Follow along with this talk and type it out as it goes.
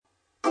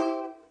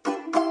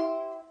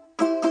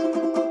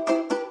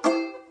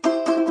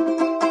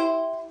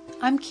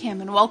I'm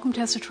Kim, and welcome to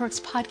Esoteric's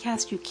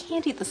podcast, You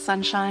Can't Eat the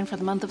Sunshine, for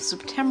the month of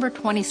September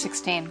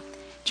 2016.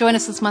 Join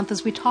us this month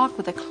as we talk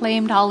with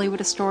acclaimed Hollywood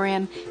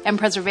historian and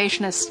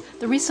preservationist,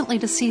 the recently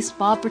deceased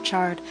Bob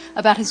Burchard,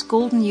 about his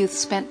golden youth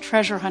spent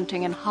treasure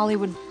hunting in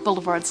Hollywood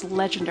Boulevard's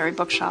legendary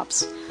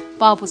bookshops.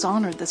 Bob was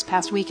honored this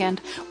past weekend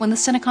when the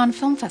Cinecon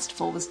Film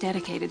Festival was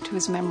dedicated to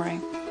his memory.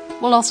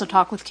 We'll also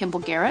talk with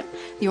Kimball Garrett,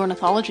 the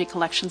Ornithology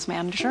Collections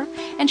Manager,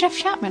 and Jeff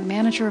Chapman,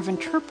 Manager of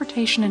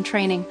Interpretation and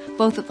Training,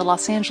 both at the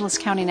Los Angeles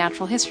County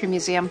Natural History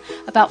Museum,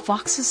 about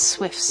Vox's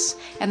swifts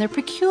and their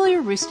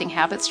peculiar roosting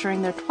habits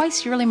during their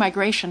twice-yearly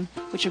migration,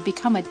 which have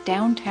become a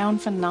downtown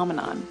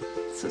phenomenon.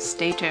 So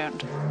stay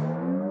tuned.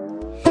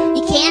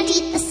 You can't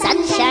eat the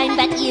sunshine,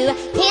 but you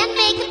can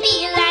make a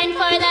beeline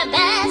for the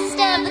best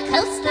of the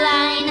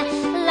coastline.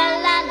 La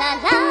la la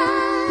la.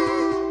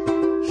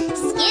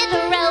 Skid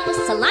Row,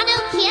 Solano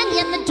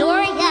Canyon, the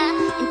Doria,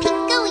 and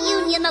Pico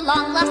Union, a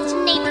long-lost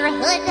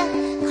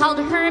neighborhood called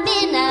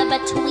Hermina,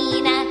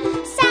 between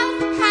South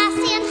Pass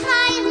and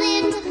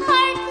Highland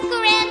Park,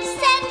 Grand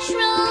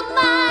Central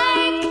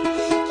Park.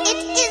 It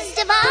is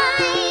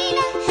divine.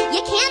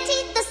 You can't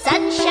eat the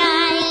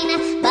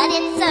sunshine, but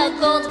it's a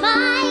gold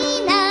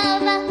mine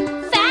of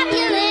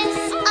fabulous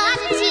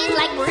oddities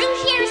like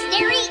Bruges,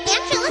 Dairy,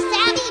 Angeles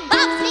Abbey,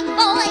 Bob's Big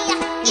Boy,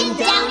 in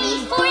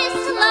Downey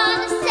Forest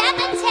Lawn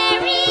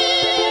Cemetery.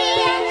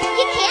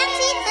 You can't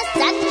eat the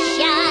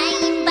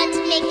sunshine, but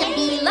make a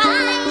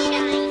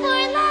beeline for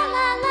la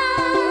la la.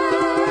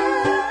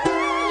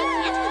 You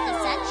can't eat the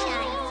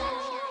sunshine.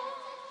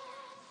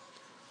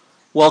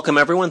 Welcome,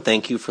 everyone.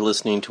 Thank you for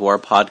listening to our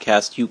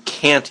podcast, You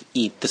Can't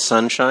Eat the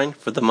Sunshine,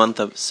 for the month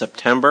of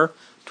September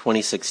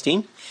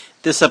 2016.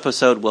 This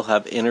episode will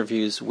have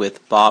interviews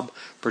with Bob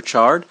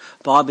Burchard.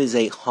 Bob is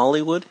a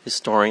Hollywood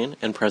historian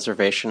and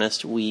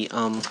preservationist. We're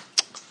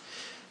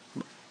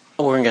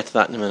going to get to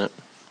that in a minute.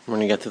 We're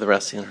going to get to the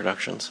rest of the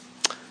introductions.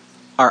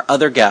 Our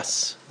other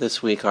guests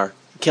this week are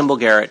Kimball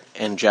Garrett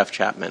and Jeff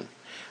Chapman.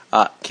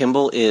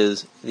 Kimball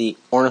is the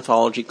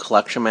Ornithology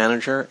Collection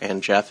Manager,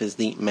 and Jeff is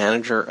the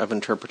Manager of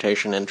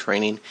Interpretation and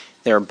Training.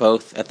 They're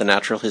both at the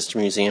Natural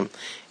History Museum,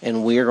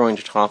 and we are going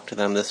to talk to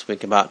them this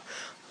week about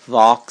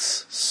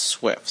Vox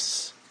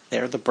swifts.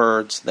 They're the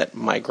birds that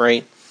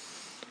migrate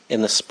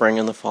in the spring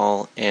and the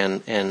fall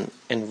and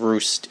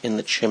roost in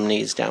the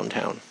chimneys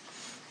downtown.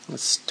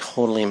 It's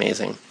totally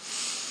amazing.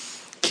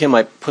 Kim,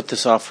 I put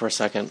this off for a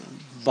second.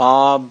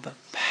 Bob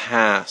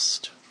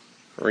passed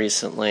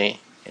recently,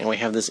 and we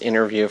have this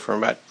interview from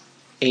about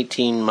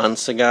 18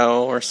 months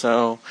ago or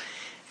so,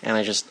 and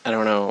I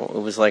don't know,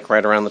 it was like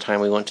right around the time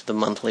we went to the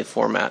monthly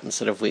format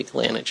instead of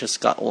weekly, and it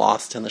just got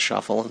lost in the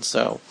shuffle, and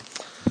so...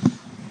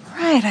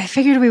 Right, I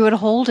figured we would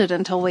hold it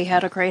until we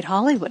had a great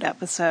Hollywood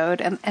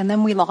episode, and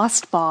then we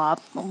lost Bob,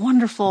 a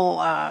wonderful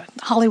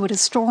Hollywood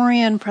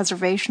historian,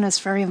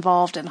 preservationist, very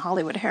involved in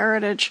Hollywood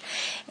heritage,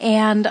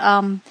 and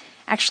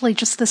actually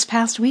just this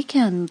past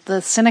weekend,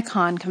 the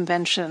Cinecon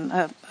convention,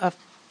 a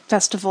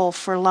festival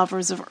for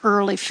lovers of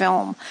early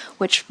film,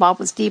 which Bob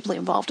was deeply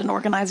involved in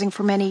organizing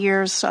for many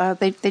years.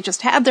 They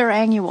just had their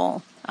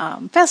annual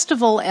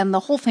festival, and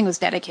the whole thing was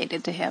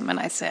dedicated to him, and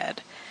I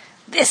said,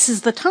 this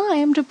is the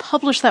time to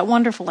publish that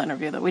wonderful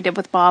interview that we did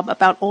with Bob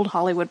about old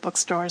Hollywood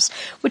bookstores,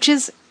 which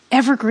is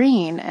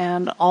evergreen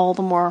and all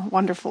the more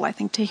wonderful, I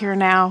think, to hear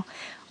now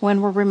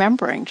when we're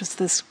remembering just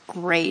this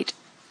great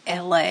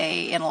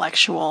LA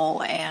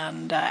intellectual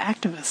and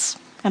activist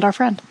and our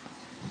friend.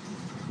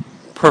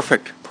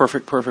 Perfect.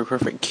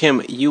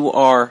 Kim, you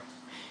are,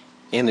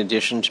 in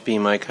addition to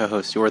being my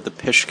co-host, you are the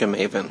Pishka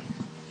maven.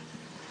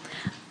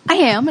 I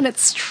am, and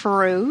it's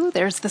true.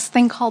 There's this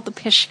thing called the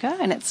Pishka,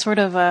 and it's sort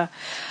of a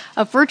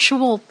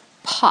virtual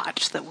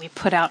pot that we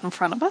put out in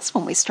front of us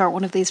when we start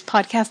one of these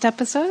podcast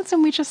episodes,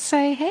 and we just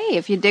say, hey,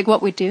 if you dig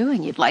what we do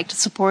and you'd like to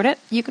support it,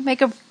 you can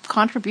make a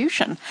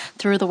contribution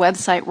through the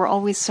website. We're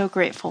always so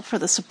grateful for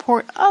the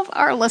support of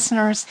our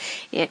listeners.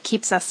 It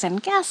keeps us in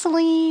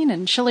gasoline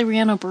and chili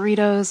relleno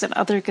burritos and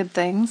other good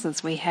things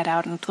as we head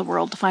out into the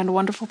world to find a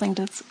wonderful thing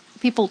to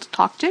people to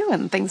talk to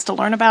and things to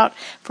learn about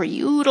for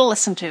you to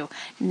listen to.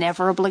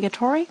 Never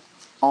obligatory,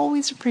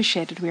 always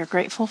appreciated. We are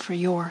grateful for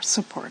your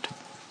support.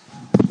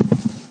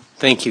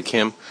 Thank you,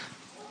 Kim.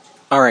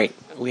 All right,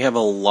 we have a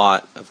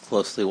lot of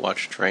closely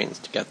watched trains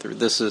to get through.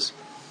 This is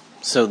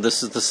the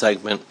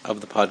segment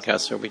of the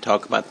podcast where we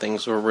talk about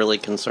things we're really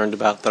concerned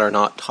about that are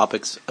not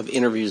topics of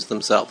interviews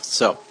themselves.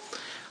 So,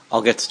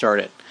 I'll get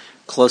started.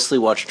 Closely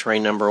watched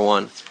train number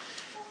 1.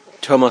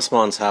 Thomas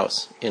Mann's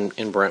house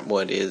in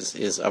Brentwood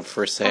is up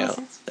for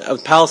sale.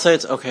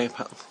 Palisades? Okay.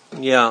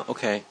 Yeah,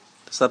 okay.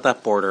 It's not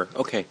that border.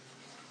 Okay.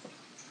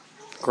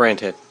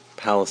 Granted,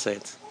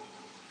 Palisades.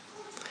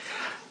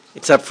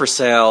 It's up for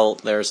sale.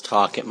 There's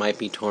talk it might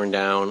be torn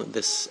down.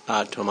 This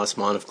Thomas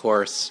Mann, of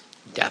course,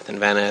 Death in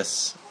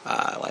Venice,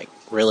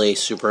 really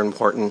super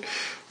important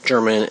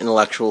German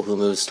intellectual who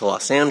moves to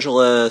Los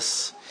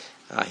Angeles.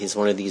 He's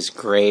one of these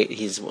great.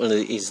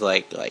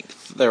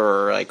 There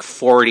were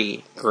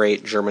 40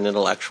 great German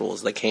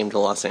intellectuals that came to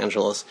Los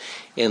Angeles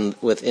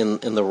with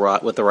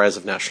the rise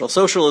of National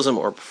Socialism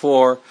or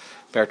before.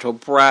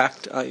 Bertolt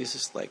Brecht. He's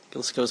just like, the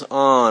list goes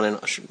on, and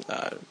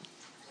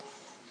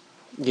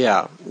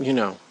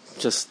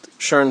just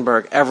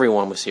Schoenberg.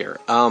 Everyone was here.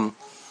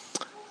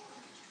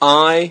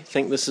 I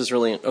think this is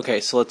really okay.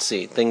 So let's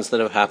see things that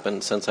have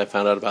happened since I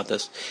found out about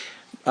this.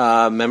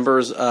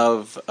 Members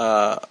of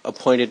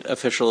appointed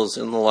officials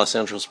in the Los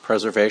Angeles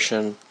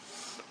Preservation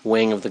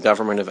wing of the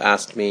government have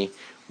asked me,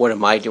 "What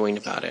am I doing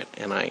about it?"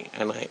 And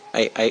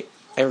I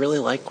really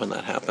like when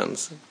that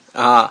happens.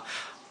 I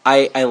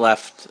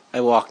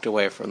walked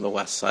away from the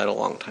West Side a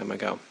long time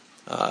ago.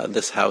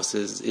 This house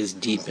is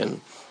deep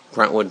in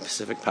Brentwood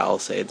Pacific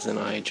Palisades, and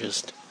I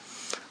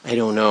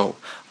don't know.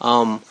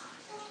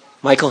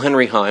 Michael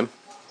Henry Heim,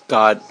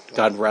 God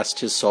rest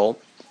his soul,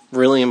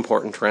 really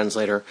important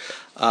translator,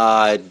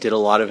 did a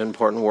lot of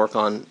important work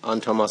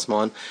on Thomas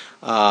Mann.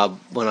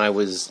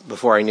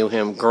 Before I knew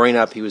him, growing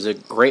up, he was a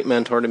great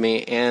mentor to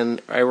me, and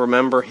I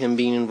remember him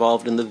being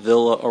involved in the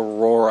Villa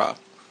Aurora,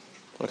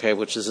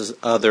 which is this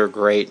other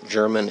great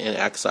German in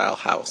exile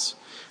house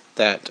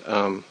that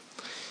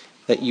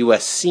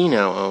USC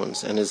now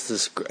owns, and is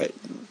this great.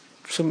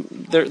 So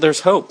there's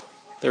hope.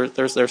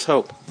 There's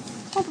hope.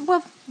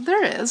 Well,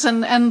 there is,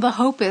 and the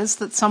hope is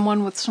that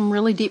someone with some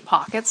really deep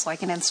pockets,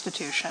 like an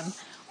institution,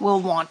 will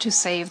want to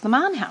save the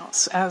Mann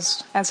House,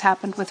 as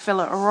happened with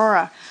Villa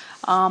Aurora.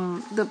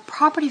 The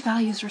property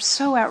values are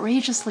so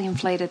outrageously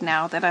inflated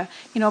now that a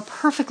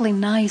perfectly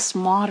nice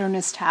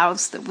modernist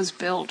house that was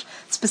built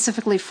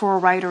specifically for a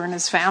writer and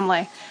his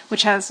family,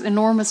 which has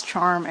enormous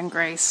charm and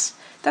grace,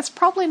 that's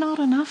probably not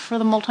enough for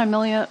the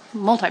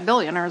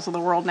multi-billionaires of the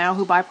world now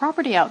who buy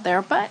property out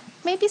there, but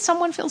maybe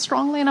someone feels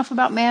strongly enough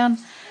about Mann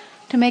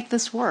to make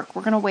this work.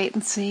 We're going to wait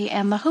and see.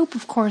 And the hope,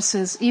 of course,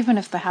 is even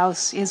if the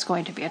house is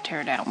going to be a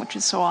teardown, which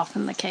is so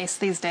often the case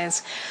these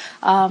days,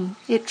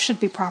 it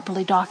should be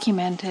properly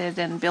documented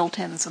and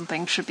built-ins and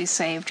things should be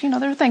saved.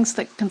 There are things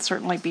that can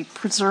certainly be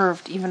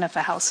preserved even if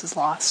a house is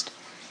lost.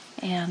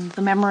 And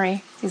the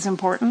memory is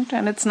important.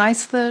 And it's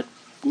nice that,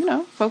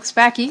 folks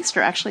back east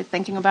are actually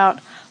thinking about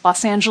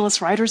Los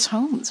Angeles writers'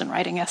 homes and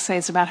writing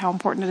essays about how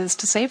important it is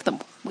to save them.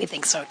 We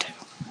think so, too.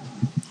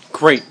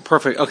 Great,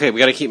 perfect. Okay, we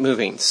got to keep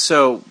moving.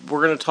 So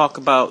we're going to talk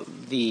about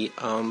the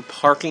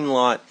parking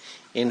lot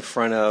in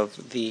front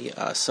of the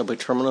subway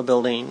terminal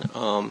building,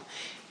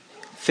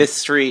 5th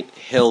Street,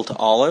 Hill to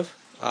Olive.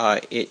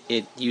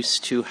 It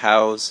used to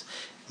house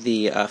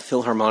the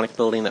Philharmonic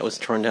building that was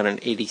torn down in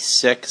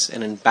 '86,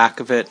 and in back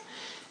of it,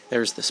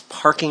 there's this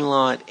parking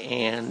lot.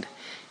 And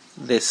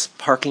this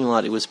parking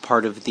lot, it was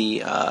part of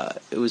the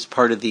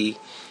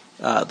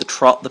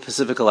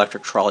Pacific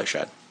Electric trolley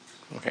shed.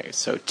 Okay,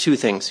 so two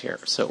things here.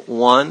 So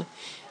one,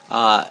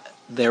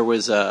 there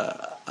was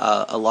a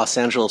Los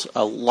Angeles,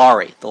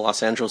 Lorry, the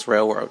Los Angeles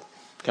Railroad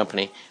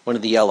Company, one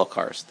of the yellow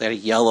cars. They had a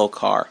yellow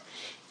car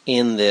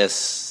in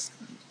this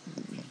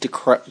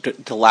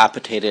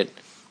dilapidated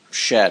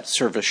shed,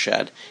 service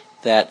shed,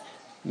 that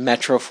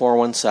Metro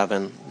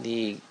 417,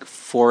 the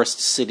Forest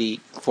City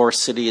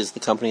is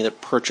the company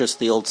that purchased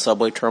the old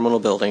subway terminal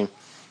building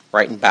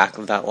right in back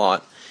of that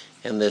lot.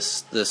 And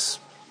this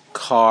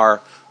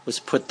car was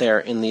put there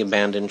in the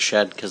abandoned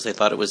shed because they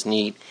thought it was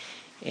neat,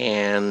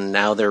 and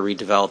now they're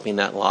redeveloping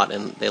that lot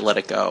and they let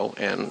it go.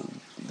 And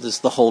this is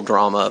the whole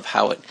drama of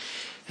how it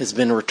has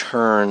been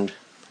returned.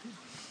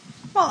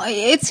 Well,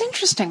 it's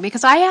interesting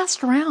because I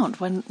asked around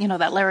when,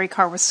 that Larry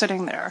car was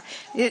sitting there.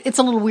 It's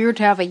a little weird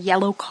to have a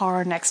yellow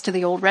car next to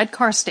the old red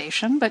car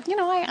station, but,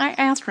 I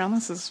asked around,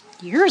 this is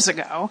years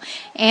ago,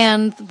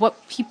 and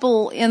what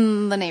people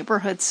in the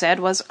neighborhood said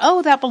was,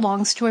 oh, that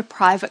belongs to a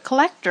private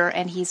collector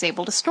and he's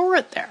able to store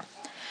it there.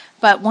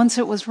 But once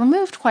it was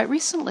removed quite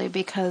recently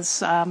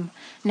because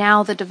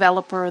now the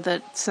developer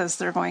that says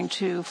they're going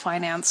to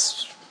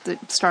finance the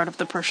start of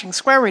the Pershing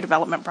Square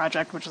redevelopment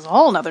project, which is a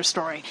whole other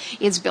story,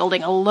 is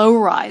building a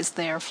low-rise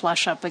there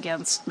flush up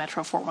against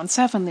Metro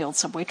 417, the old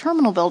subway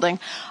terminal building.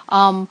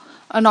 An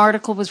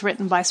article was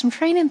written by some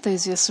train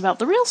enthusiasts about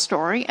the real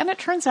story, and it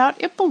turns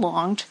out it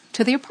belonged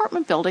to the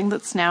apartment building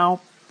that's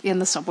now in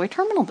the subway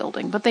terminal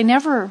building. But they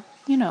never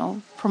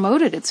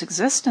promoted its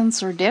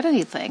existence or did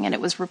anything, and it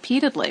was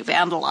repeatedly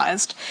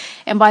vandalized.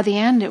 And by the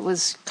end, it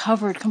was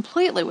covered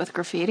completely with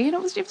graffiti, and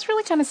it was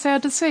really kind of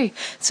sad to see.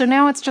 So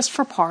now it's just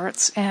for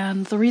parts,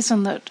 and the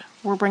reason that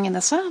we're bringing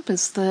this up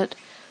is that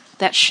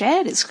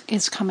shed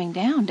is coming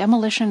down.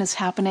 Demolition is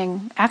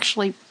happening,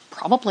 actually,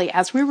 probably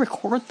as we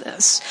record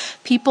this.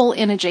 People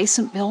in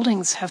adjacent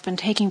buildings have been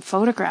taking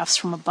photographs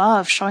from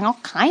above, showing all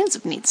kinds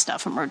of neat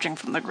stuff emerging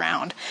from the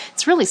ground.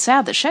 It's really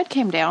sad the shed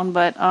came down,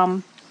 but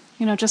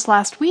just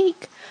last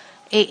week,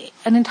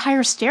 an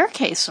entire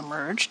staircase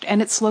emerged,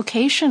 and its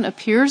location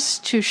appears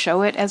to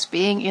show it as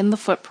being in the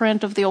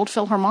footprint of the old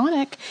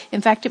Philharmonic. In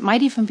fact, it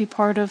might even be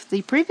part of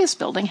the previous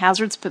building,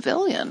 Hazard's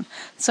Pavilion.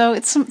 So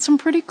it's some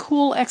pretty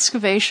cool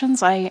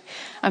excavations.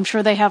 I'm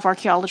sure they have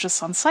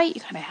archaeologists on site.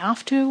 You kind of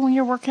have to when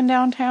you're working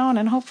downtown,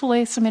 and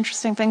hopefully some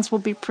interesting things will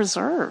be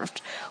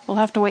preserved. We'll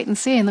have to wait and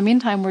see. In the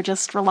meantime, we're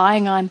just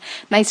relying on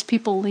nice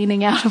people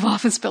leaning out of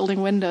office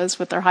building windows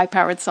with their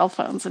high-powered cell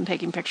phones and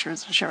taking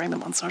pictures and sharing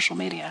them on social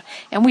media.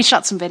 And we shut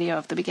out some video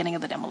of the beginning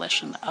of the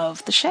demolition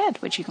of the shed,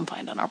 which you can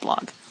find on our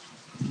blog.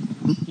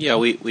 Yeah,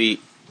 we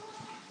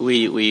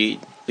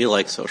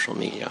like social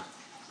media.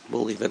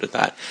 We'll leave it at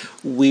that.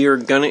 We're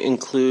going to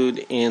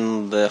include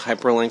in the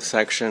hyperlink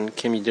section,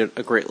 Kim, you did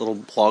a great little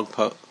blog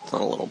post. It's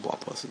not a little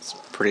blog post, it's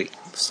pretty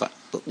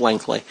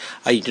lengthy.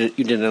 You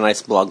did a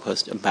nice blog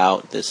post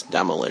about this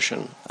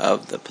demolition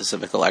of the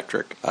Pacific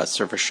Electric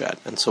service shed,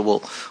 and so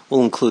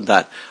we'll include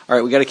that. All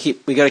right, we got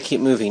to keep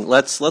moving.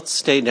 Let's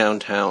stay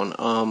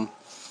downtown.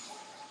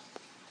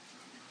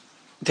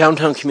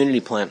 Downtown community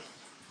plan.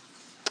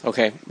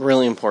 Okay,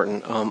 really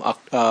important.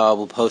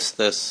 We'll post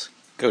this.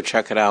 Go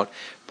check it out.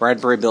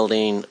 Bradbury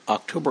Building,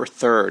 October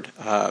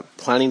 3rd.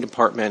 Planning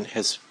Department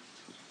has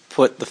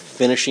put the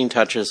finishing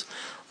touches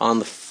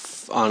on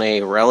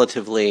a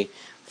relatively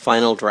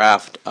final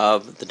draft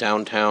of the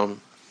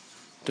downtown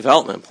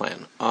development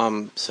plan.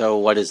 So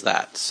what is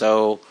that?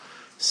 So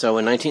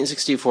in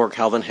 1964,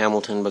 Calvin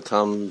Hamilton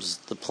becomes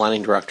the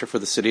planning director for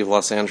the city of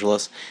Los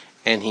Angeles,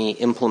 and he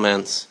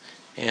implements,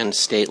 and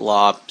state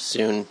law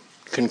soon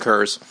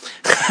concurs,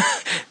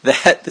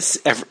 that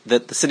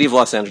the city of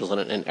Los Angeles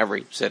and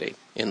every city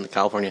in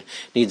California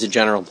needs a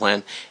general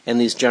plan, and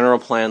these general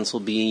plans will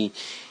be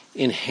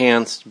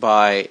enhanced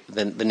by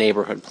the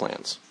neighborhood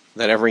plans.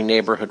 That every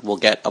neighborhood will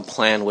get a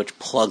plan which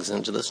plugs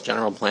into this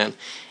general plan.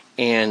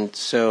 And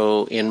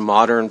so in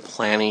modern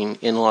planning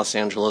in Los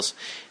Angeles,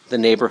 the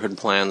neighborhood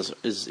plans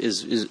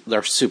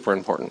they're super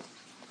important.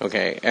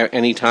 Okay,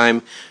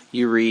 anytime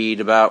you read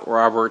about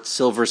Robert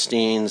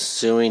Silverstein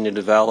suing a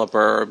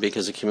developer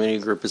because a community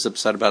group is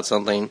upset about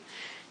something,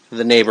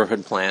 the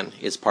neighborhood plan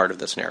is part of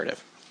this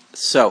narrative.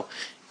 So,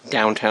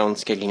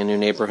 downtown's getting a new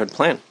neighborhood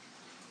plan.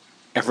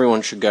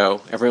 Everyone should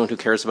go. Everyone who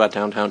cares about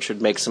downtown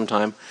should make some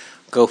time.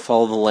 Go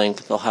follow the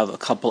link. They'll have a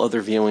couple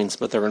other viewings,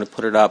 but they're going to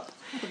put it up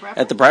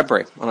at the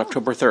Bradbury on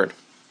October 3rd.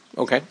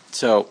 Okay,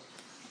 so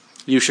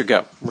you should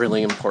go.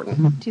 Really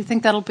important. Do you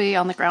think that'll be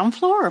on the ground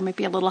floor or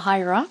maybe a little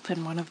higher up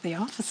in one of the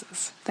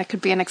offices? That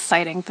could be an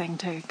exciting thing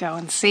to go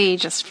and see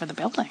just for the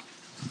building.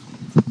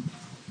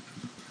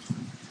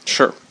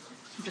 Sure.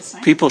 I'm just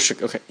saying. People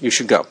should, okay, you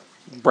should go.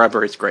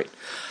 Bradbury's great.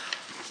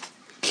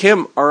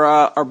 Kim,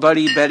 our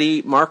buddy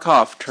Betty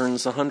Markoff turned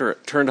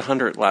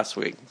 100 last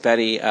week.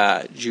 Betty's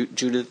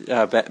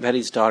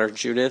daughter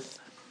Judith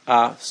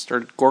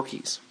started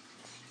Gorky's.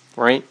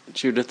 Right?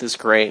 Judith is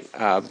great.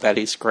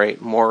 Betty's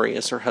great. Maury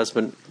is her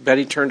husband.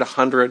 Betty turned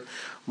 100.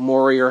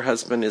 Maury, her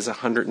husband, is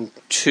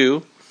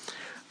 102.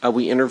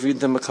 We interviewed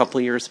them a couple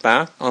years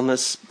back on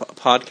this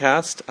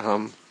podcast.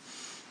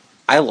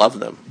 I love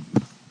them.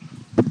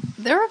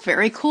 They're a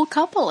very cool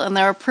couple, and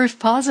they're proof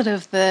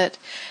positive that,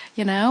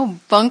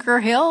 Bunker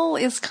Hill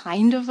is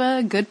kind of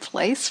a good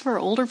place for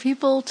older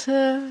people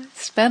to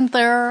spend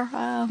their,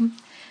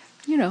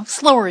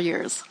 slower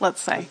years, let's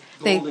say.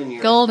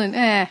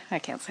 I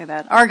can't say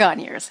that. Argon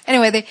years.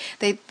 Anyway,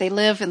 they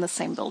live in the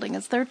same building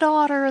as their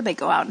daughter. They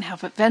go out and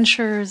have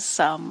adventures.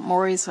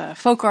 Maury's a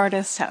folk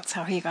artist. That's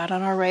how he got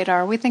on our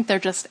radar. We think they're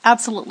just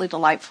absolutely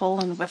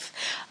delightful, and with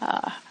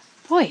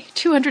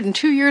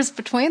 202 years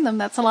between them,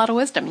 that's a lot of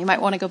wisdom. You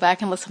might want to go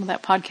back and listen to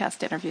that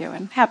podcast interview,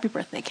 and happy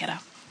birthday, kiddo.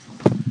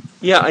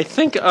 Yeah, I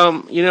think,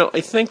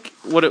 I think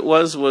what it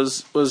was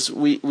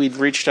we'd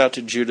reached out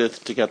to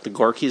Judith to get the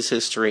Gorky's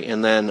history,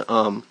 and then,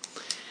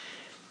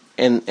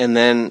 and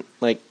then,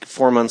 like,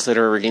 4 months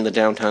later, we're reading the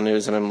Downtown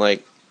News, and I'm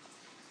like,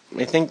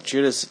 I think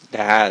Judith's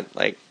dad,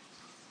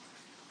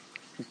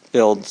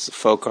 builds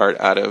folk art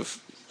out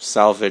of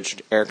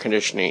salvaged air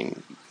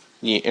conditioning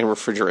and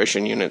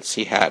refrigeration units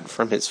he had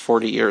from his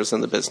 40 years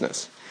in the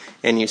business.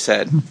 And you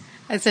said...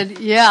 I said,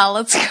 yeah,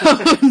 let's go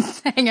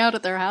and hang out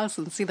at their house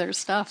and see their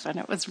stuff. And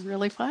it was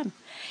really fun.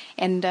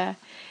 And, they're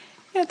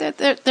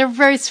a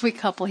very sweet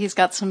couple. He's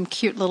got some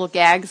cute little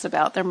gags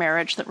about their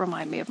marriage that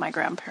remind me of my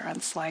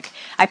grandparents. Like,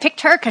 I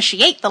picked her because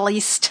she ate the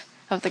least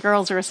of the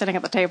girls who were sitting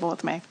at the table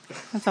with me.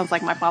 That sounds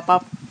like my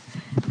pop-up.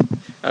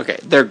 Okay,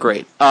 they're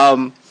great.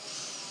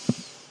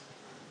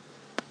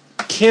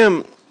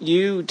 Kim,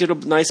 you did a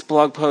nice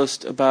blog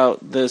post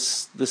about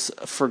this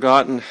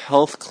forgotten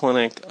health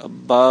clinic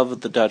above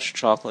the Dutch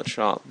chocolate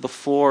shop.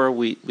 Before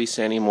we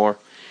say any more,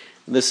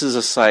 this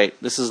is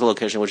a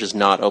location which is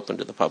not open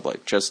to the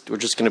public. We're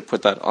just going to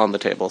put that on the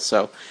table.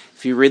 So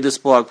if you read this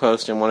blog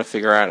post and want to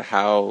figure out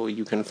how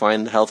you can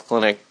find the health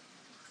clinic,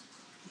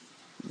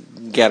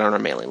 get on our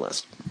mailing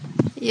list.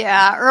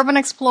 Yeah, urban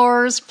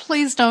explorers,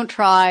 please don't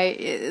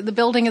try. The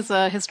building is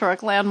a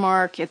historic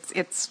landmark.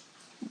 It's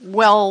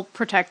well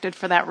protected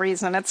for that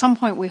reason. At some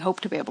point we hope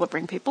to be able to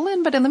bring people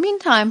in, but in the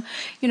meantime,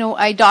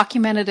 I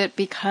documented it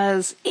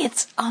because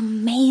it's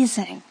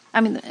amazing.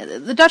 I mean,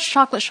 the Dutch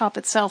chocolate shop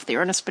itself, the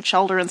Ernest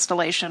Batchelder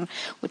installation,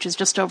 which is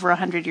just over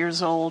 100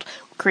 years old,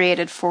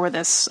 created for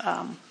this,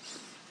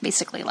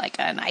 basically like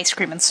an ice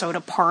cream and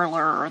soda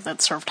parlor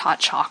that served hot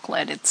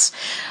chocolate. It's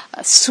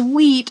a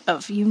suite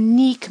of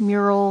unique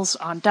murals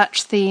on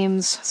Dutch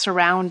themes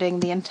surrounding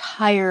the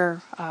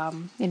entire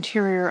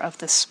interior of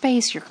the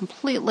space. You're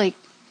completely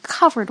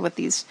covered with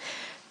these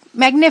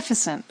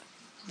magnificent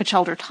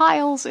Bachelder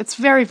tiles. It's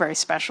very, very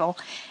special.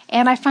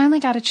 And I finally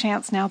got a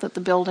chance, now that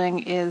the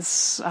building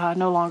is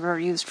no longer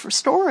used for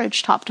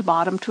storage, top to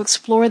bottom, to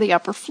explore the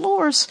upper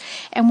floors.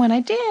 And when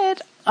I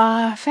did,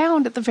 I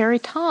found at the very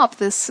top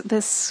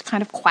this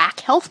kind of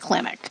quack health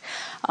clinic.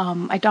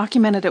 I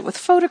documented it with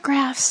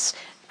photographs.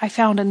 I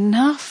found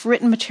enough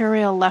written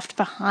material left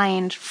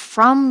behind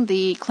from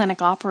the clinic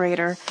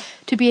operator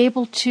to be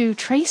able to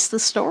trace the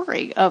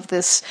story of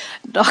this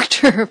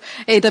Dr.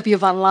 A.W.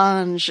 Van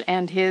Lange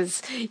and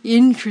his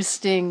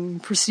interesting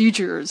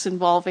procedures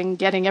involving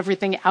getting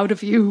everything out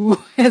of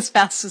you as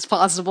fast as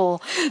possible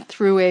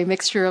through a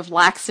mixture of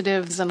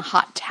laxatives and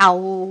hot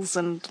towels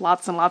and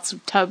lots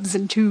of tubs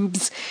and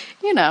tubes.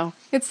 You know,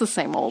 it's the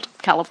same old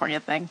California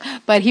thing.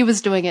 But he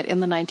was doing it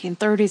in the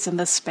 1930s in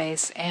this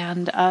space,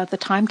 and the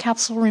time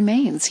capsule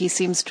remains. He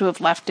seems to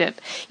have left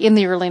it in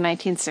the early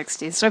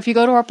 1960s. So if you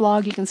go to our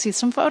blog, you can see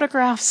some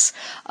photographs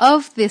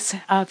of this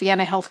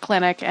Vienna Health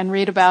Clinic and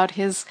read about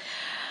his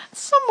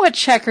somewhat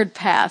checkered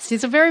past.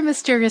 He's a very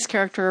mysterious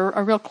character,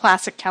 a real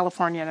classic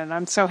Californian, and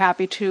I'm so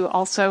happy to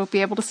also be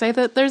able to say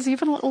that there's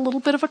even a little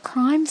bit of a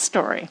crime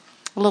story,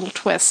 a little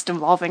twist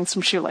involving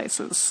some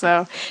shoelaces.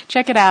 So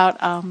check it out.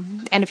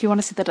 And if you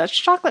want to see the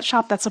Dutch Chocolate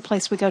Shop, that's a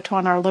place we go to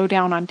on our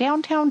Lowdown on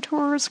Downtown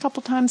tours a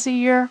couple times a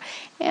year.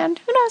 And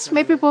who knows,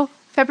 maybe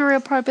February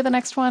will probably be the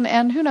next one,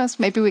 and who knows,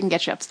 maybe we can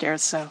get you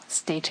upstairs, so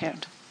stay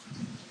tuned.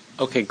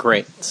 Okay,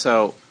 great.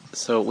 So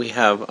we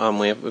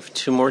have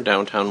two more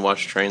downtown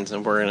watch trains,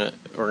 and we're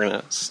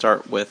gonna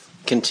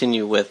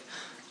continue with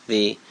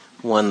the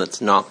one that's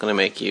not going to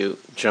make you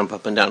jump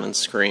up and down and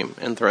scream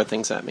and throw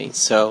things at me.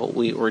 So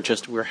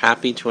we're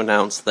happy to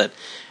announce that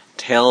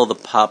Tale of the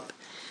Pup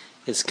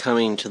is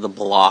coming to the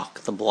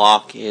Block. The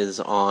Block is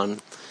on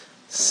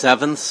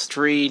 7th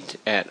Street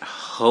at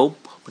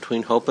Hope,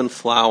 between Hope and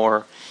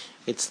Flower.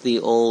 It's the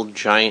old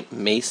giant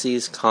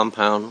Macy's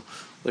compound,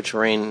 which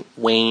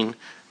Wayne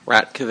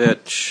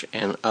Ratkovich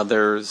and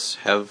others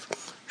have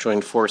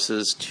joined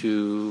forces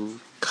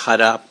to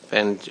cut up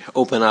and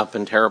open up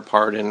and tear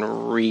apart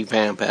and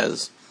revamp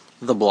as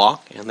the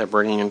Block, and they're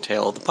bringing in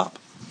Tale of the Pup.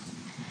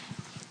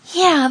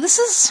 Yeah, this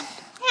is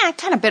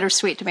kind of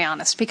bittersweet, to be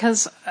honest,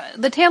 because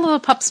the Tale of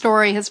the Pup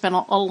story has been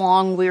a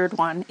long, weird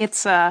one.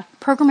 It's a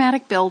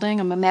programmatic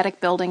building, a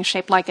mimetic building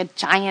shaped like a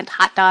giant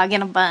hot dog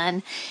in a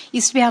bun.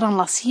 Used to be out on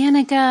La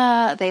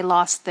Cienega. They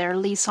lost their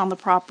lease on the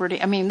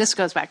property. I mean, this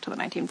goes back to the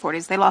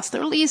 1940s. They lost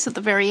their lease at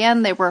the very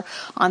end. They were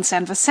on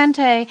San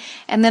Vicente,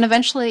 and then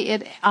eventually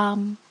it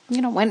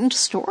went into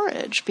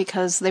storage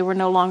because they were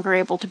no longer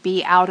able to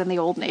be out in the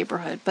old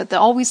neighborhood. But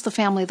always the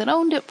family that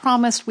owned it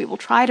promised, we will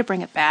try to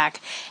bring it back.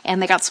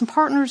 And they got some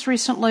partners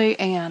recently,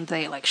 and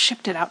they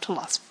shipped it out to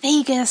Las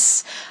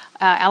Vegas.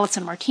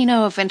 Alison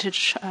Martino of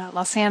Vintage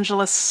Los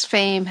Angeles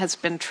fame has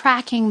been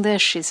tracking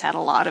this. She's had a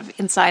lot of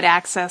inside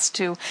access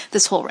to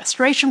this whole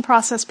restoration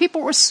process.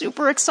 People were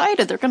super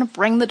excited. They're going to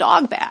bring the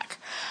dog back.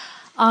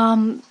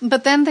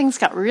 But then things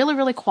got really,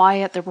 really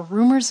quiet. There were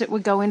rumors it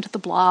would go into the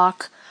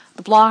Block.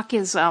 The Block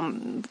is,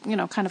 kind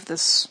of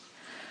this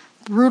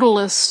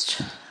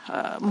brutalist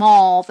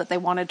mall that they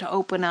wanted to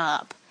open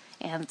up,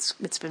 and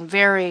it's been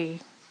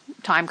very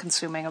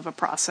time-consuming of a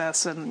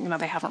process, and,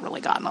 they haven't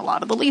really gotten a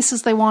lot of the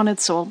leases they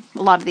wanted, so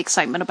a lot of the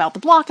excitement about the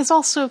Block is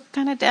also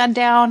kind of dead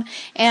down,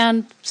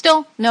 and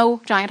still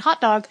no giant hot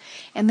dog.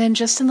 And then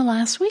just in the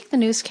last week, the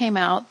news came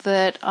out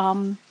that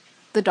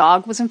the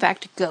dog was, in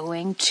fact,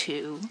 going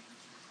to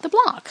the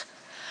Block.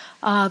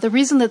 The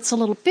reason that's a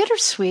little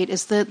bittersweet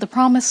is that the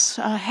promise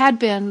had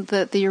been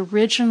that the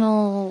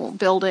original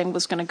building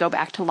was going to go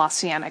back to La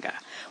Cienega.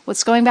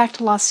 What's going back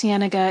to La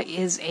Cienega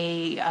is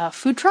a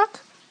food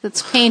truck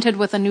that's painted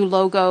with a new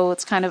logo.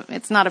 It's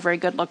not a very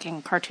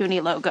good-looking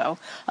cartoony logo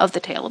of the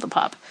Tale of the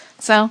Pup.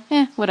 So,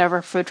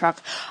 whatever, food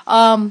truck.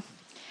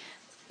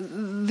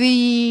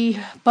 The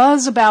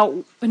buzz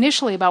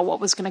initially about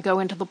what was going to go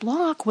into the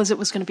Block was it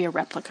was going to be a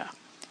replica.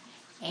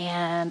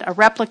 And a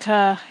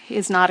replica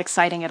is not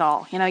exciting at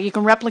all. You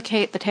can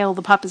replicate the Tale of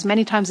the Pup as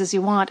many times as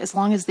you want, as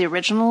long as the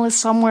original is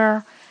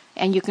somewhere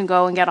and you can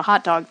go and get a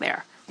hot dog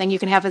there. Then you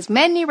can have as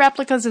many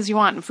replicas as you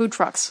want in food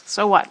trucks.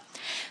 So what?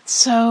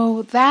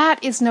 So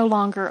that is no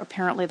longer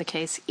apparently the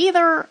case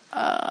either.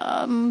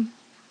 I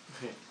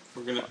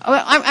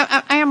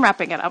am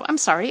wrapping it up. I'm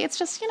sorry. It's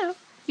just,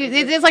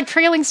 it's like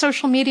trailing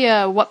social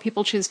media, what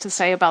people choose to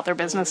say about their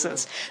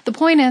businesses. The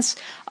point is,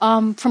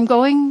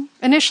 from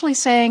initially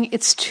saying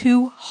it's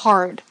too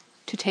hard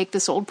to take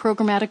this old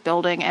programmatic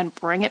building and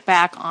bring it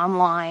back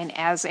online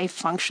as a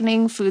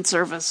functioning food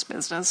service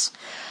business,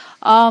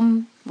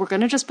 we're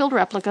going to just build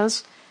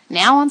replicas.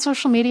 Now on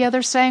social media,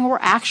 they're saying we're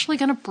actually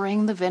going to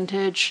bring the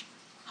vintage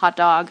hot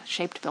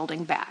dog-shaped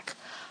building back.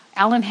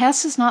 Alan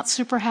Hess is not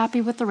super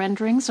happy with the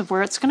renderings of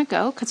where it's going to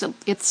go because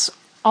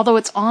although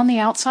it's on the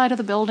outside of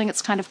the building,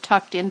 it's kind of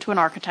tucked into an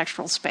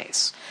architectural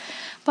space.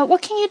 But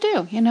what can you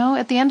do?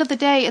 At the end of the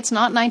day, it's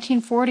not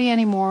 1940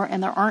 anymore,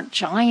 and there aren't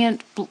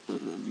giant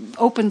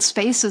open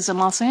spaces in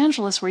Los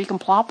Angeles where you can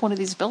plop one of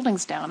these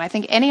buildings down. I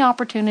think any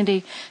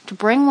opportunity to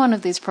bring one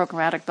of these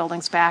programmatic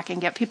buildings back and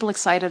get people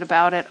excited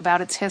about it,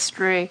 about its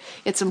history,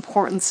 its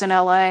importance in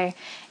LA,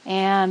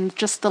 and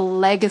just the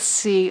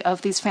legacy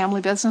of these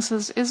family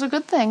businesses is a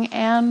good thing.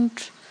 And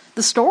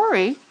the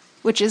story,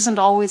 which isn't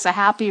always a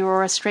happy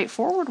or a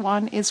straightforward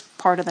one, is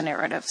part of the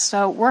narrative.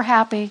 So we're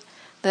happy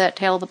that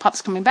Tale of the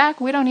Pup's coming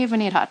back. We don't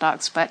even eat hot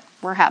dogs, but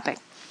we're happy.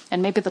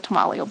 And maybe the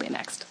tamale will be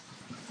next.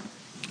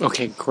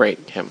 Okay,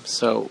 great, Kim.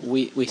 So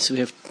we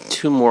have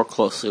 2 more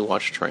closely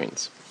watched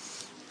trains.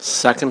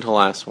 Second to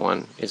last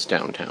one is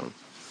downtown.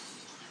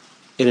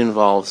 It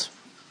involves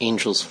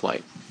Angel's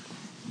Flight.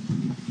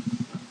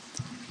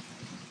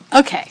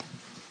 Okay.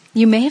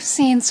 You may have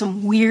seen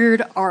some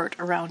weird art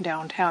around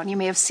downtown. You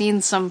may have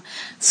seen some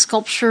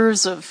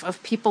sculptures of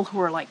people who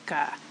are like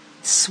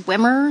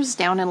swimmers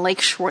down in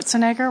Lake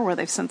Schwarzenegger, where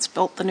they've since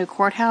built the new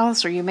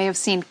courthouse. Or you may have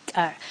seen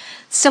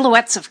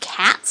silhouettes of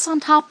cats on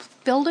top of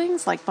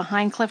buildings, like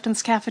behind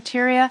Clifton's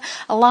Cafeteria.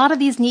 A lot of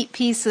these neat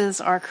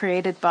pieces are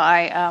created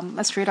by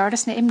a street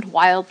artist named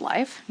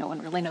Wildlife. No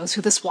one really knows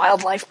who this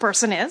Wildlife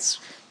person is.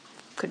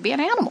 Could be an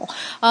animal.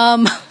 There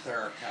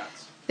are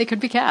cats. They could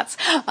be cats.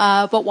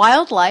 But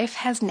Wildlife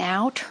has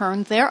now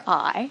turned their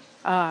eye,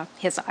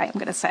 his eye, I'm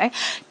going to say,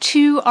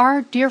 to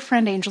our dear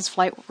friend Angel's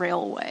Flight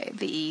Railway,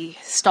 the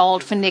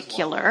stalled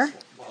funicular.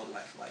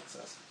 Wildlife likes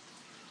us.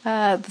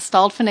 The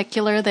stalled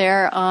funicular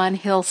there on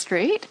Hill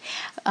Street,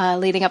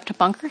 leading up to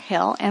Bunker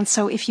Hill. And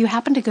so if you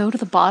happen to go to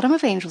the bottom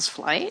of Angel's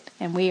Flight,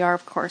 and we are,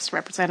 of course,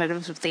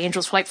 representatives of the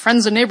Angel's Flight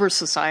Friends and Neighbors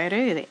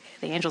Society,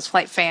 the Angel's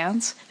Flight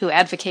fans who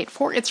advocate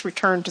for its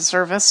return to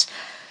service,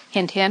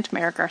 hint, hint,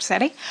 Mayor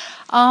Garcetti,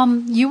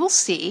 you will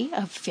see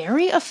a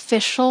very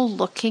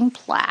official-looking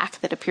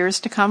plaque that appears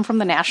to come from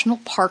the National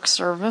Park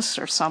Service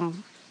or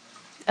some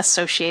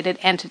associated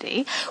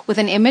entity with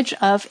an image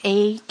of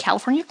a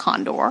California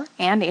condor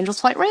and Angel's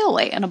Flight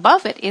Railway. And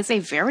above it is a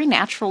very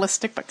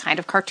naturalistic but kind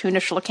of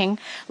cartoonish-looking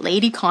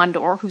lady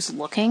condor who's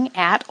looking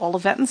at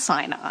Olivet and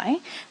Sinai,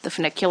 the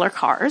funicular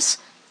cars,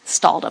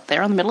 stalled up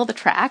there in the middle of the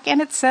track.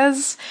 And it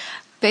says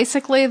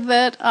basically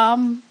that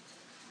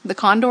the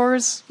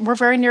condors were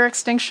very near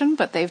extinction,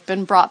 but they've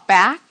been brought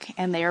back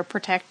and they are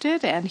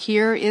protected. And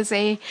here is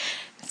a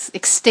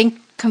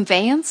extinct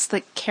conveyance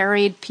that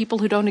carried people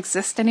who don't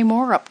exist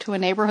anymore up to a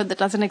neighborhood that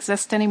doesn't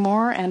exist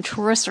anymore, and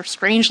tourists are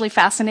strangely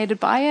fascinated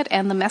by it.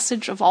 And the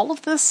message of all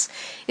of this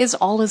is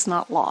all is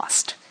not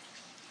lost.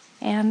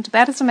 And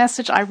that is a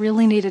message I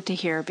really needed to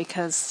hear,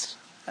 because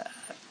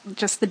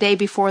just the day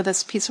before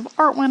this piece of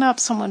art went up,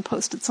 someone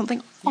posted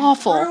something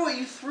awful.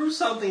 You threw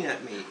something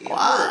at me.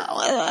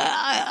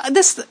 I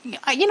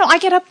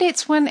get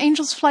updates when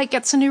Angel's Flight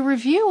gets a new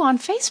review on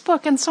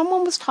Facebook, and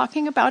someone was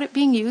talking about it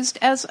being used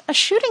as a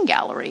shooting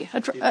gallery,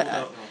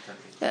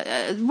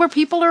 where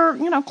people are,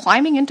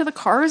 climbing into the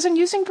cars and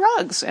using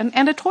drugs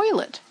and a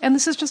toilet. And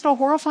this is just a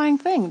horrifying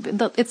thing.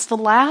 It's the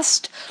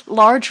last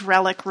large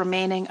relic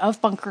remaining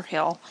of Bunker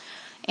Hill.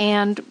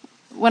 And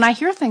when I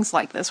hear things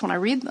like this, when I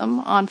read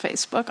them on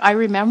Facebook, I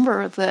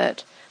remember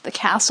that the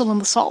castle and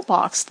the salt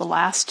box, the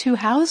last 2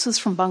 houses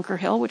from Bunker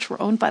Hill, which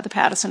were owned by the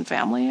Pattison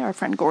family, our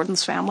friend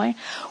Gordon's family,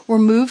 were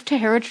moved to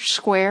Heritage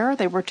Square.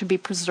 They were to be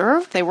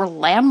preserved. They were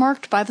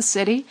landmarked by the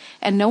city,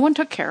 and no one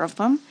took care of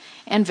them.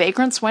 And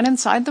vagrants went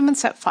inside them and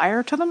set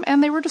fire to them,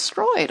 and they were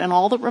destroyed. And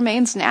all that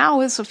remains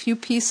now is a few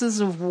pieces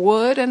of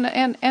wood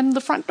and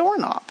the front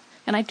doorknob.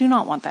 And I do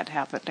not want that to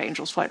happen to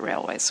Angel's Flight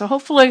Railway. So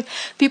hopefully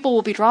people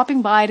will be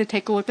dropping by to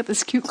take a look at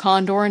this cute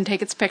condor and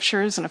take its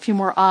pictures, and a few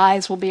more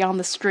eyes will be on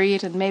the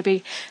street, and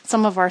maybe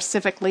some of our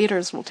civic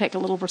leaders will take a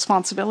little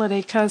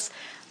responsibility, because,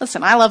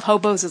 listen, I love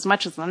hobos as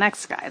much as the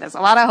next guy. There's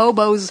a lot of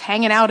hobos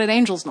hanging out at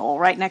Angel's Knoll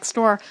right next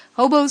door.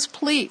 Hobos,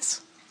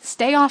 please,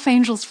 stay off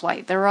Angel's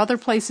Flight. There are other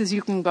places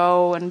you can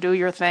go and do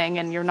your thing,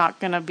 and you're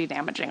not going to be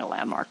damaging a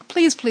landmark.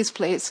 Please, please,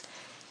 please,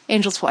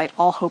 Angel's Flight,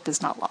 all hope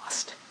is not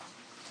lost.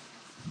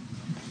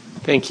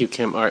 Thank you,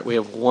 Kim. All right, we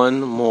have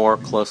one more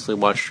closely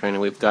watched train,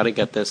 and we've got to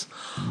get this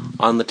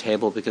on the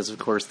table because, of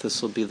course,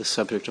 this will be the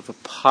subject of a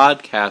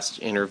podcast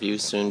interview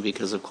soon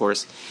because, of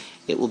course,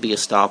 it will be a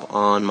stop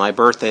on my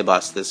birthday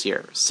bus this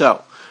year.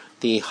 So,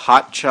 the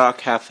Hot Cha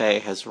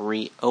Cafe has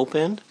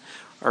reopened.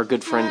 Our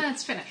good friend... Yeah,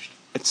 it's finished.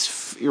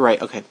 You're right.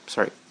 Okay,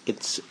 sorry.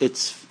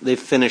 They've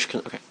finished...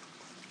 Okay.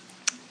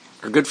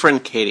 Our good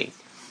friend Katie,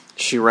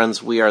 she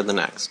runs We Are the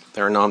Next.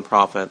 They're a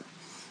nonprofit.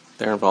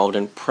 They're involved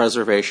in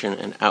preservation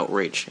and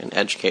outreach and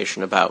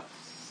education about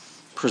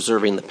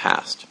preserving the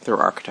past through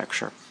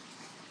architecture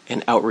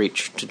and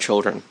outreach to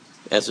children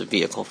as a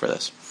vehicle for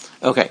this.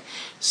 Okay,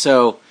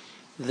 so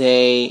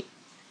they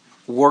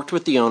worked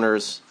with the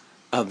owners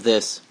of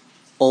this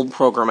old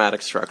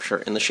programmatic structure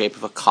in the shape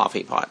of a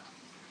coffee pot.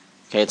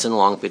 Okay, it's in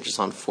Long Beach. It's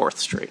on 4th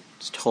Street.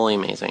 It's totally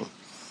amazing.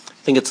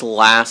 I think its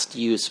last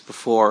use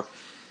before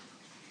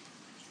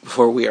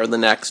We Are the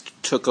Next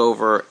took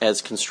over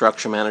as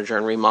construction manager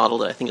and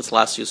remodeled it. I think its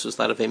last use was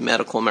that of a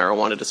medical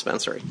marijuana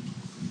dispensary.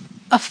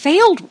 a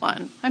failed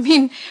one. I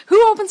mean,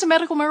 who opens a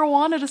medical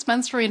marijuana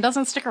dispensary and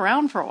doesn't stick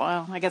around for a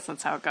while? I guess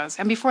that's how it goes.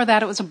 And before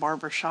that, it was a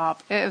barber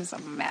shop. It was a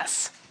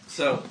mess.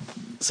 So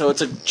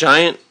it's a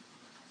giant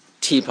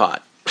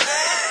teapot,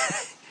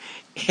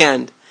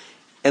 and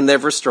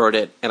they've restored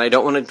it. And I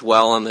don't want to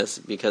dwell on this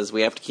because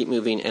we have to keep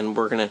moving. And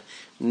we're gonna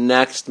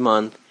next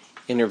month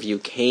interview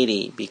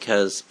Katie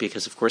because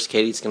of course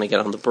Katie's gonna get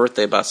on the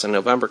birthday bus in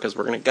November because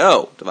we're gonna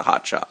go to the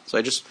hot shop. So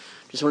I just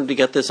wanted to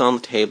get this on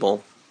the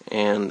table.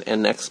 And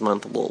next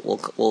month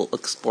we'll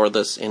explore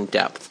this in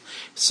depth.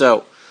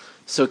 So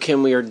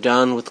Kim, we are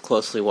done with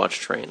closely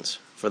watched trains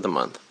for the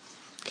month.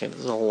 Okay,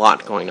 there's a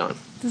lot going on.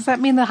 Does that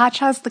mean the hot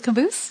shot's the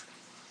caboose?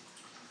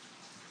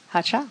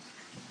 Hot shot.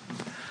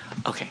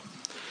 Okay,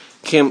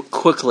 Kim,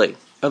 quickly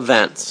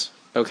events.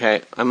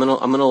 Okay, I'm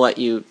gonna let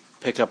you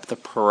pick up the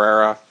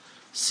Pereira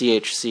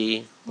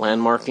CHC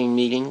landmarking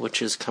meeting,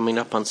 which is coming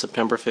up on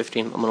September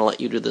 15th. I'm gonna let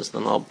you do this,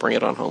 then I'll bring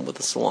it on home with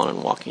the salon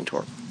and walking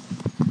tour.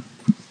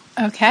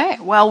 Okay,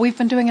 well, we've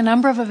been doing a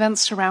number of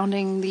events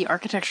surrounding the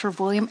architecture of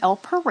William L.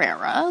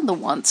 Pereira, the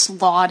once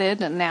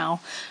lauded and now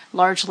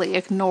largely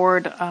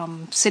ignored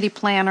city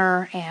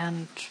planner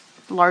and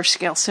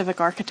large-scale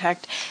civic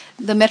architect.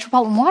 The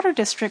Metropolitan Water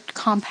District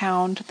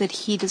compound that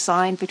he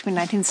designed that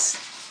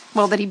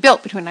he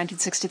built between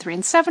 1963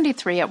 and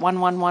 73 at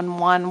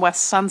 1111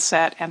 West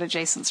Sunset and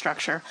adjacent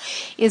structure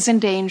is in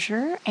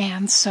danger,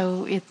 and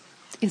so it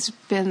has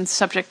been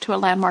subject to a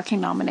landmarking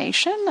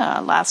nomination.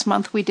 Last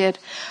month we did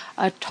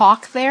a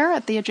talk there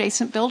at the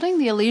adjacent building,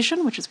 the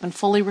Elysian, which has been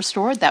fully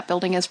restored. That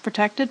building is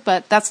protected,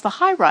 but that's the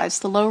high-rise.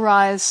 The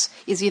low-rise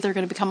is either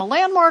going to become a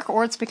landmark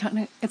or it's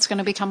going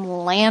to become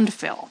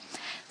landfill.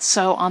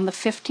 So on the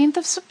 15th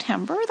of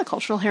September, the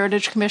Cultural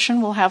Heritage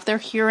Commission will have their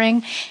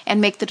hearing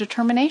and make the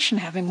determination,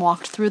 having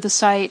walked through the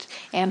site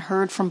and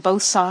heard from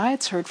both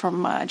sides, heard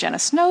from Jenna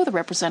Snow, the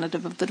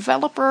representative of the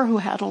developer, who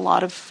had a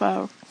lot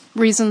of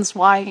reasons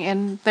why,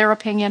 in their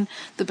opinion,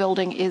 the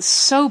building is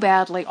so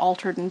badly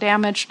altered and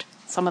damaged.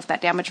 Some of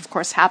that damage, of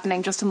course,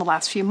 happening just in the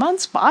last few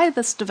months by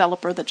this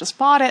developer that just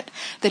bought it,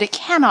 that it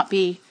cannot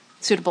be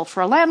suitable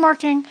for a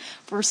landmarking,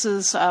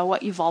 versus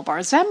what Yuval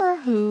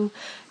Bar-Zemmer, who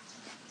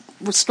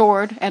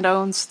restored and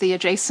owns the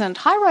adjacent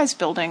high-rise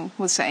building,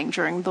 was saying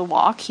during the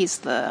walk. He's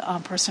the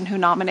person who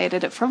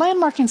nominated it for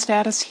landmarking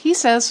status. He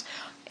says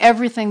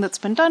everything that's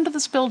been done to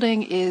this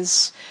building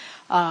is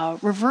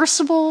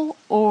reversible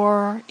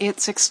or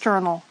it's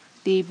external.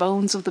 The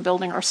bones of the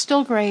building are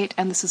still great,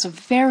 and this is a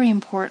very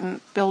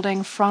important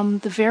building from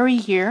the very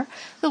year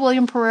that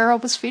William Pereira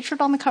was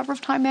featured on the cover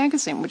of Time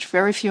magazine, which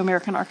very few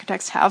American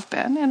architects have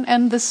been.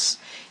 And this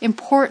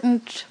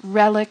important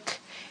relic,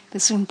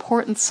 this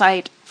important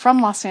site from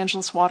Los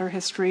Angeles water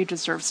history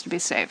deserves to be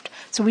saved.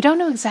 So we don't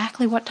know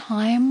exactly what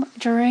time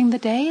during the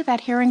day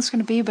that hearing's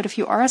going to be, but if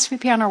you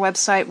RSVP on our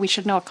website, we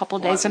should know a couple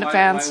of days in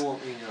advance. Why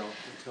won't we know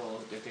until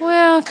the day?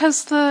 Well,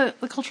 because the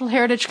Cultural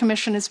Heritage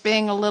Commission is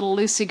being a little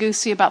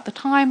loosey-goosey about the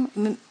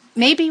time.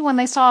 Maybe when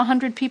they saw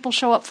 100 people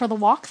show up for the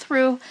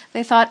walkthrough,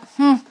 they thought,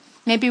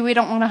 maybe we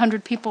don't want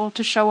 100 people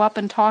to show up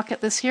and talk at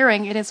this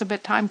hearing. It is a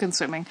bit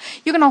time-consuming.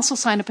 You can also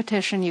sign a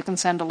petition. You can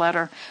send a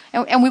letter.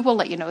 And we will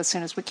let you know as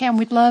soon as we can.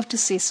 We'd love to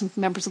see some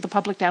members of the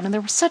public down. And there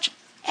were such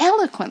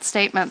eloquent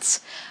statements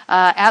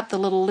at the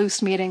little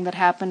loose meeting that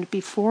happened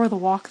before the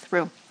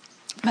walkthrough.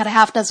 About a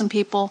half dozen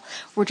people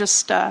were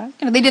just, they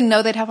didn't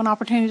know they'd have an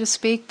opportunity to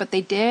speak, but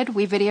they did.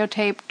 We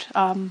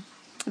videotaped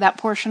that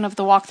portion of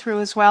the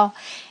walkthrough as well.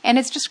 And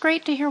it's just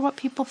great to hear what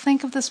people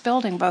think of this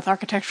building, both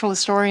architectural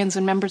historians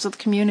and members of the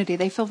community.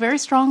 They feel very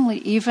strongly,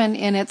 even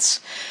in its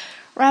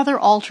rather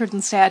altered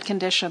and sad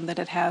condition, that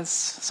it has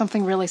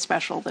something really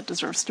special that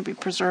deserves to be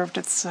preserved.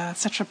 It's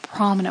such a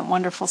prominent,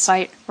 wonderful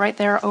site right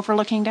there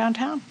overlooking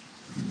downtown.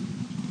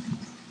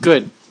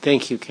 Good.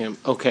 Thank you, Kim.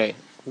 Okay,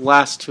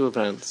 last two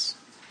events.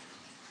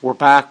 We're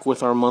back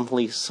with our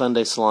monthly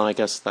Sunday salon. I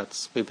guess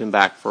we've been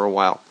back for a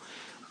while.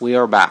 We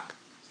are back.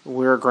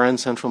 We're at Grand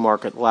Central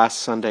Market last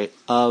Sunday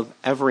of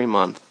every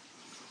month.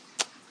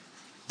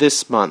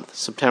 This month,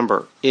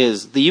 September,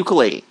 is the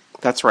Ukulele.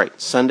 That's right,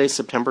 Sunday,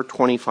 September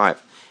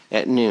 25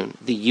 at noon,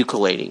 the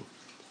Ukulele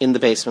in the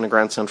basement of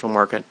Grand Central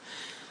Market.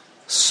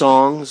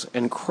 Songs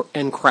and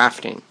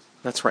crafting.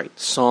 That's right,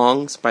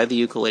 songs by the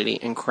Ukulele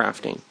and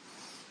crafting.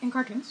 And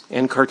cartoons.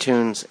 And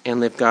cartoons.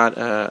 And they've got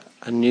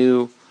a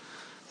new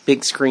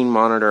big screen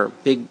monitor,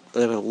 they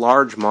have a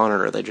large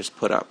monitor they just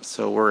put up.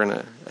 So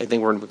I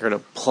think we're gonna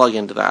plug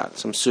into that.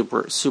 So I'm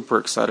super, super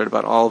excited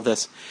about all of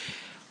this.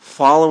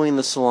 Following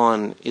the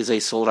salon is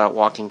a sold-out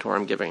walking tour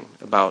I'm giving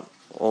about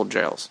old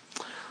jails.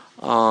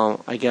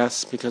 I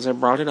guess because I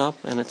brought it up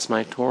and it's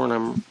my tour and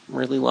I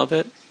really love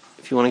it.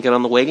 If you want to get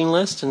on the waiting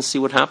list and see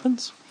what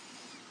happens,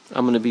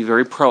 I'm going to be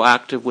very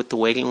proactive with the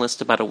waiting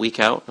list about a week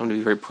out. I'm going to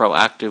be very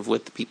proactive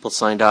with the people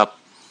signed up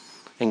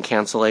and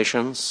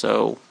cancellations.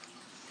 So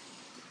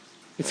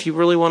if you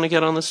really want to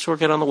get on this tour,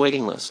 get on the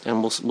waiting list,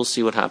 and we'll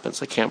see what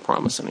happens. I can't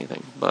promise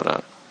anything,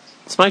 but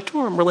it's my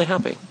tour. I'm really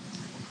happy.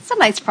 It's a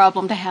nice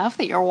problem to have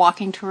that your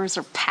walking tours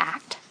are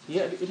packed.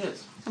 Yeah, it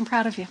is. I'm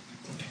proud of you.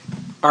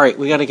 All right,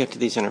 we got to get to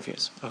these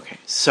interviews. Okay,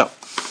 so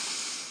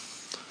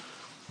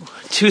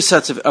Two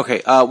sets of...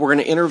 Okay, we're going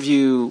to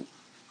interview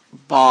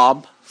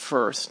Bob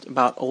first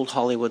about Old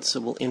Hollywood, so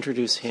we'll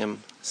introduce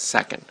him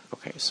second.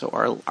 Okay, so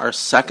our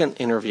second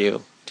interview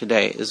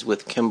today is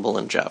with Kimball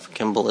and Jeff.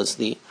 Kimball is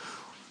the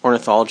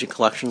Ornithology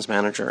Collections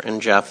Manager,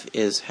 and Jeff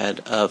is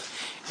Head of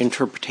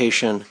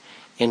Interpretation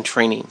and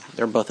Training.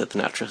 They're both at the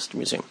Natural History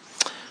Museum.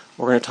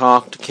 We're going to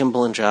talk to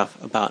Kimball and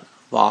Jeff about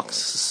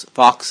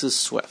Vox's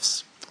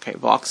swifts. Okay,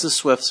 Vox's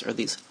swifts are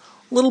these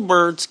little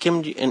birds.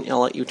 Kim, and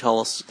I'll let you tell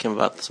us, Kim,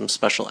 about some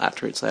special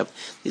attributes they have.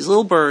 These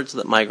little birds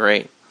that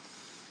migrate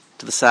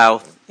to the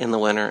south in the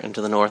winter and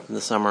to the north in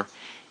the summer,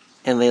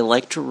 and they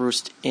like to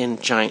roost in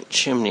giant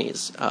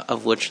chimneys,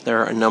 of which there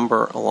are a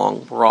number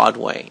along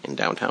Broadway in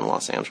downtown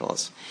Los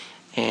Angeles.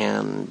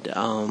 And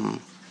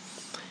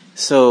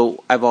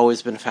so I've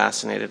always been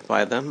fascinated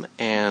by them,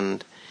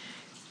 and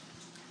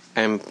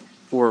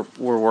we're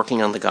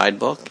working on the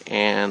guidebook,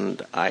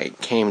 and I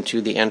came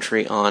to the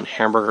entry on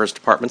Hamburger's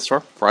Department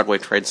Store, Broadway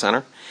Trade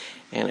Center,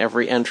 and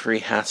every entry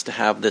has to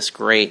have this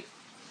great,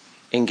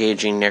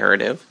 engaging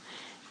narrative.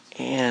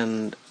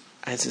 And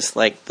I was just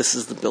like, this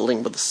is the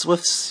building where the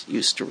swifts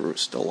used to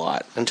roost a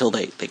lot until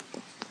they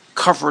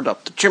covered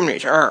up the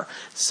chimneys.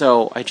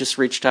 So I just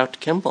reached out to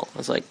Kimball. I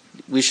was like,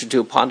 we should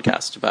do a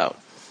podcast about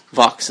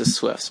Vox's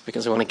swifts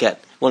because I want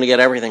to get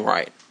everything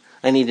right.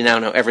 I need to now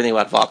know everything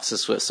about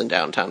Vox's swifts in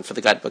downtown for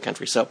the guidebook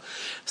entry. So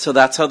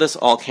that's how this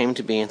all came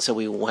to be. And so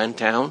we went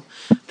down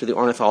to the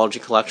ornithology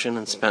collection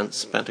and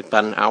spent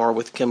about an hour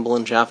with Kimball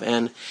and Jeff.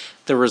 And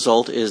the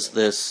result is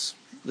this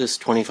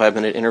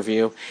 25-minute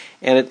interview,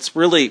 and it's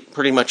really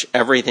pretty much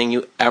everything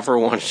you ever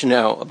wanted to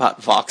know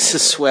about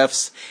Vox's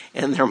swifts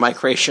and their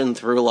migration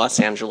through Los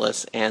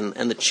Angeles and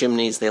the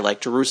chimneys they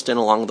like to roost in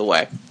along the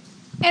way.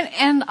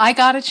 And I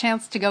got a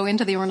chance to go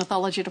into the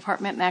ornithology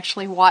department and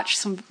actually watch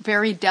some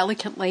very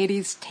delicate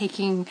ladies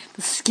taking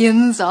the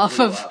skins off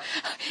of...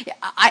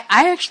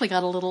 I actually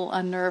got a little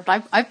unnerved.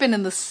 I've been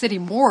in the city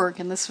morgue,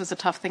 and this was a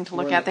tough thing to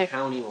look at.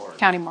 County morgue.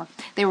 County morgue.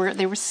 They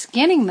were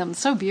skinning them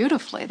so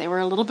beautifully. They were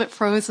a little bit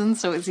frozen,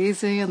 so it was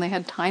easy, and they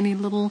had tiny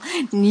little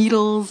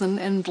needles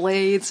and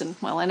blades. And,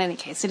 well, in any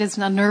case, it is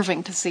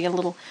unnerving to see a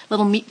little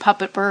meat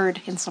puppet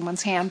bird in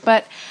someone's hand.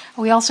 But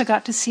we also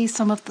got to see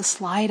some of the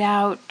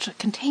slide-out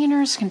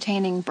containers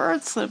containing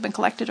birds that have been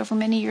collected over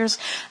many years.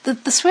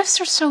 The swifts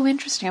are so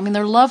interesting. I mean,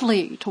 they're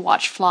lovely to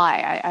watch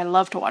fly. I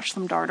love to watch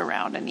them dart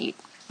around and eat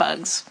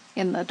bugs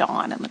in the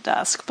dawn and the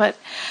dusk. But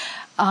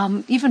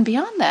even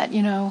beyond that,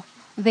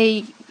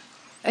 they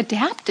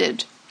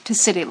adapted to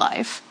city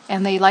life,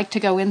 and they like to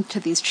go into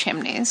these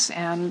chimneys,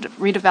 and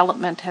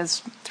redevelopment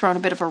has thrown a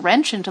bit of a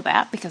wrench into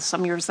that because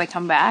some years they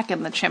come back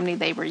and the chimney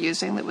they were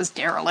using that was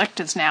derelict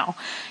is now,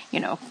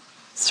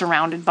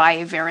 surrounded by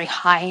a very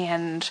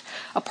high-end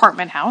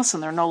apartment house,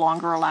 and they're no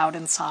longer allowed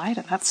inside,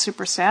 and that's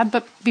super sad.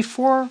 But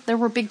before there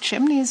were big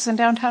chimneys in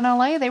downtown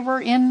LA, they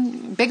were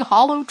in big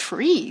hollow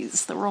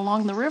trees that were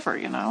along the river,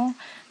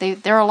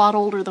 They're a lot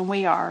older than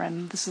we are,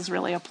 and this is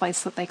really a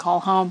place that they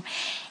call home.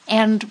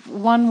 And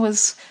one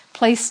was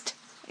placed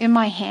in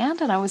my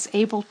hand, and I was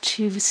able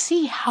to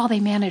see how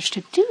they managed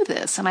to do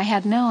this, and I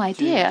had no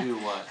idea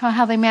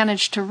how they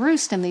managed to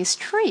roost in these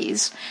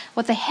trees.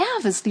 What they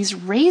have is these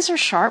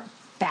razor-sharp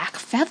back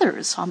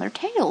feathers on their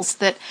tails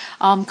that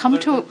come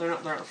to... They're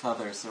not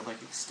feathers, they're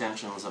like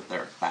extensions of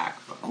their back.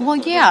 Well,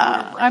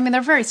 yeah, I mean, they're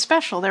very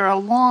special. They're a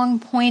long,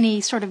 pointy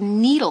sort of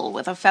needle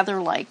with a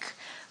feather-like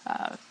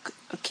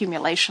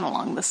accumulation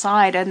along the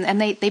side,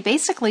 and they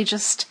basically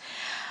just...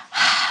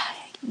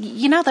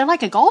 they're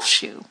like a golf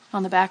shoe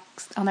on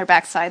their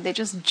backside. They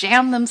just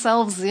jam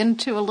themselves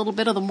into a little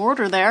bit of the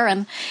mortar there,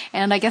 and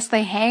I guess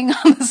they hang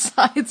on the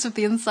sides of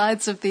the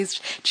insides of these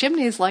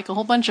chimneys like a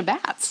whole bunch of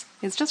bats.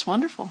 It's just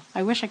wonderful.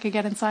 I wish I could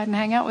get inside and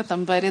hang out with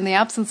them, but in the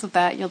absence of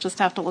that, you'll just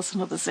have to listen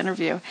to this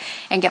interview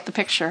and get the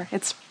picture.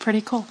 It's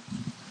pretty cool.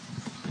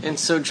 And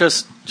so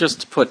just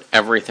to put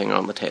everything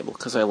on the table,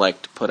 because I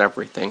like to put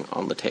everything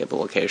on the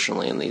table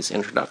occasionally in these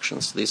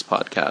introductions to these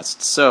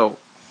podcasts. So,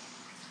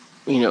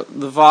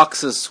 the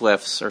Vox's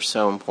swifts are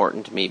so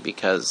important to me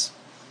because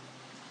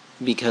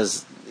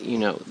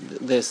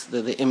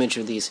the image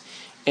of these,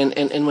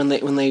 and when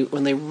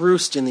they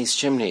roost in these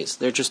chimneys,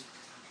 they're just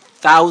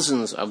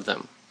thousands of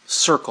them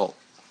circle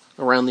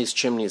around these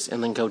chimneys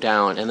and then go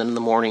down, and then in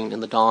the morning, in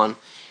the dawn,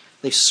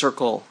 they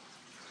circle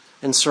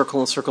and circle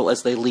and circle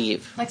as they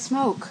leave. Like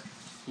smoke.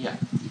 Yeah.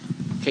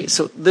 Okay,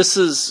 so this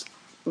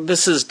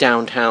is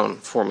downtown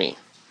for me,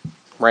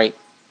 right?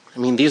 I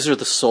mean, these are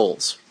the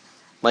souls.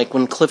 Like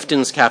when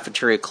Clifton's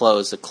cafeteria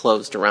closed, it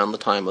closed around the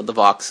time of the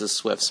Vox's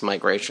swifts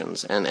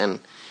migrations, and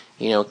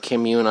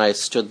Kim, you and I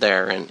stood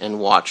there and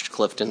watched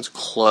Clifton's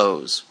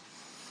close.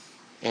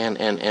 And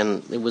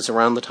it was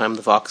around the time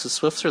the Vox's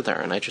swifts are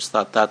there, and I just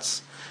thought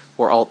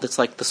it's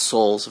like the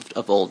souls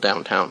of old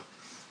downtown.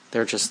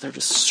 They're just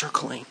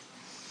circling,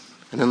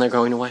 and then they're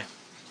going away.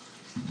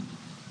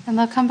 And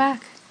they'll come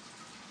back.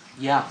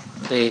 Yeah,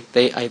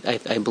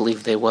 I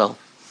believe they will.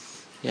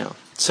 Yeah.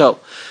 So,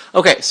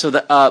 okay, so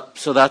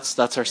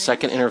that's our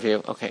second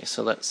interview. Okay,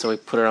 so we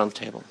put it on the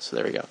table. So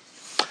there we go.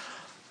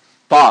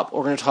 Bob,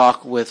 we're going to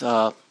talk with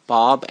Bob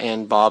Bob,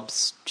 and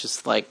Bob's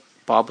just like,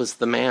 Bob was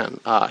the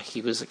man.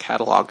 He was a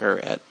cataloger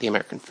at the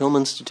American Film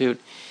Institute.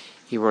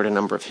 He wrote a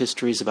number of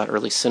histories about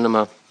early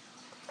cinema.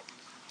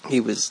 He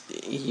was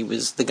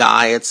the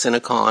guy at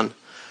Cinecon,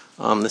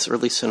 this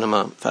early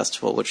cinema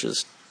festival, which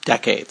is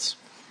decades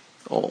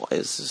old,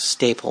 is a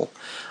staple.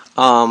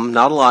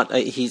 Not a lot.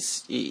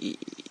 He's it.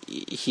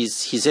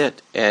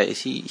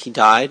 He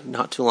died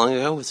not too long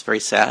ago. It was very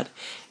sad,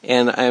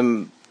 and I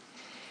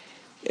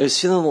was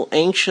feeling a little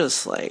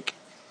anxious. Like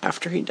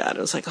after he died,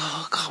 I was like,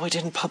 oh God, we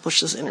didn't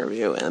publish this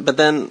interview. But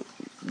then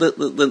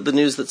the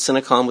news that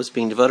Cinecon was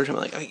being devoted to him,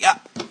 I'm like, oh, yeah.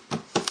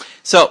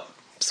 So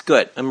it's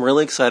good. I'm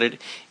really excited.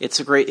 It's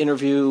a great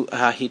interview.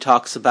 He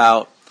talks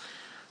about.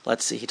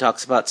 He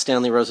talks about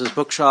Stanley Rose's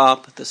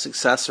bookshop, the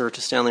successor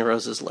to Stanley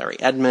Rose's, Larry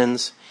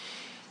Edmunds.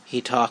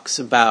 He talks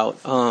about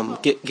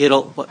what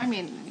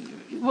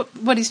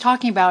he's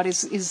talking about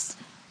is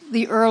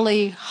the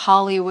early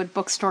Hollywood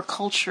bookstore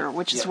culture,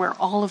 which is where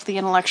all of the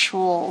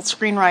intellectual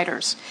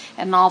screenwriters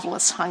and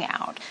novelists hung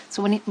out.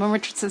 So when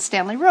Richard says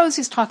Stanley Rose,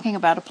 he's talking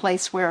about a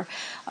place where,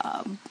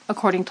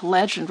 according to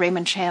legend,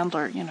 Raymond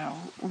Chandler,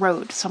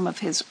 wrote some of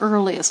his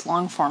earliest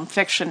long-form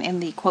fiction in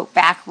the, quote,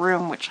 back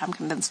room, which I'm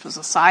convinced was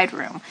a side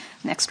room,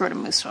 next door to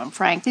Musso and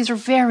Frank. These are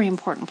very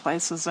important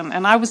places,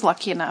 and I was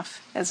lucky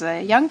enough as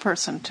a young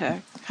person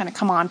to kind of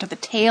come on to the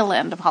tail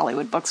end of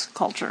Hollywood books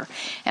culture.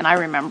 And I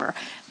remember,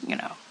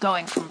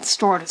 going from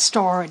store to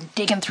store and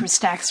digging through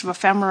stacks of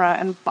ephemera,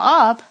 and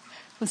Bob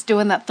was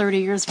doing that 30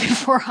 years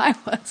before I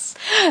was,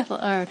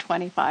 or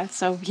 25.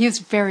 So he was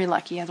very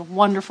lucky. He has a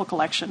wonderful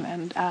collection.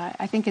 And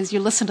I think as you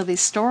listen to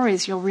these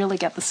stories, you'll really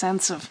get the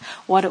sense of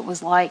what it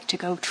was like to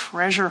go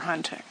treasure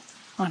hunting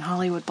on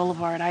Hollywood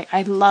Boulevard.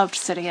 I loved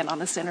sitting in on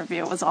this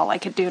interview. It was all I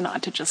could do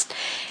not to just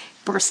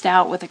burst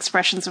out with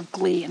expressions of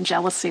glee and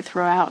jealousy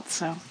throughout.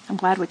 So I'm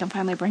glad we can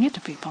finally bring it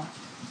to people.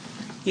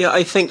 Yeah,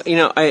 I think,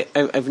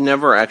 I've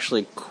never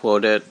actually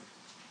quoted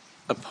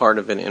a part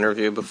of an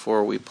interview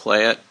before we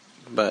play it,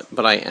 but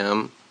I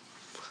am.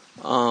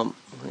 I'm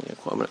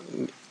going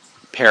to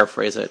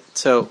paraphrase it.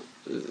 So,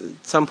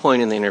 at some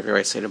point in the interview,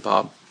 I say to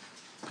Bob,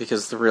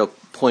 because the real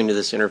point of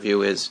this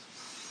interview is,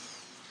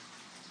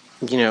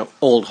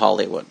 old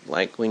Hollywood.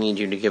 Like, we need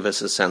you to give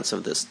us a sense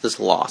of this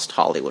lost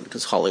Hollywood,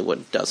 because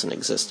Hollywood doesn't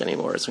exist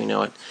anymore as we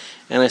know it.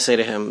 And I say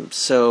to him,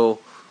 so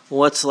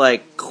what's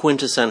like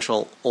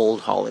quintessential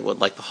old Hollywood,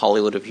 like the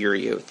Hollywood of your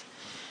youth?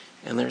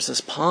 And there's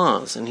this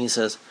pause, and he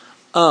says,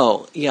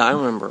 oh, yeah, I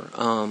remember. It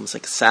was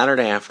like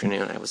Saturday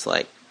afternoon. I was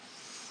like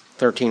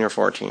 13 or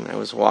 14. I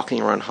was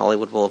walking around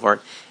Hollywood Boulevard,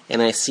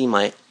 and I see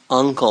my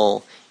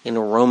uncle in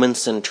a Roman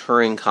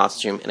centurion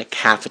costume in a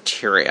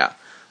cafeteria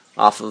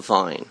off of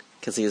Vine,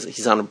 because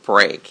he's on a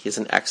break. He's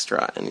an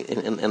extra, and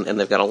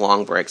they've got a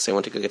long break, so he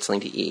went to go get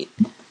something to eat.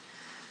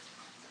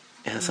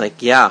 And it's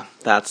like, yeah,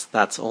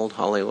 that's old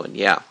Hollywood,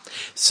 yeah.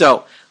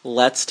 So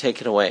let's take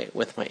it away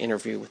with my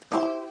interview with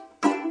Bob.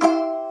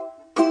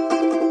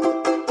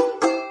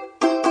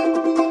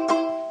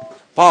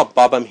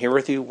 Bob, I'm here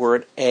with you. We're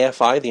at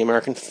AFI, the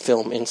American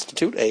Film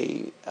Institute,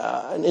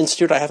 an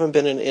institute I haven't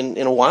been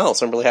in a while,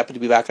 so I'm really happy to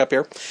be back up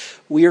here.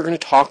 We are going to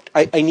talk.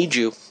 I need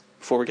you,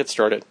 before we get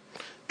started,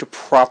 to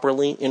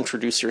properly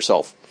introduce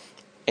yourself,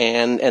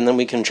 and then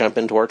we can jump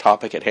into our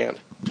topic at hand.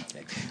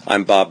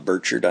 I'm Bob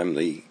Burchard. I'm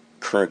the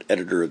current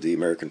editor of the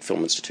American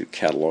Film Institute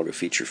Catalog of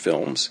Feature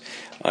Films.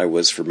 I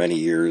was for many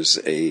years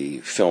a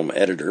film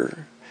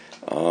editor,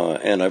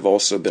 and I've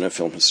also been a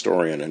film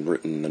historian and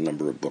written a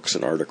number of books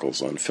and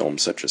articles on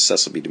films such as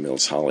Cecil B.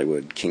 DeMille's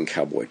Hollywood, King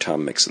Cowboy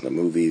Tom Mix and the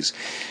Movies,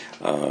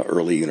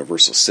 early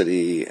Universal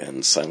City,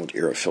 and silent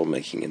era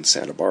filmmaking in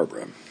Santa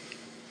Barbara.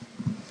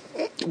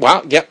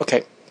 Wow, yeah,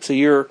 okay. So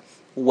you're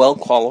well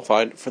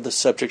qualified for the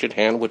subject at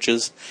hand, which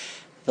is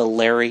the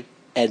Larry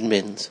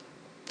Edmunds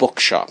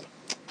Bookshop.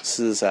 This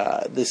is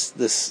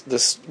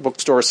this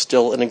bookstore is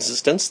still in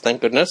existence, thank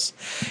goodness.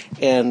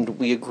 And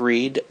we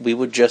agreed we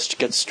would just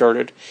get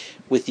started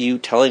with you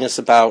telling us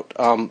about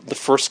the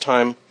first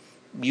time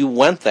you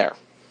went there.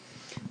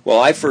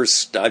 Well, I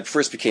first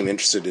became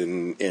interested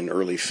in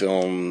early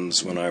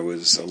films when I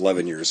was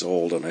 11 years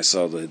old, and I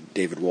saw the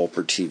David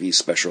Wolper TV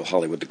special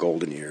Hollywood: The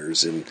Golden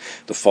Years in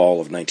the fall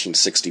of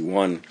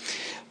 1961.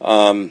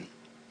 I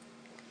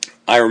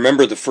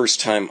remember the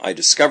first time I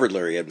discovered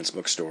Larry Edmunds'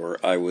 bookstore,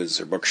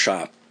 or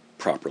bookshop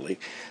properly.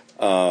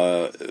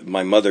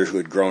 My mother, who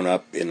had grown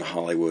up in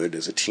Hollywood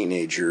as a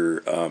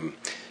teenager,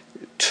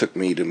 took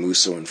me to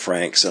Musso and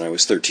Frank's, and I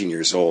was 13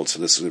 years old, so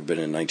this would have been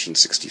in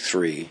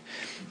 1963.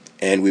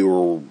 And we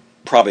were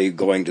probably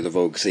going to the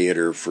Vogue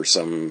Theater for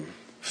some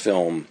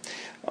film,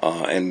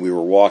 and we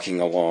were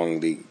walking along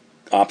the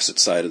opposite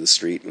side of the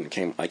street,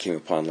 and I came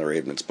upon Larry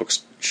Edmunds'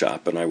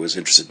 bookshop, and I was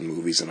interested in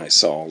movies, and I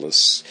saw all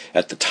this.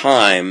 At the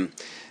time,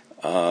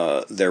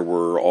 there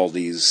were all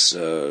these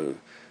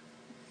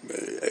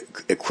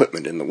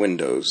equipment in the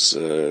windows,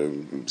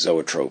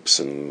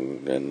 zoetropes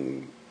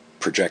and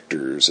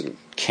projectors and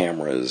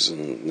cameras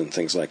and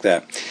things like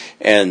that,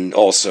 and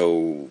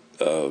also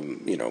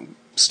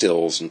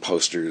stills and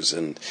posters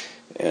and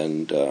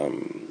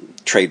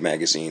trade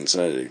magazines.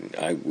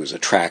 I was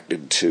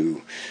attracted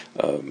to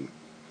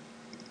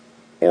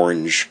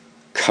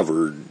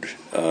orange-covered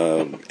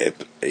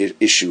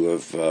issue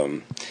of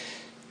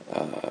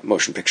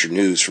Motion Picture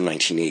News from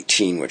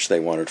 1918, which they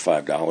wanted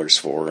 $5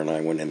 for, and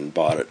I went in and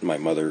bought it. My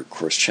mother, of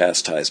course,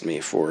 chastised me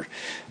for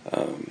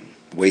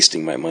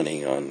wasting my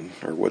money on,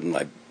 or wouldn't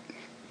I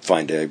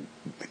find I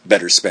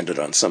better spend it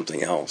on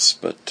something else.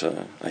 But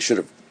I should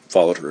have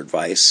followed her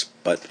advice,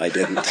 but I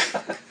didn't.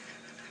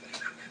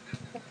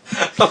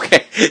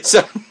 Okay,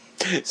 so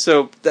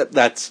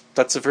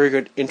that's a very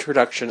good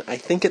introduction. I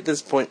think at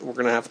this point we're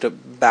going to have to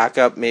back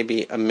up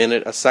maybe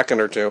a second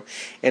or two,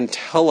 and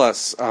tell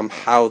us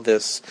how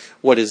this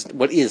what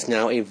is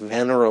now a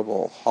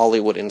venerable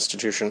Hollywood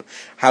institution,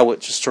 how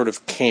it just sort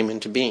of came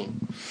into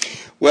being.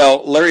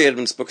 Well, Larry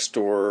Edmunds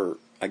Bookstore.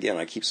 Again,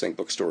 I keep saying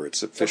bookstore.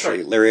 It's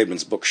officially Larry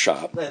Edmunds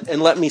Bookshop.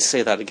 And let me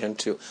say that again,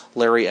 too.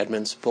 Larry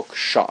Edmunds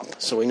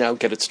Bookshop. So we now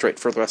get it straight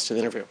for the rest of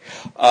the interview.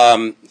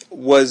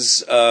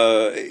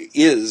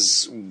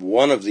 Is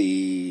one of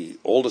the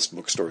oldest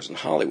bookstores in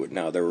Hollywood.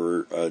 Now, there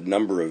were a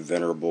number of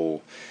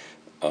venerable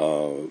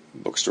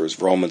bookstores.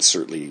 Vroman's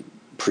certainly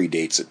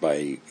predates it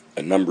by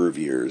a number of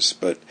years.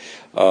 But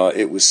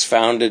it was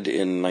founded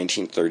in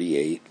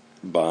 1938.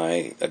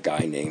 By a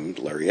guy named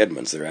Larry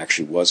Edmunds. There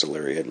actually was a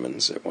Larry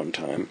Edmunds at one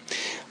time.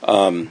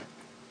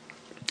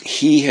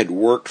 He had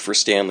worked for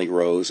Stanley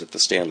Rose at the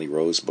Stanley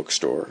Rose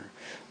bookstore.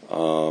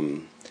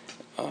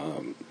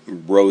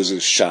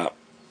 Rose's shop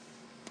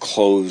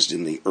closed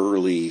in the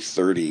early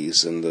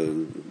 30s, and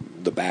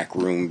the back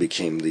room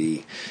became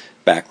the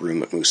back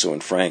room at Musso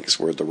and Frank's,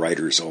 where the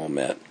writers all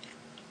met.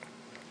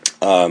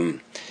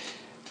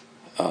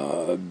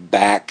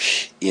 Back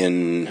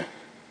in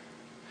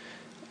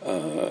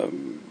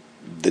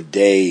the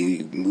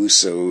day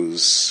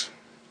Musso's,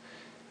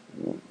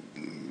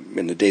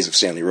 in the days of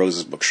Stanley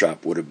Rose's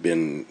bookshop, would have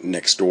been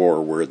next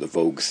door where the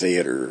Vogue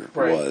Theater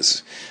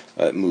was.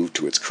 Moved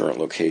to its current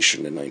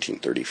location in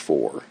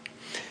 1934.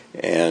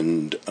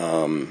 And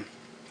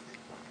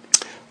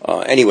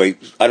anyway,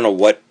 I don't know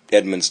what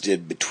Edmunds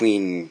did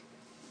between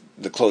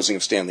the closing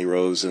of Stanley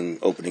Rose and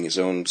opening his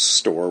own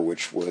store,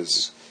 which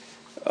was,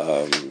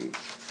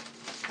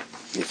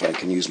 if I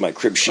can use my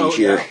crib sheet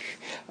here,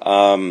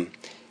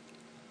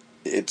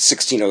 it's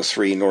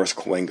 1603 North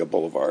Cahuenga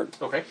Boulevard.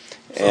 Okay.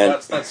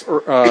 So that's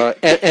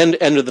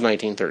end of the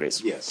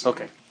 1930s. Yes.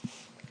 Okay.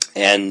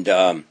 And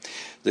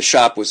the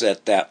shop was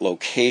at that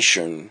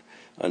location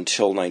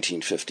until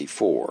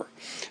 1954.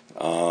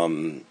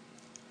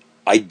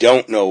 I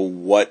don't know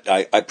what,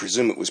 I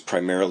presume it was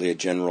primarily a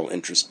general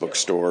interest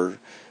bookstore,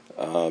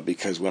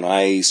 because when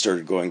I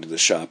started going to the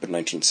shop in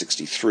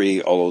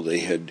 1963, although they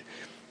had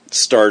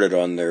started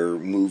on their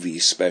movie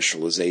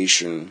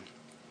specialization,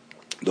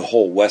 the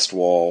whole west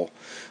wall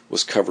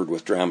was covered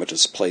with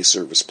Dramatist Play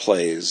Service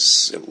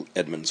plays.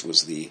 Edmunds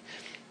was the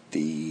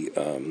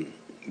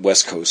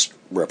West Coast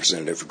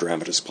representative for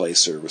Dramatist Play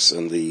Service,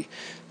 and the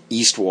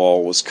east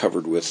wall was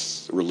covered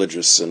with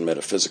religious and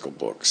metaphysical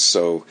books.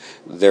 So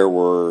there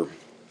was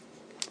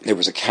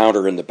a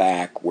counter in the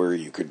back where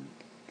you could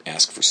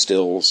ask for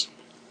stills.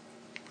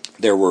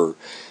 There were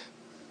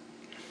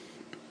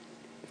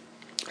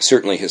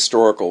certainly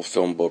historical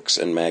film books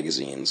and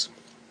magazines.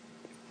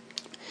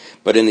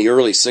 But in the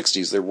early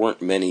 60s, there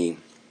weren't many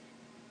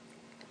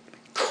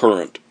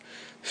current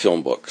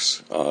film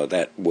books.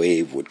 That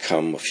wave would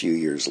come a few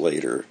years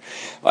later.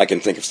 I can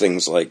think of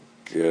things like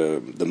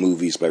the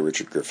movies by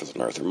Richard Griffith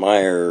and Arthur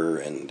Meyer,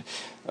 and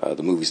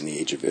the movies in the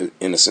Age of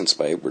Innocence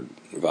by Edward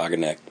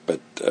Wagenknecht, but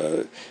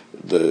the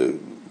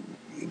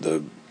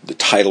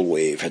tidal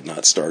wave had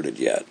not started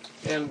yet.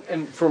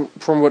 And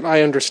from what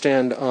I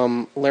understand,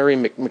 Larry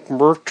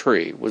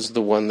McMurtry was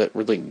the one that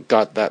really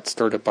got that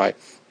started by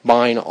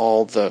buying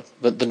all the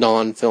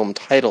non-film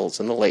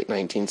titles in the late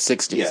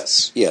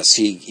 1960s. Yes,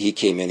 he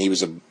came in. He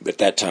was at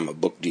that time a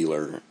book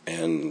dealer,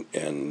 and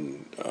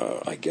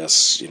I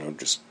guess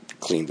just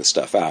cleaned the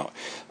stuff out.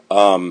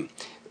 Although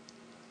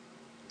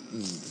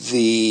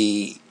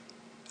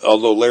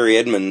Larry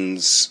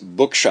Edmunds'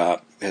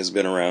 bookshop has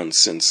been around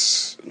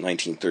since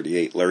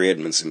 1938, Larry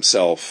Edmunds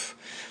himself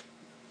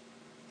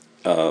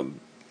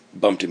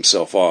bumped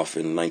himself off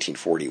in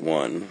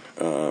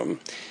 1941.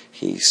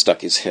 He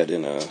stuck his head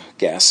in a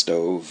gas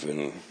stove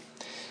and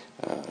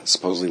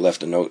supposedly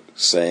left a note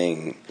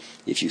saying,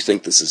 "If you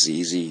think this is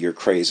easy, you're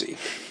crazy."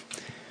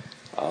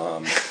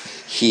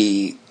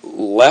 He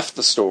left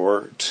the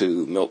store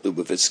to Milt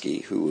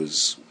Lubavitsky, who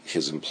was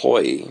his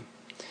employee,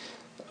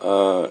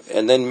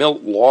 and then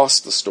Milt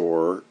lost the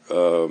store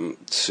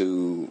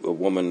to a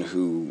woman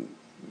who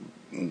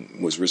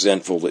was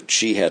resentful that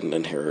she hadn't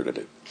inherited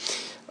it.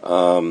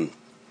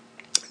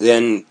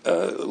 Then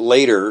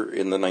later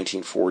in the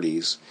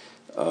 1940s,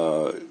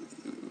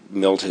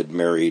 Milt had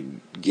married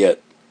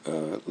Get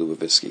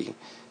Lubavitsky,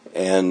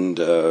 and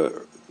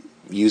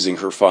using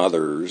her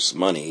father's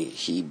money,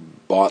 he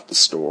bought the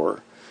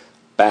store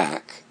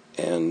back,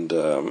 and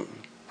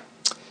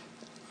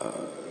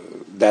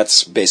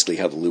that's basically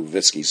how the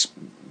Lubavitskys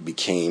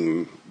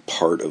became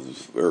part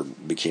of, or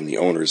became the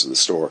owners of the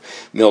store.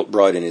 Milt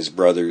brought in his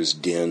brothers,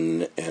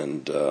 Din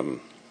and,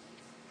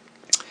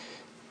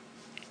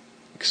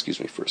 excuse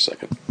me for a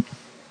second.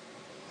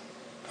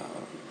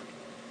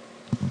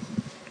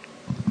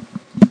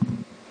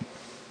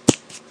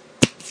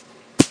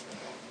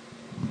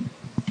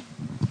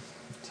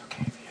 It's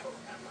okay if you don't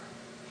remember.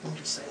 We'll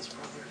just say his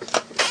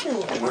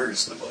brothers.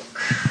 Where's the book?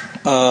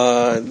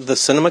 The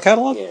cinema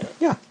catalog?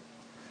 Yeah.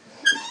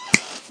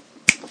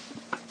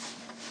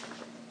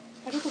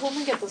 How did the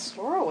woman get the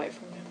store away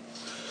from him?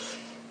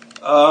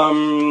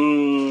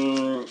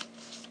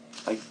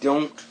 I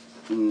don't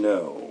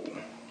know.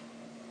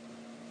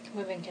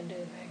 Women can do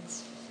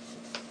things.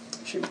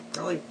 She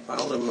probably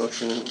filed a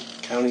motion in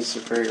County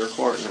Superior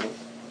Court. And,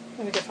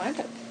 Let me go find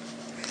it.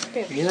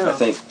 Okay. yeah.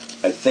 I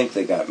think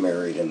they got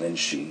married and then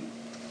she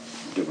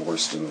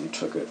divorced him and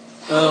took it.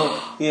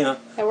 Oh, yeah.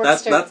 That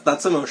works too.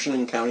 That's a motion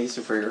in County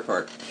Superior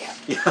Court.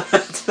 Yeah.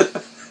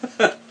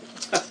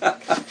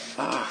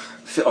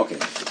 Okay.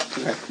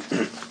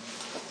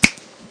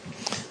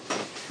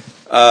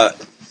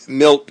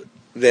 Milt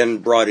then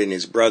brought in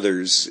his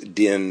brothers,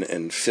 Din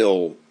and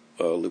Phil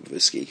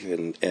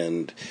Lubovisky,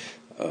 and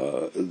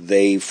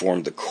they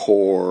formed the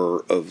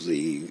core of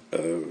the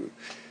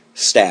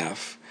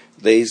staff.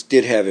 They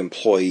did have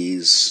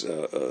employees,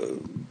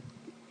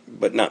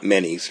 but not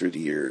many through the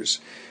years.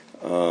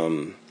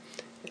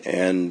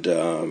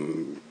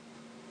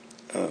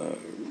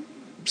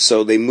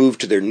 So they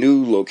moved to their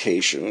new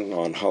location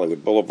on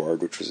Hollywood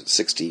Boulevard, which was at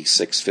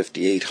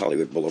 6658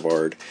 Hollywood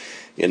Boulevard,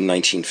 in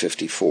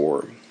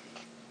 1954.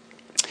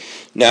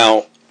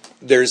 Now,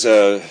 there's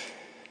a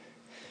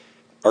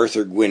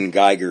Arthur Gwynne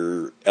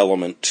Geiger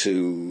element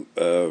to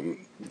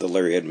the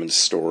Larry Edmunds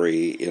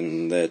story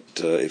in that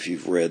if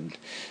you've read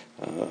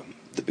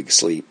The Big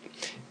Sleep,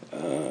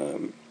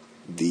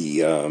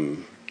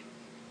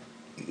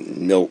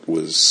 Milt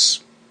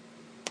was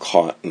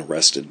caught and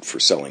arrested for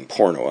selling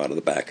porno out of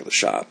the back of the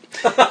shop.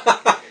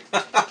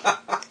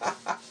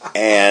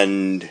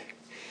 And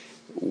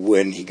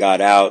when he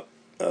got out,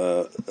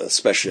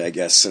 especially I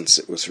guess since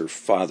it was her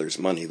father's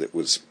money that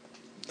was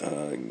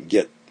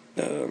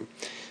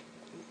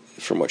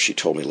from what she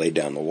told me, laid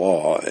down the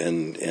law,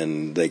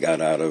 and they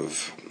got out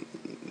of,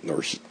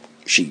 or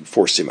she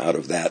forced him out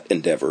of that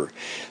endeavor.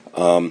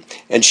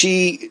 And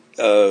she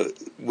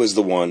was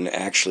the one,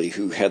 actually,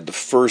 who had the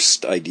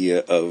first idea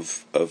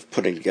of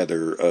putting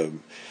together a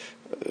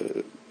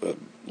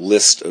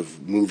list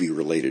of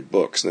movie-related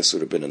books, and this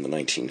would have been in the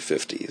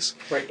 1950s.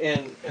 Right,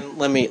 and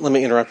let me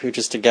interrupt you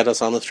just to get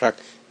us on the track.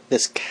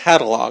 This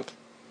catalog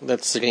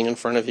that's sitting in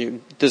front of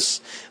you, this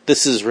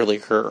is really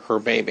her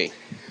baby.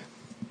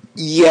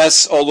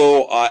 Yes,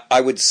 although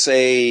I would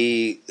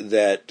say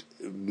that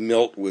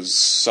Milt was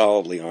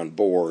solidly on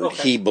board.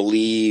 Okay. He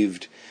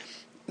believed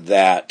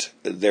that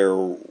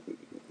there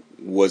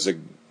was a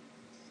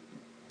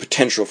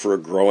potential for a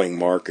growing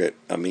market.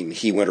 I mean,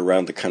 he went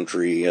around the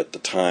country at the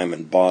time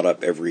and bought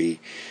up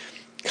every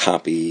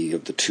copy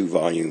of the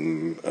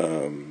 2-volume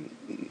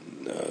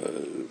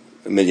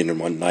A Million and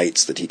One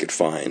Nights that he could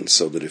find,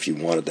 so that if you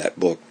wanted that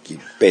book, you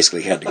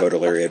basically had to go to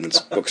Larry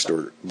Edmunds'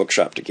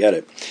 bookshop to get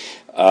it.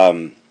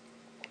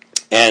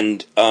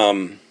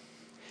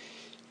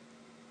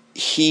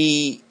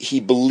 He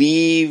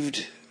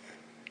believed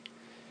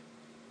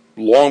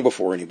long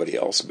before anybody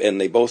else,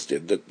 and they both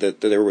did,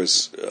 that there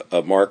was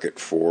a market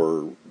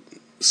for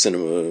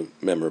cinema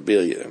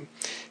memorabilia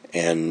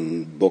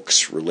and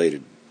books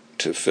related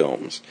to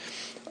films.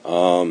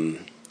 And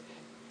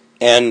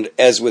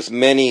as with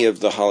many of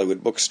the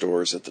Hollywood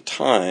bookstores at the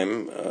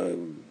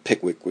time,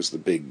 Pickwick was the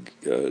big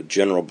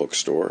general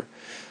bookstore.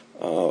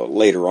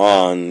 Later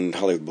on,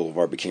 Hollywood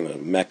Boulevard became a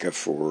mecca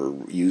for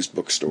used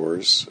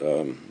bookstores,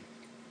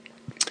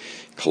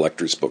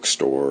 collector's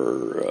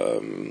bookstore,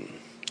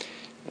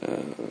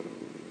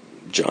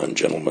 John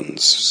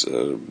Gentleman's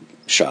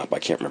shop. I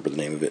can't remember the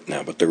name of it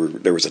now, but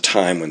there was a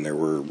time when there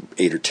were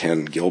 8 or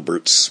 10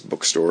 Gilbert's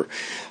bookstore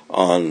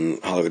on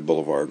Hollywood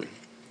Boulevard.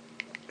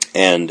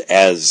 And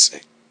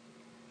as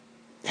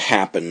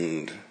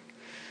happened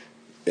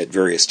at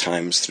various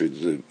times through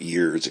the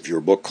years, if you're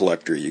a book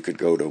collector, you could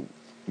go to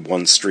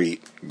one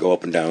street, go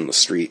up and down the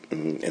street,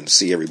 and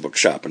see every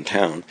bookshop in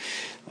town.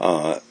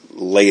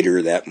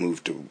 Later, that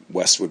moved to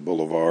Westwood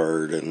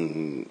Boulevard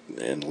and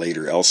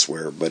later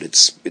elsewhere, but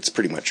it's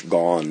pretty much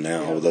gone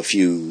now. Yeah. The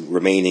few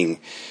remaining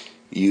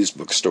used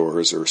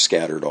bookstores are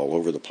scattered all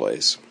over the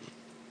place.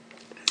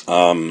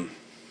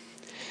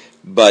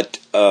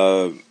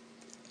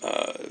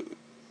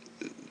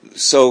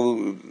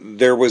 So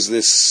there was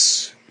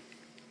this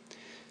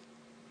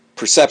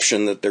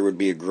perception that there would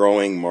be a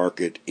growing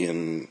market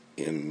in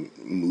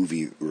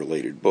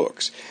movie-related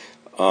books.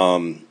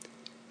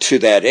 To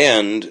that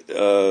end,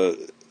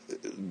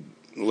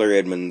 Larry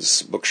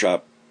Edmunds'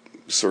 bookshop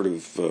sort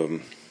of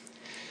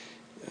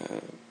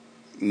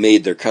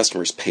made their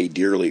customers pay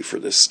dearly for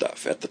this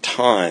stuff. At the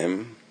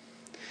time,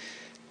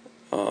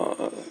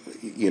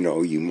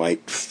 you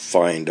might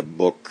find a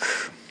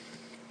book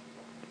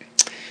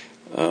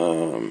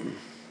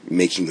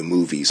Making the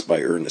Movies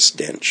by Ernest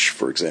Dench,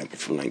 for example,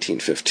 from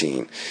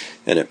 1915,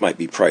 and it might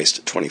be priced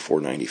at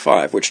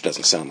 $24.95, which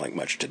doesn't sound like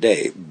much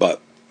today, but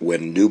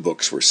when new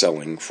books were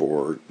selling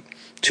for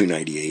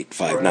 $2.98,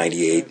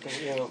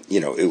 $5.98,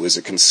 Right. It was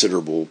a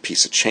considerable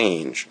piece of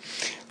change.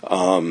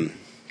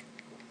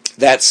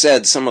 That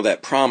said, some of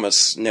that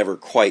promise never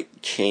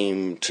quite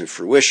came to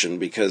fruition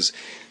because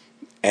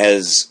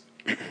as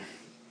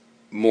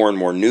more and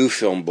more new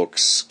film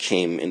books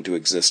came into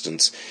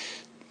existence,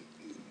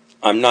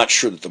 I'm not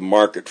sure that the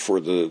market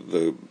for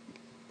the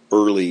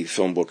early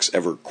film books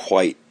ever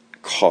quite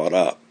caught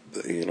up.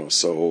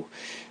 So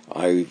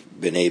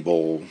I've been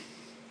able,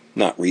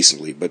 not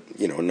recently, but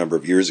a number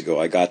of years ago,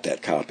 I got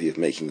that copy of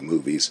Making the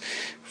Movies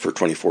for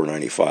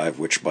 $24.95,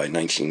 which by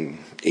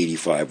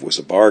 1985 was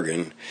a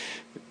bargain.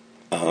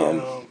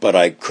 But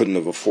I couldn't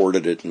have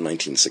afforded it in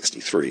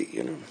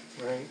 1963.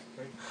 Right.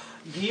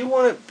 Do you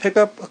want to pick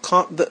up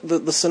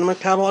the cinema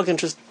catalog and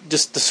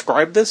just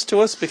describe this to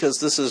us? Because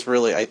this is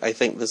really, I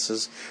think this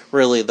is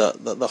really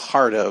the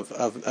heart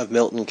of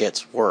Milton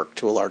Gitt's work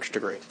to a large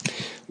degree.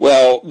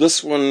 Well,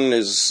 this one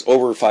is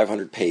over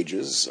 500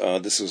 pages.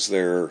 This is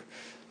their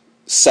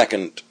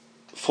second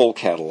full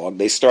catalog.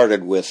 They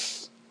started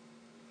with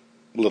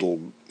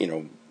little,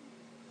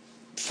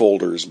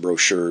 folders,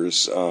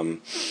 brochures.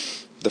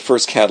 The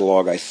first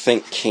catalog, I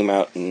think, came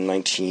out in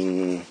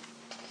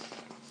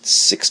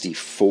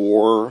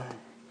 1964,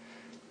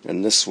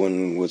 and this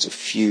one was a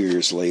few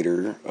years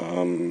later.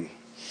 And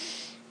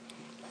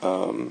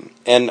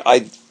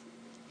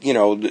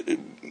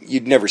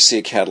you'd never see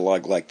a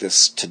catalog like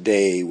this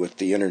today with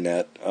the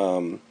internet.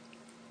 And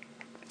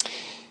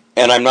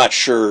I'm not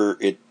sure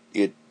it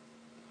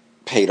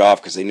paid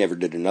off because they never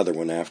did another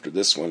one after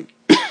this one.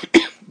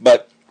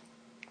 But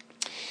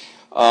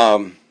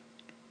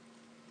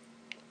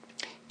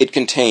it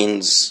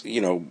contains,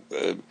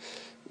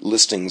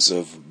 listings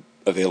of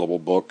available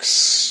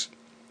books,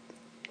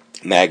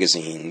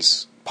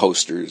 magazines,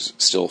 posters,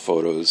 still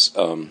photos,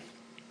 and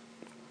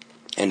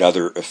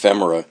other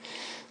ephemera.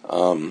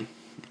 I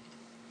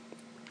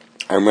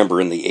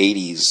remember in the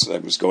 80s, I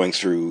was going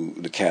through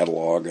the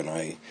catalog, and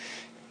I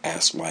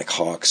asked Mike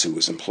Hawks, who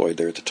was employed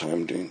there at the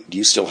time, do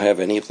you still have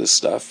any of this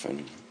stuff?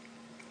 And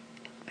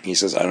he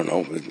says, I don't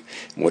know,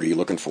 what are you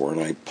looking for?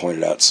 And I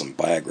pointed out some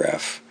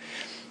Biograph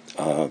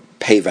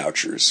pay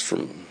vouchers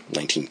from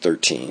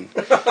 1913.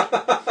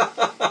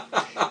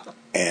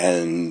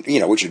 And,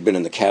 which had been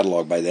in the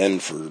catalog by then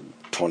for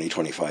 20,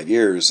 25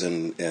 years.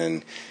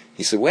 And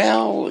he said,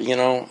 well,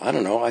 I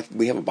don't know.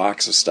 We have a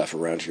box of stuff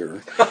around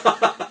here.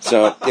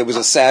 So it was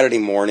a Saturday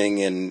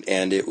morning,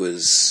 and it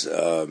was,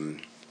 it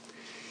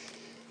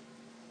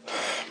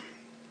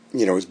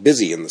was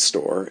busy in the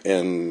store.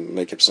 And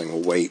they kept saying,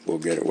 well, wait, we'll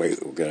get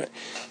it.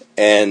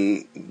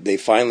 And they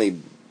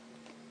finally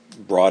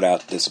brought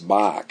out this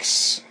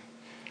box.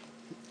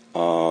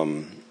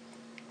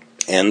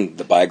 And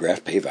the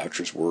Biograph pay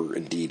vouchers were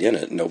indeed in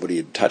it. Nobody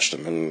had touched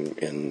them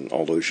in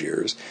all those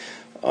years.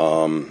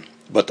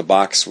 But the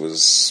box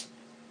was,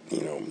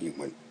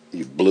 you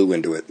blew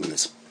into it in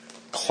this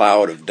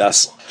cloud of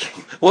dust.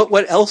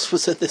 What else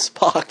was in this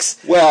box?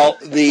 Well,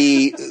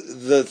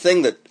 the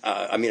thing that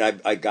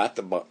I got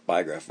the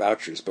Biograph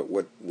vouchers, but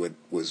what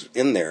was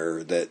in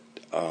there that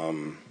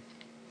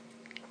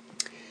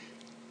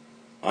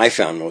I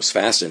found most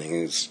fascinating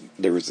is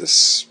there was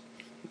this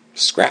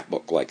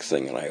scrapbook-like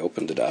thing, and I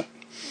opened it up,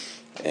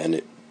 and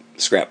the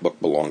scrapbook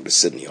belonged to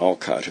Sidney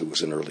Olcott, who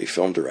was an early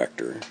film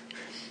director,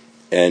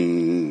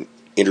 and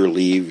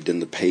interleaved in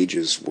the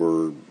pages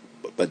were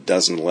a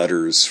dozen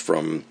letters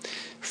from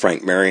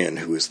Frank Marion,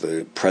 who was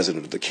the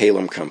president of the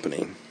Calum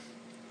Company,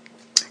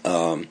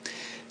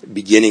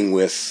 beginning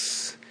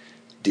with,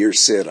 Dear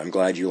Sid, I'm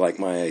glad you like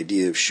my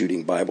idea of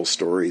shooting Bible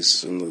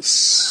stories in the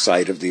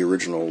site of the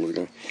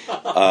original,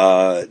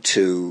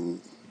 to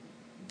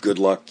good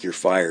luck, you're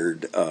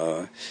fired.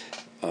 And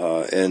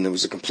there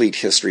was a complete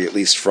history, at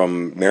least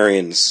from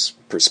Marion's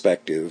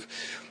perspective,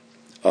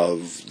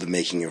 of the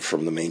making of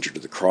From the Manger to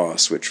the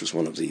Cross, which was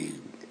one of the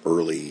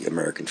early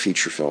American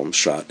feature films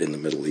shot in the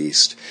Middle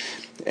East.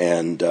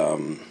 And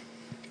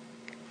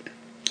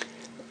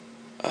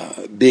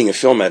being a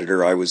film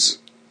editor, I was,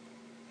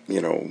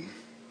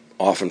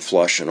 often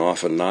flush and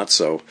often not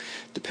so,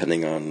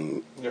 depending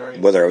on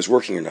whether I was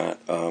working or not.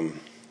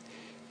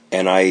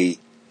 And I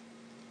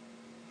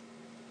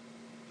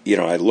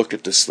looked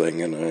at this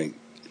thing, and I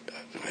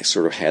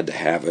sort of had to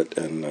have it,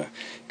 and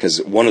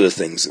because one of the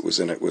things that was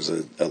in it was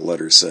a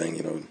letter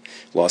saying,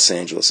 Los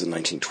Angeles in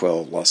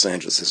 1912, Los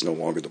Angeles is no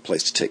longer the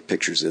place to take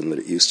pictures in that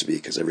it used to be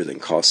because everything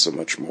costs so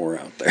much more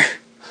out there.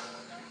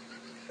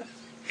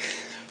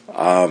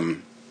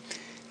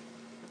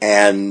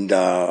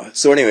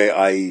 So anyway,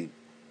 I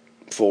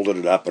folded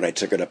it up, and I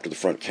took it up to the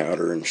front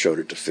counter and showed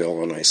it to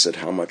Phil, and I said,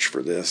 how much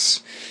for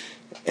this?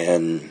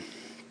 And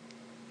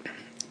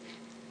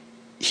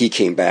he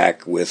came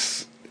back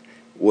with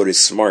what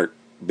is smart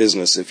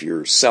business if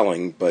you're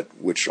selling, but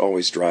which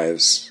always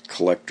drives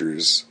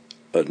collectors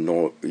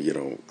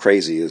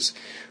crazy is,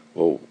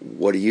 well,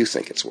 what do you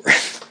think it's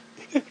worth?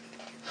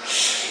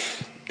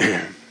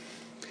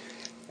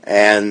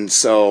 And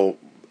so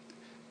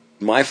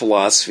my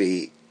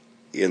philosophy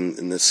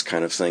in this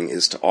kind of thing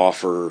is to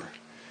offer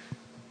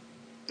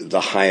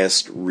the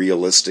highest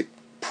realistic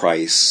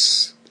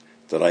price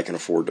that I can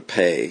afford to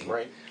pay.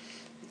 Right.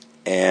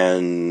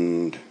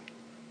 And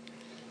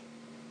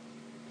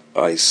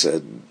I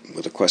said,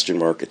 with a question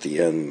mark at the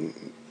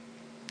end,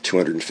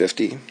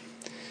 $250.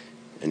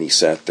 And he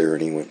sat there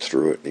and he went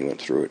through it, and he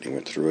went through it, and he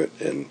went through it,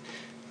 and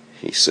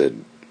he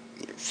said,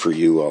 for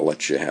you, I'll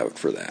let you have it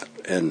for that.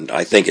 And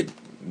I think it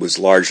was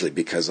largely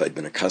because I'd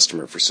been a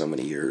customer for so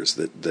many years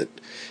that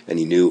and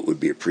he knew it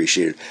would be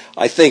appreciated.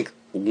 I think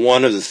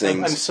one of the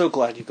things... I'm so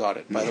glad you got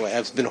it, by the way.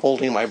 I've been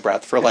holding my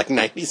breath for like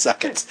 90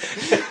 seconds.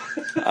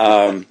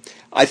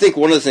 I think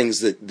one of the things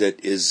that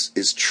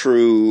is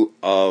true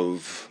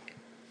of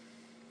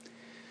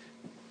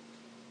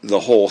the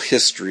whole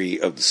history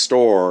of the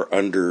store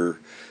under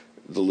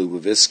the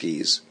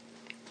Luboviskys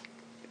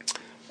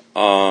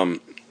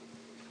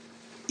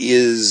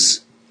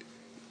is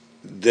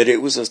that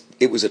it was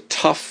a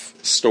tough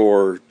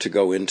store to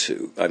go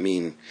into. I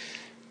mean,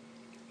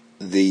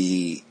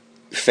 the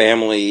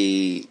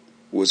family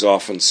was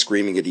often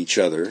screaming at each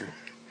other,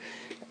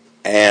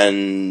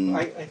 and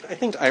I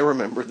think I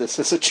remember this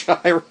as a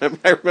child.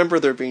 I remember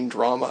there being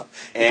drama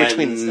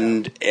between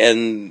the staff.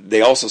 And they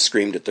also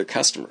screamed at their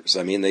customers.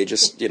 I mean, they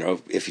just,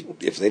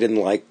 if they didn't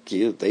like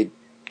you, they'd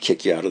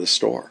kick you out of the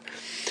store.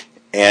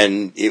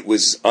 And it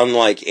was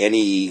unlike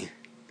any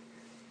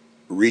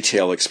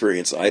retail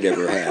experience I'd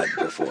ever had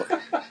before.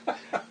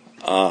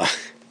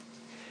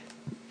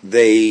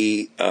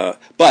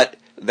 But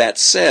that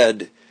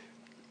said,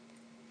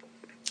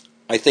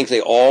 I think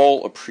they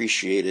all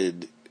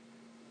appreciated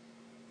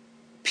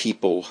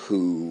people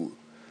who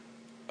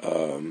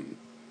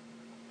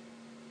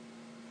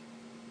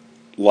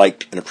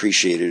liked and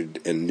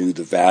appreciated and knew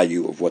the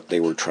value of what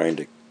they were trying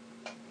to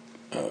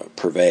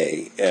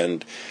purvey.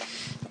 And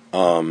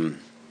I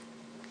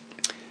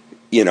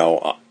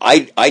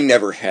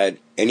never had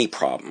any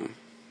problem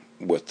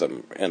with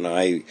them. And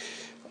I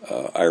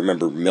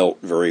remember Milt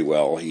very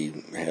well. He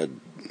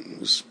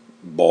was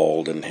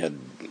bald and had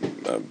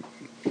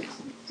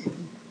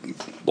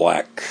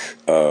black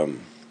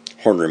horn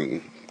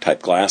rim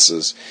type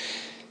glasses,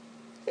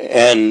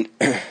 and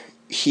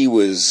he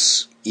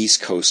was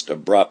East Coast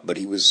abrupt, but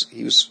he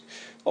was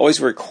always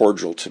very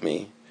cordial to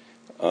me.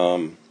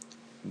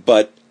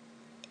 But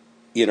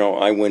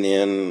I went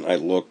in, I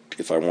looked.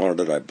 If I wanted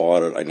it, I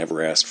bought it. I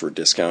never asked for a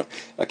discount.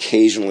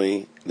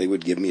 Occasionally, they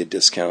would give me a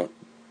discount,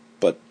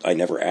 but I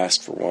never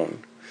asked for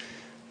one.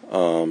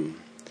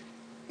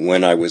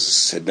 When I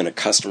had been a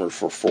customer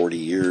for 40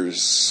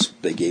 years,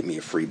 they gave me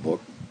a free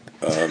book,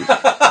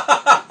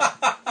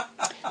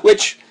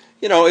 which,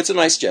 it's a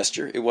nice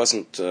gesture. It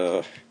wasn't,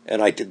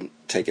 and I didn't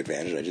take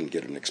advantage. I didn't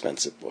get an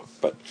expensive book,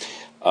 but.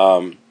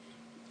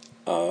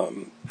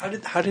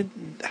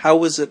 How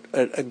was it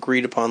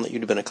agreed upon that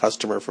you'd been a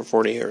customer for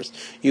 40 years?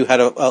 You had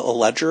a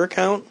ledger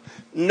account?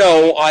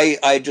 No,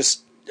 I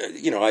just,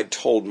 I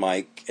told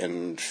Mike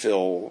and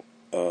Phil,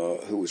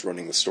 who was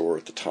running the store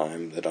at the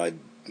time, that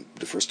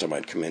the first time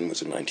I'd come in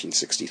was in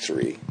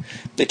 1963.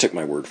 They took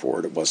my word for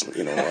it. It wasn't,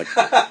 like,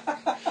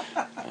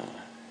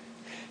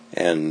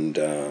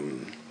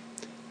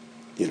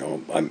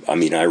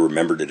 I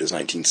remembered it as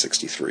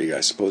 1963.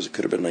 I suppose it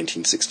could have been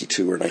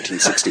 1962 or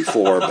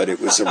 1964, but it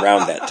was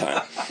around that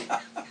time.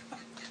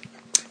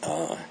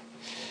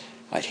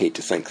 I'd hate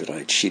to think that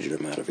I cheated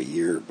them out of a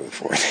year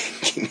before they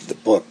gave me the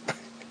book.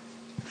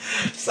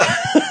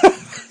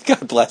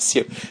 God bless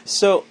you.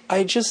 So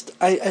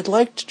I'd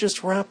like to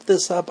just wrap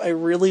this up. I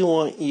really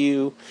want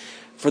you,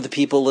 for the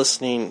people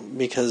listening,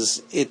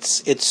 because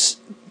it's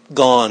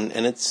gone,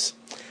 and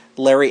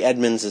Larry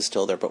Edmunds is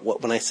still there,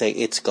 but when I say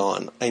it's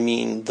gone, I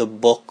mean the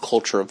book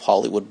culture of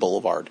Hollywood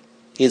Boulevard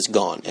is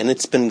gone, and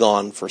it's been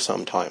gone for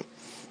some time.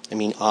 I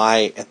mean,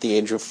 at the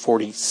age of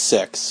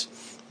 46,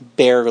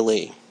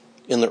 barely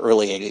in the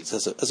early 80s,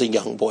 as a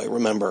young boy,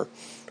 remember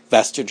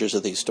vestiges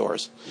of these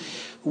stores.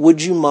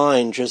 Would you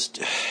mind,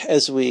 just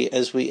as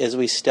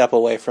we step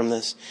away from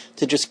this,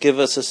 to just give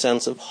us a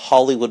sense of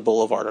Hollywood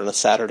Boulevard on a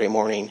Saturday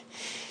morning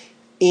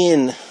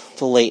in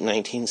the late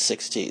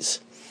 1960s?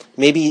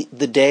 Maybe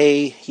the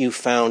day you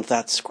found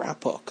that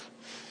scrapbook.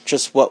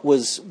 Just what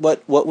was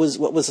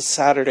a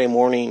Saturday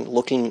morning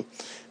looking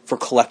for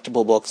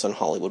collectible books on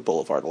Hollywood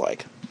Boulevard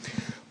like?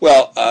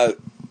 Well,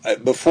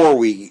 before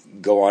we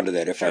go on to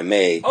that, if I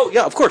may. Oh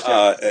yeah, of course.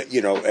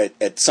 Yeah.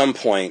 At some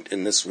point,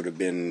 and this would have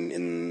been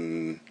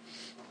in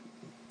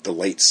the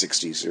late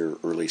 60s or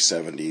early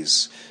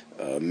 70s,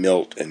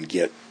 Milt and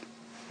Git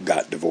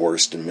got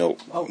divorced, and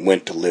Milt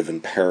went to live in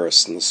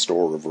Paris, and the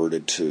store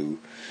reverted to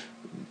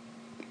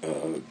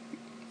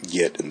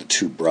Git and the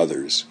two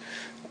brothers.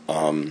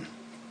 And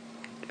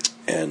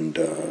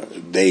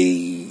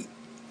they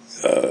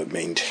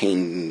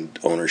maintained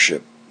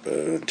ownership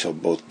until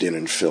both Din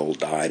and Phil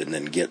died, and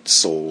then Git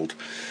sold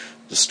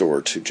the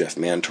store to Jeff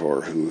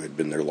Mantor, who had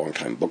been their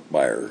longtime book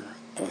buyer,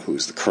 who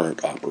is the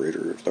current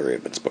operator of Larry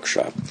Edmunds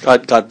Bookshop.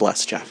 God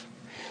bless Jeff.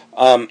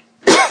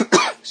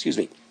 Excuse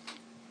me.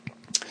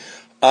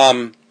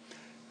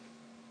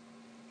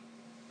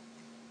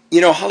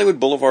 Hollywood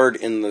Boulevard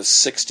in the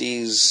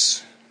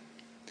 60s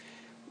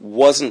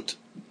wasn't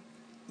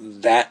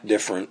that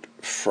different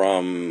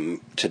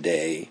from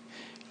today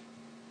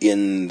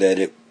in that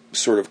it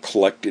sort of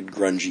collected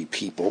grungy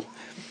people.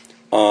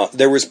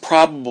 There was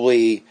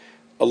probably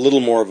a little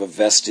more of a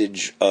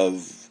vestige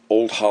of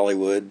old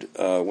Hollywood.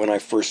 When I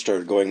first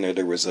started going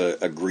there was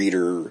a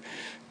greeter,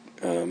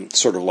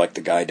 sort of like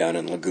the guy down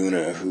in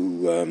Laguna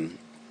who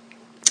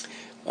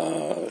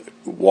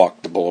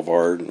walked the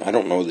boulevard. I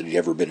don't know that he'd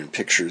ever been in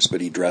pictures,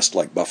 but he dressed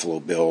like Buffalo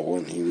Bill,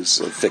 and he was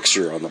a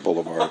fixture on the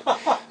boulevard.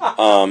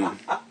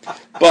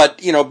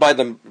 But by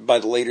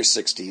the later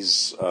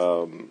 '60s,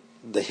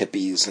 the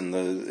hippies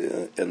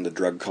and the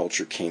drug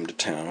culture came to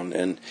town,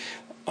 and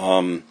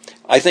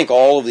I think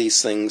all of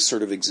these things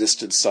sort of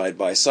existed side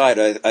by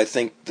side. I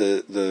think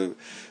the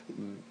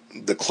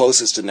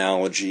closest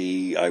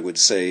analogy I would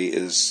say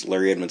is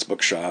Larry Edmunds'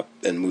 bookshop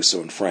and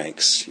Musso and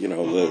Frank's.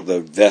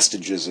 The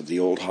vestiges of the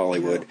old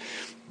Hollywood,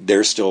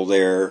 they're still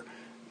there.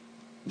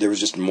 There was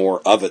just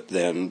more of it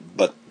then,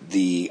 but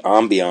the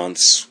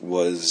ambiance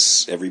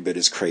was every bit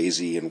as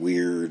crazy and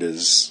weird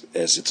as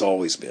it's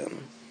always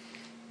been.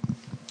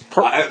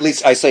 At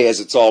least I say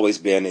as it's always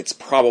been. It's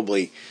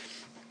probably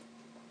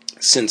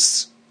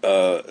since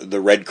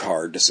the red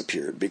car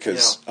disappeared,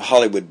 because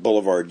Hollywood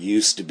Boulevard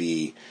used to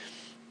be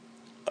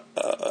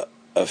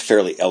a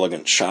fairly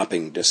elegant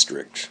shopping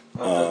district.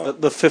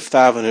 The Fifth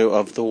Avenue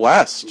of the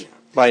West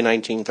by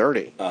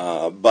 1930.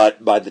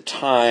 But by the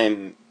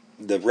time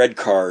the red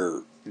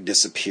car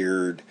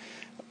disappeared,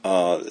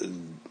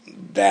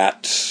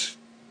 that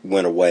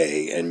went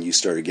away, and you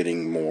started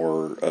getting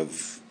more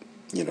of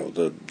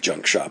the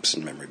junk shops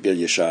and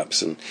memorabilia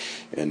shops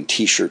and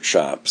T-shirt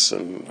shops,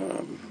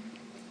 and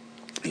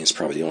it's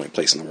probably the only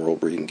place in the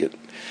world where you can get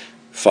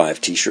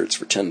 5 T-shirts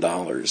for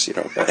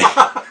 $10.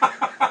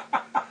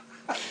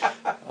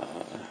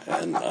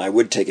 And I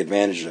would take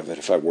advantage of it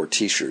if I wore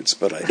T-shirts,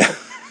 but I don't.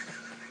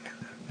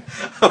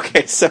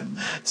 Okay, so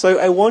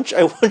I want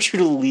you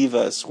to leave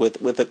us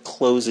with a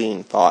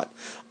closing thought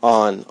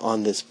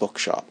on this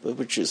bookshop,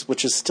 which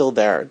is still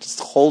there, just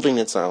holding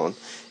its own,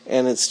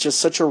 and it's just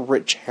such a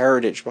rich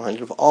heritage behind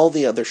it of all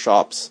the other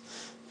shops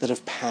that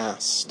have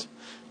passed.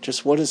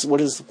 Just what is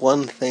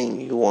one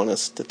thing you want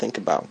us to think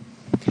about?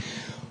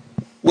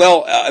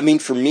 Well,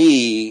 for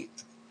me,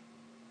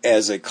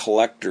 as a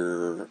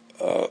collector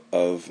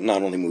of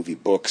not only movie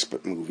books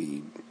but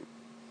movie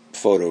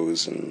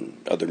photos and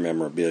other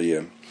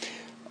memorabilia,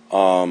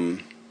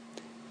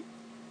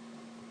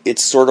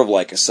 it's sort of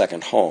like a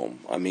second home.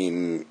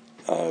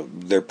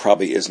 There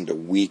probably isn't a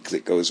week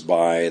that goes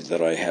by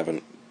that I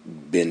haven't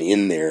been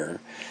in there.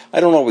 I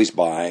don't always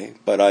buy,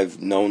 but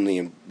I've known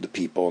the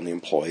people and the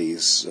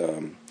employees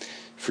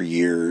for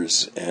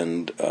years,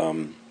 and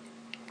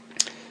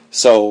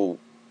so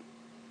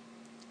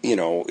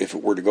if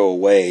it were to go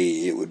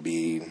away, it would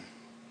be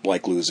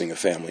like losing a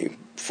family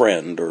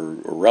friend or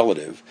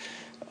relative.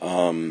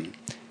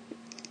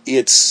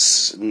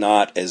 It's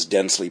not as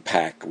densely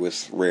packed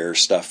with rare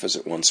stuff as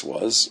it once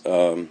was,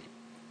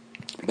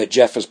 but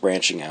Jeff is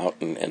branching out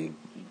and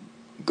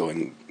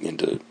going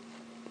into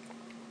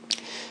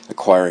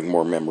acquiring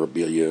more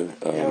memorabilia.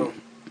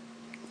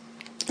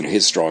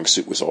 His strong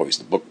suit was always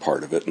the book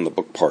part of it, and the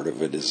book part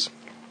of it is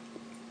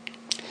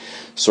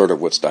sort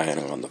of what's dying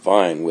on the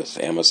vine with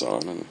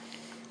Amazon. And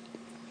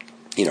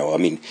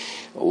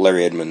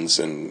Larry Edmunds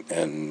and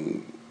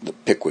the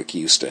Pickwick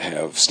used to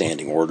have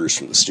standing orders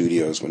from the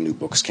studios when new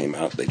books came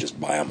out. They just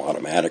buy them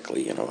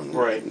automatically,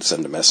 and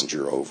send a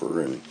messenger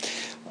over, and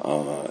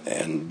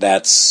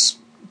that's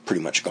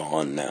pretty much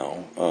gone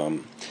now.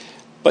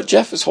 But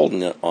Jeff is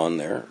holding it on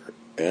there,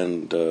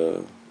 and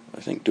I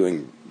think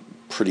doing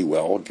pretty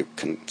well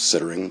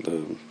considering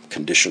the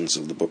conditions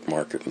of the book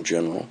market in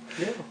general.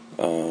 Yeah.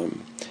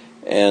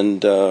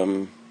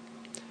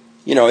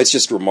 It's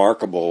just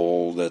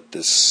remarkable that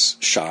this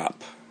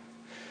shop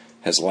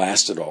has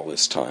lasted all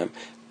this time.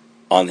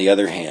 On the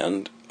other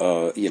hand,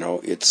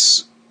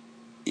 it's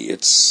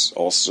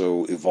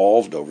also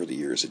evolved over the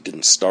years. It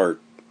didn't start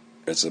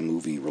as a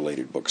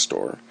movie-related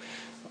bookstore.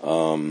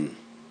 And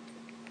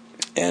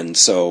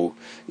so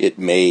it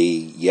may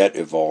yet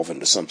evolve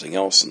into something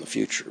else in the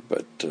future.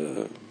 But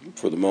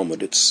for the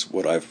moment, it's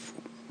what I've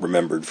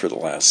remembered for the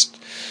last,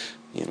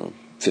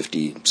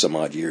 50 some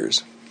odd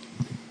years.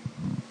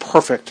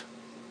 Perfect.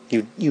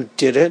 You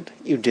did it.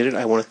 You did it.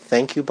 I want to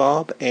thank you,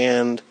 Bob,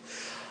 and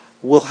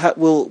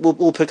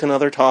we'll pick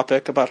another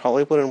topic about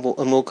Hollywood,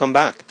 and we'll come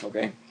back.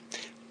 Okay.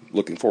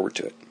 Looking forward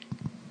to it.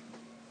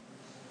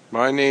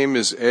 My name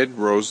is Ed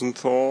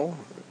Rosenthal,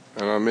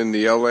 and I'm in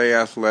the LA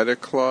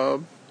Athletic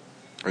Club,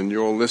 and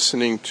you're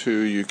listening to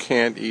You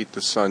Can't Eat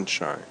the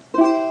Sunshine.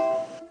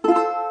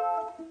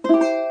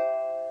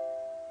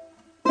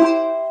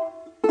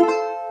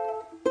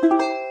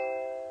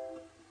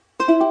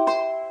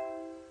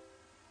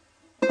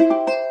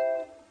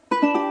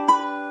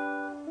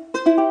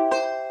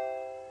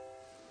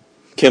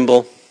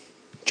 Kimball,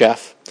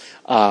 Jeff,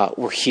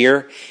 we're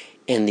here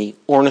in the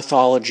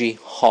Ornithology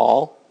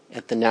Hall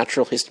at the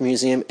Natural History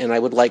Museum, and I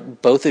would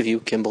like both of you,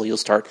 Kimball, you'll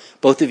start,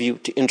 both of you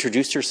to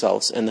introduce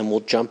yourselves, and then we'll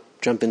jump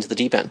into the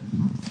deep end.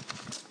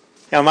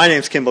 Yeah, my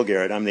name's Kimball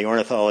Garrett. I'm the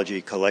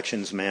Ornithology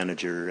Collections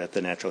Manager at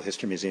the Natural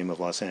History Museum of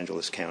Los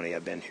Angeles County.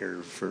 I've been here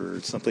for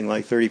something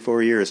like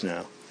 34 years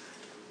now.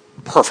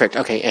 Perfect.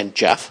 Okay, and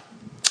Jeff?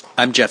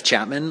 I'm Jeff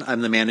Chapman.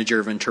 I'm the Manager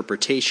of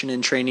Interpretation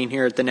and Training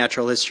here at the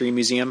Natural History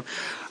Museum.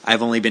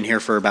 I've only been here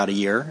for about a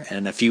year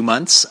and a few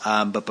months,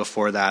 but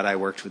before that I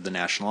worked with the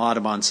National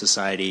Audubon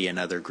Society and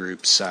other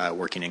groups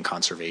working in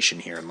conservation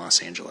here in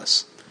Los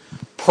Angeles.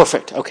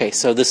 Perfect. Okay,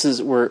 so this is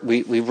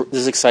this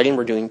is exciting.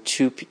 We're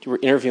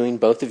interviewing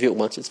both of you at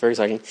once. It's very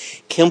exciting.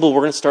 Kimball,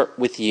 we're going to start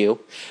with you.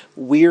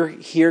 We're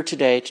here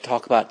today to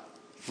talk about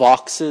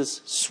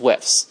Vox's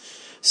swifts.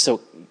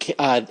 So,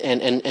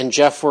 and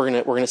Jeff, we're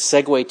gonna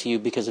segue to you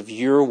because of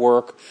your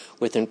work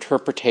with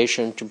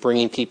interpretation to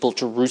bringing people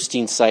to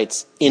roosting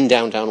sites in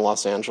downtown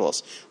Los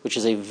Angeles, which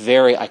is a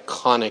very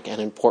iconic and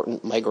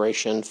important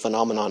migration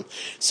phenomenon.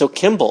 So,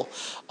 Kimball,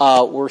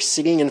 we're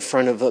sitting in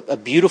front of a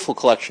beautiful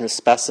collection of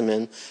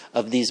specimen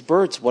of these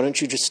birds. Why don't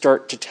you just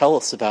start to tell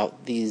us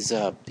about these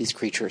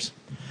creatures?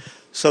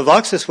 So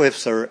Vox's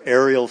swifts are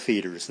aerial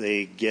feeders.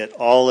 They get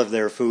all of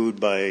their food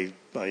by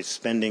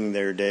spending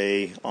their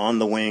day on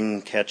the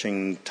wing,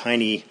 catching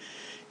tiny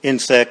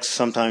insects,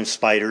 sometimes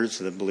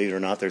spiders. Believe it or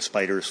not, there's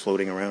spiders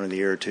floating around in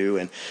the air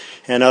too,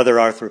 and other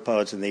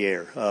arthropods in the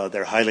air.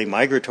 They're highly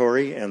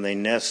migratory, and they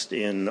nest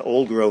in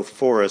old-growth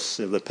forests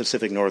of the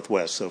Pacific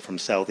Northwest, so from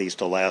southeast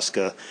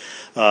Alaska,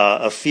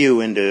 a few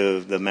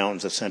into the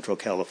mountains of central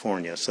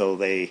California. So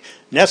they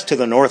nest to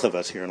the north of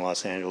us here in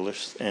Los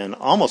Angeles, and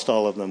almost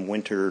all of them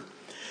winter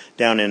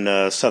down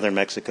in southern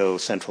Mexico,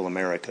 Central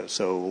America.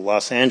 So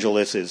Los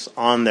Angeles is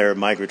on their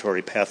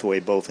migratory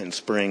pathway both in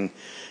spring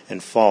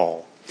and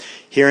fall.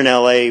 Here in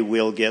LA,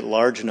 we'll get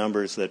large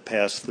numbers that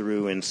pass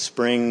through in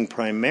spring,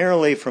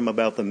 primarily from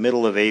about the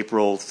middle of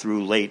April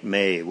through late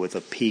May, with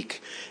a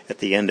peak at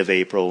the end of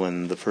April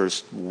and the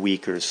first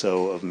week or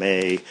so of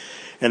May.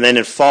 And then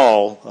in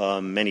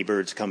fall, many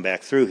birds come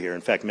back through here.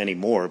 In fact, many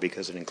more,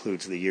 because it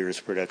includes the year's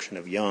production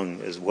of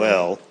young as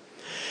well.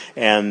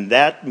 And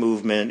that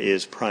movement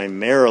is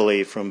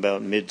primarily from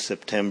about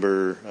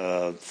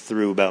mid-September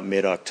through about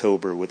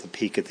mid-October, with a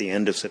peak at the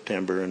end of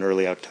September and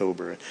early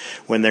October.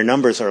 When their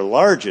numbers are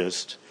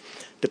largest,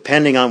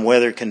 depending on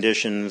weather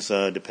conditions,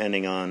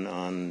 depending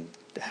on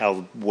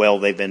how well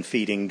they've been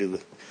feeding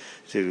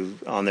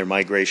on their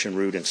migration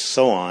route and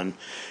so on,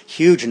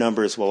 huge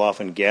numbers will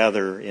often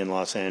gather in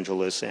Los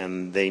Angeles,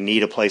 and they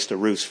need a place to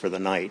roost for the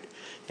night.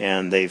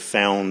 And they've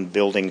found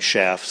building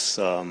shafts,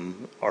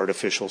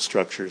 artificial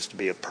structures, to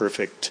be a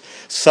perfect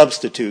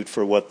substitute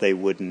for what they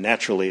would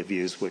naturally have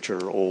used, which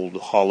are old,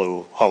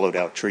 hollowed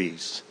out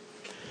trees.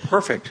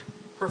 Perfect.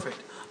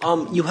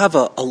 You have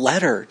a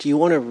letter.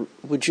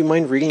 Would you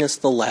mind reading us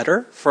the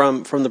letter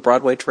from the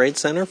Broadway Trade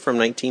Center from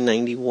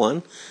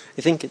 1991?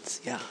 I think it's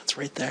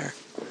right there.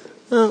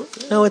 No,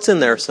 it's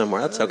in there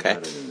somewhere. That's okay.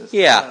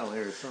 Yeah,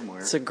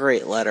 it's a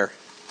great letter.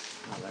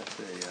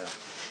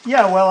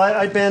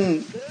 I've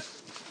been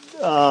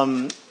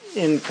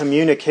in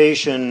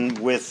communication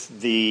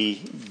with the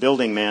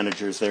building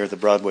managers there at the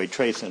Broadway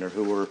Trade Center,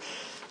 who were,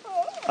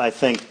 I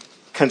think,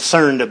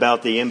 concerned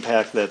about the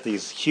impact that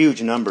these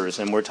huge numbers,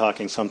 and we're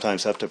talking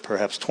sometimes up to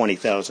perhaps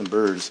 20,000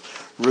 birds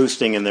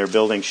roosting in their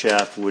building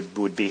shaft,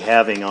 would be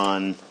having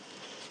on,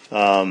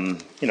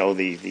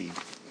 the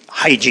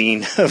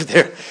hygiene of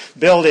their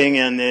building.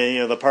 And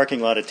the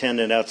parking lot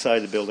attendant outside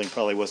the building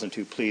probably wasn't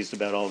too pleased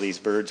about all these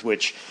birds,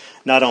 which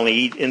not only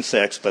eat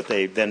insects, but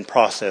they then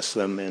process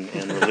them and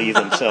relieve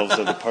themselves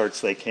of the parts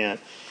they can't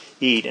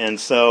eat. And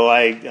so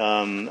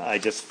I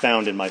just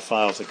found in my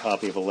files a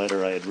copy of a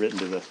letter I had written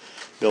to the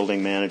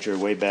building manager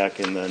way back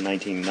in the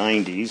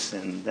 1990s,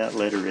 and that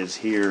letter is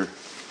here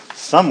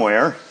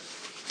somewhere.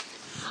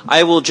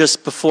 I will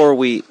just before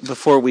we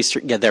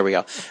there we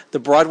go. The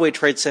Broadway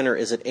Trade Center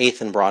is at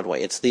 8th and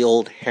Broadway. It's the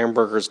old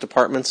Hamburger's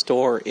department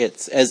store.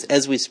 It's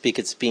as we speak,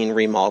 it's being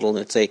remodeled.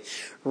 It's a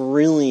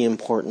really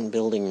important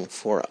building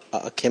for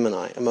Kim and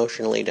I,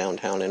 emotionally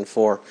downtown, and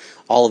for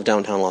all of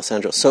downtown Los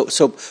Angeles.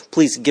 So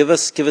please give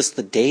us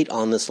the date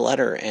on this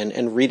letter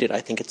and read it.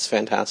 I think it's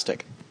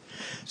fantastic.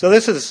 So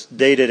this is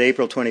dated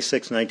April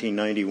 26,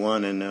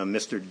 1991, and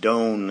Mr.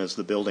 Doan is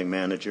the building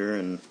manager.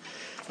 And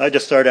I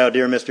just start out,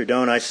 Dear Mr.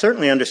 Doan, I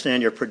certainly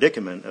understand your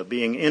predicament of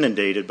being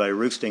inundated by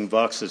roosting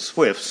Vox's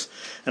swifts,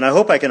 and I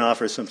hope I can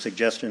offer some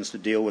suggestions to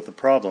deal with the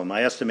problem.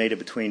 I estimated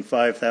between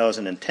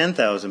 5,000 and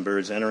 10,000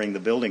 birds entering the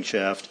building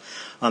shaft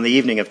on the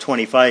evening of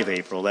 25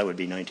 April, that would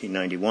be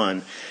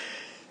 1991.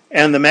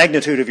 And the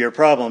magnitude of your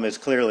problem is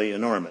clearly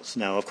enormous.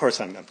 Now, of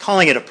course, I'm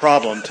calling it a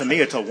problem. To me,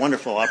 it's a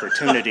wonderful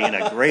opportunity and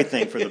a great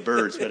thing for the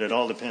birds, but it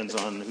all depends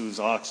on whose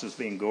ox is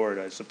being gored,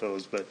 I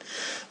suppose. But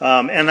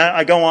and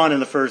I go on in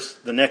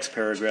the next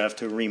paragraph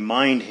to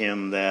remind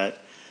him that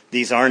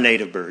these are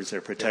native birds.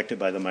 They're protected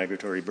by the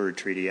Migratory Bird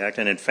Treaty Act.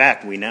 And in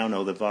fact, we now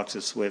know that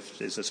Vox's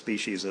swift is a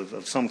species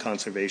of some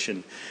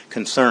conservation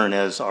concern,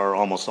 as are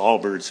almost all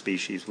bird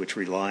species which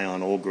rely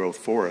on old-growth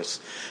forests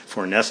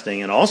for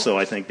nesting. And also,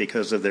 I think,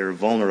 because of their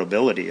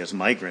vulnerability as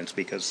migrants,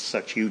 because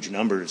such huge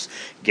numbers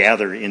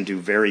gather into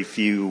very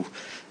few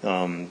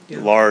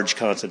large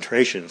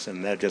concentrations,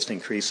 and that just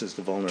increases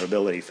the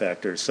vulnerability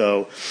factor.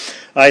 So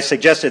I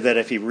suggested that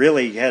if he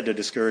really had to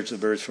discourage the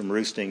birds from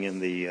roosting in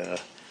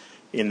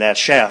that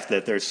shaft,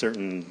 that there's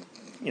certain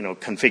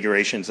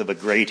configurations of a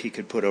grate he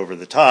could put over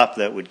the top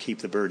that would keep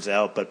the birds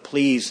out, but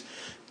please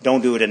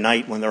don't do it at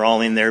night when they're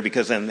all in there,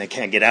 because then they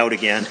can't get out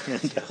again.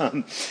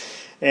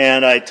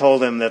 And I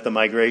told him that the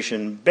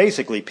migration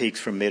basically peaks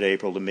from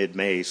mid-April to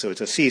mid-May, so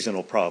it's a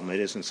seasonal problem. It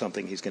isn't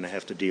something he's going to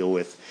have to deal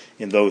with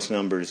in those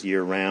numbers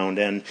year-round.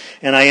 And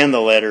I end the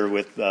letter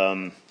with,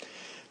 one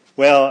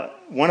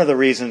of the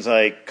reasons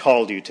I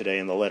called you today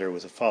in the letter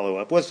was a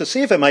follow-up, was to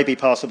see if it might be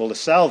possible to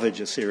salvage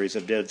a series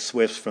of dead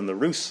swifts from the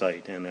roost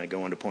site. And I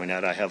go on to point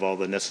out I have all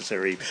the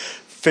necessary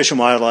Fish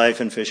and Wildlife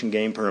and Fish and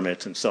Game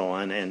permits and so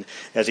on. And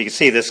as you can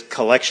see, this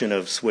collection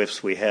of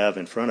swifts we have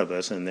in front of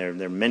us, and there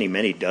are many,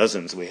 many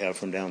dozens we have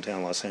from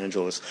downtown Los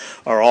Angeles,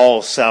 are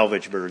all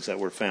salvage birds that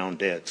were found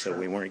dead. So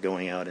we weren't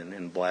going out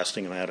and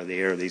blasting them out of the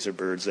air. These are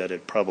birds that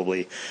had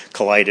probably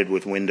collided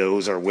with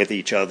windows or with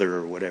each other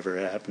or whatever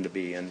it happened to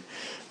be. And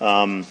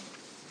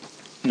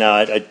now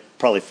I'd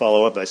probably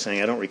follow up by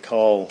saying I don't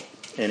recall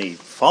any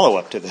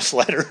follow-up to this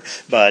letter,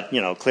 but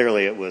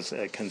clearly it was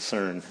a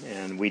concern.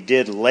 And we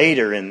did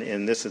later,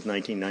 in this is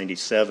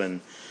 1997,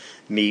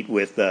 meet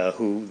with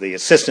the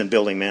assistant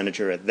building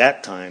manager at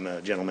that time, a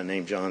gentleman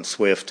named John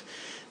Swift,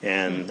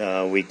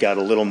 and we got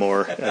a little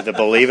more,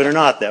 believe it or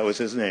not, that was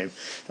his name.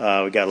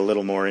 We got a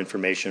little more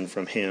information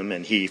from him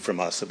and he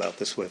from us about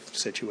the Swift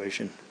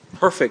situation.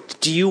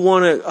 Perfect. Do you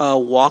want to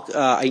walk?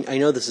 I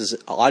know this is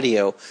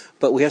audio,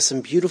 but we have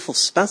some beautiful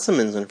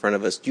specimens in front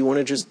of us. Do you want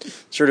to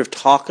just sort of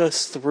talk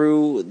us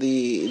through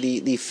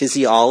the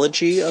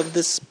physiology of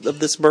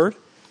this bird?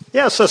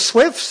 Yeah. So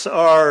swifts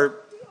are,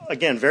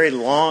 again, very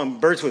long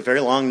birds with very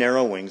long,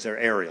 narrow wings. They're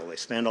aerial. They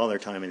spend all their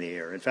time in the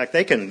air. In fact,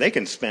 they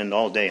can spend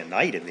all day and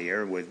night in the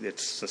air.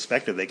 It's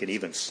suspected they could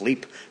even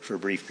sleep for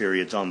brief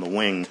periods on the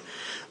wing.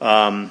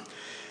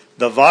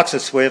 The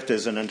Vox's swift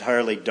is an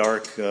entirely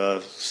dark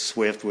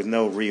swift with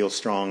no real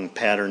strong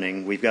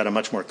patterning. We've got a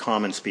much more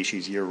common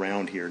species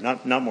year-round here,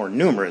 not more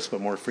numerous, but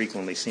more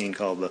frequently seen,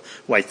 called the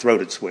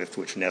white-throated swift,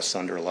 which nests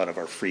under a lot of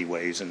our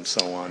freeways and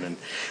so on, and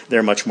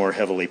they're much more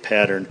heavily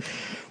patterned.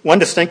 One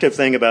distinctive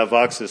thing about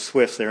Vox's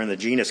swifts, they're in the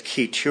genus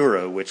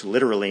Chetura, which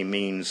literally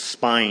means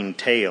spine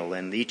tail,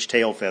 and each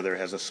tail feather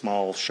has a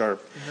small,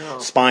 sharp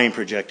spine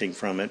projecting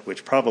from it,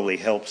 which probably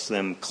helps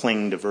them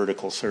cling to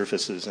vertical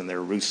surfaces in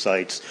their roost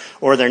sites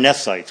or their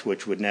nest sites,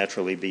 which would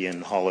naturally be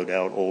in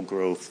hollowed-out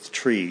old-growth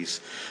trees.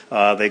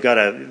 They've got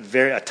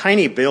a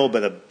tiny bill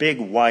but a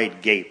big,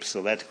 wide gape,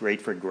 so that's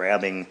great for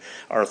grabbing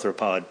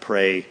arthropod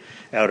prey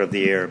out of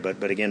the air.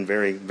 But again,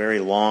 very, very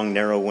long,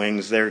 narrow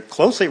wings. They're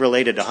closely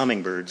related to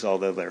hummingbirds,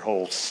 although their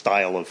whole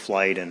style of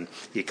flight and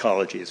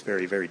ecology is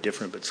very, very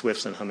different. But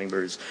swifts and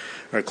hummingbirds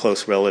are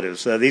close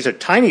relatives. These are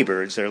tiny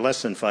birds. They're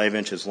less than 5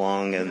 inches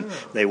long, and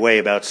they weigh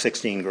about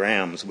 16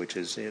 grams, which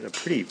is a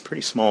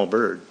pretty small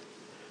bird.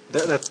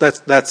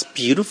 That's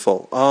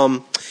beautiful.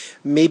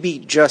 Maybe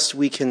just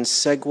we can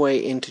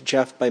segue into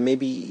Jeff by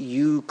maybe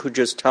you could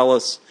just tell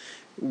us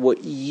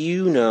what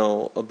you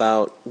know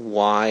about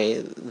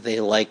why they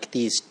like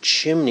these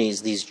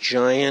chimneys, these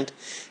giant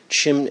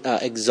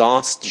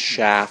exhaust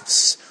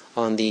shafts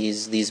on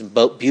these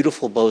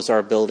beautiful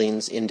Beaux-Arts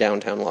buildings in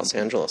downtown Los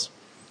Angeles.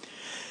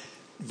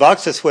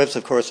 Vox's swifts,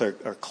 of course, are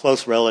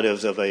close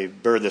relatives of a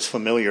bird that's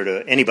familiar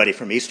to anybody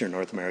from eastern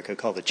North America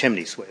called the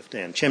chimney swift.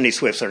 And chimney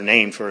swifts are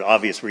named for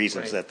obvious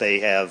reasons, that they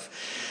have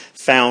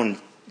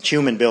found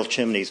human-built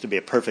chimneys to be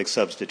a perfect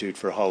substitute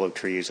for hollow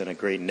trees and a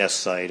great nest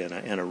site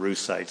and a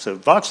roost site. So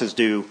Voxes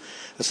do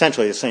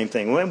essentially the same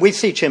thing. We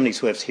see chimney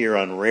swifts here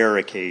on rare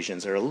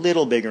occasions. They're a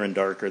little bigger and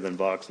darker than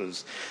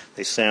Voxes.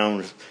 They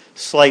sound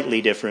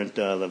slightly different.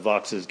 The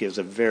Voxes gives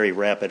a very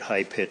rapid,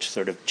 high-pitched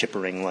sort of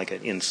chippering like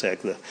an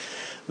insect.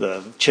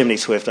 The chimney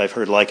swift I've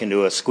heard likened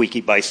to a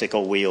squeaky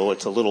bicycle wheel.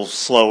 It's a little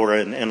slower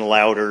and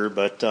louder,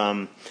 but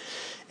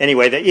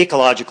anyway,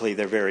 ecologically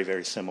they're very,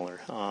 very similar.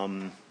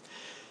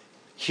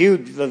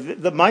 Huge.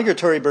 The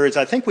migratory birds,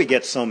 I think we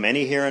get so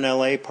many here in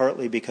LA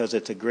partly because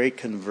it's a great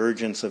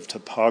convergence of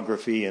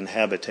topography and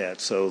habitat.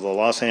 So the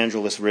Los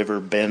Angeles River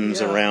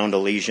bends around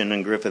Elysian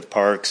and Griffith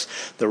Parks.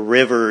 The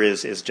river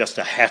is just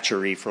a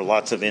hatchery for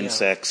lots of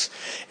insects.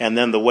 And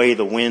then the way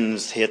the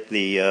winds hit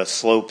the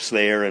slopes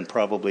there and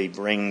probably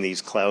bring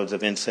these clouds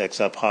of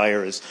insects up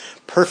higher is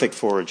perfect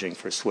foraging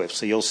for swifts.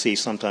 So you'll see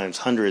sometimes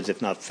hundreds,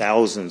 if not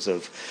thousands,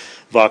 of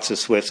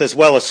Vox's swifts, as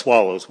well as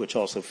swallows, which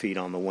also feed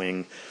on the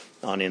wing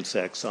on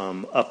insects,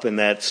 up in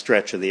that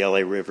stretch of the LA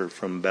River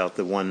from about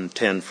the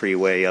 110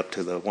 freeway up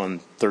to the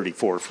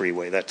 134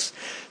 freeway. That's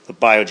the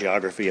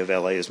biogeography of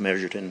LA is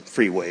measured in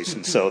freeways,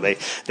 and so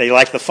they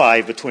like the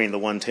 5 between the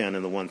 110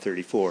 and the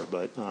 134.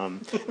 But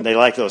they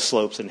like those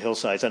slopes and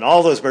hillsides, and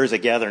all those birds that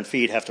gather and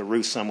feed have to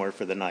roost somewhere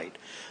for the night.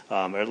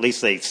 Or at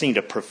least they seem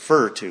to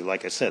prefer to.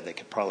 Like I said, they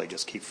could probably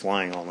just keep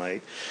flying all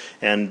night.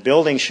 And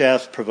building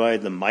shafts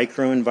provide the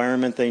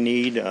microenvironment they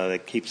need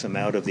that keeps them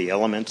out of the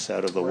elements,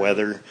 out of the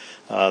weather.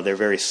 They're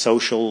very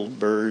social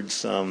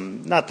birds.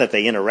 Not that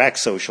they interact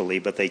socially,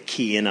 but they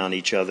key in on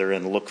each other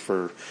and look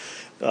for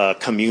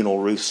communal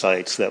roost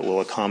sites that will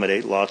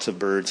accommodate lots of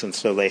birds, and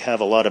so they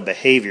have a lot of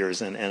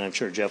behaviors, and I'm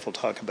sure Jeff will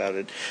talk about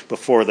it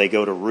before they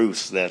go to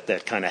roost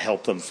that kind of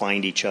help them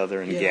find each other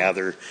and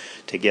gather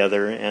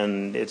together.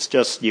 And it's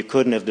just, you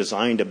couldn't have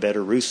designed a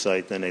better roost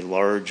site than a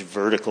large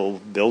vertical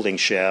building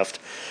shaft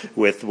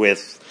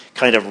with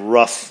kind of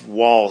rough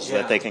walls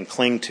that they can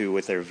cling to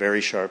with their very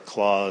sharp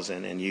claws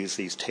and use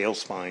these tail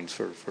spines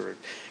for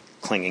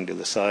clinging to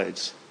the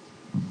sides.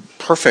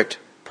 Perfect.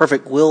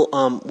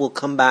 We'll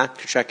come back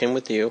to check in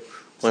with you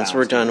once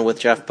we're done with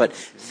Jeff. But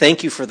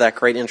thank you for that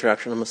great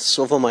introduction. I'm going to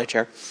swivel my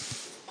chair.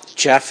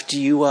 Jeff, do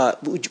you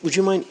would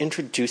you mind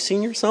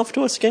introducing yourself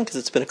to us again? Because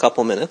it's been a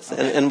couple minutes,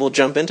 and we'll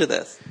jump into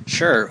this.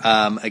 Sure.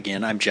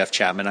 Again, I'm Jeff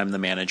Chapman. I'm the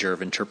manager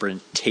of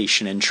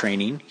interpretation and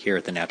training here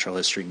at the Natural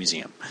History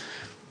Museum.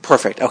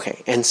 Perfect.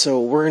 Okay. And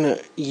so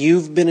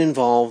you've been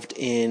involved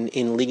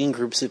in leading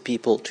groups of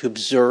people to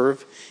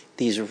observe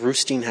these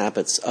roosting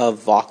habits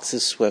of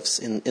Vox's swifts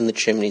in the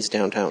chimneys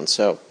downtown.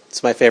 So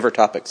it's my favorite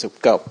topic, so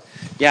go.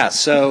 Yeah,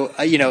 so,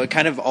 it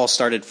kind of all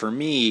started for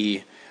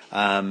me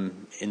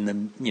in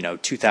the,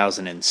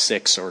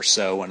 2006 or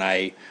so when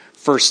I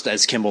first,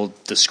 as Kimball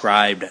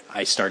described,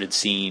 I started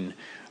seeing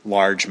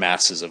large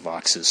masses of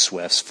Vox's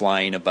swifts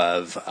flying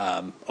above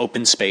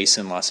open space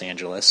in Los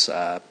Angeles,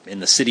 in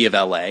the city of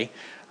LA.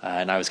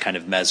 And I was kind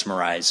of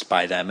mesmerized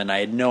by them, and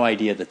I had no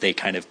idea that they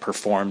kind of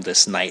performed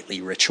this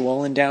nightly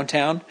ritual in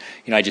downtown.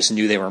 I just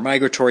knew they were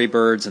migratory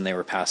birds, and they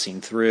were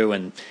passing through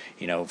and,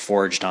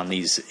 foraged on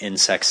these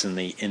insects in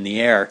the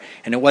air.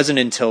 And it wasn't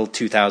until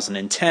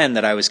 2010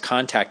 that I was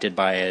contacted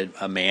by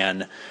a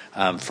man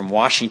from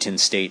Washington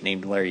State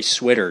named Larry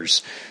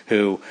Switters,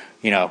 who,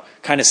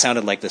 kind of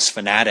sounded like this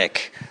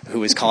fanatic who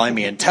was calling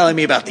me and telling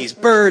me about these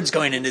birds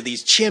going into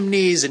these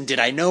chimneys, and did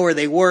I know where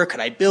they were? Could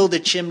I build a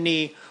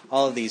chimney?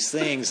 All of these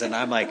things, and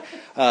I'm like,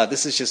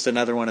 this is just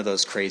another one of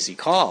those crazy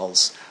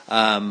calls.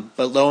 But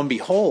lo and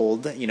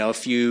behold, a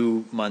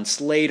few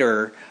months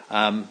later,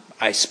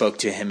 I spoke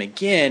to him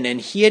again, and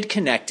he had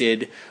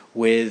connected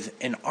with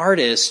an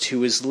artist who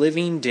was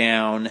living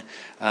down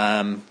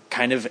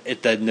kind of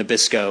at the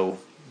Nabisco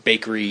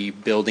Bakery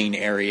building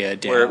area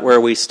down where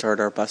we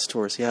start our bus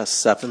tours. Yes,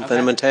 7th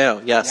and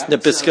Mateo. Yes, yeah.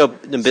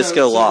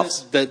 Nabisco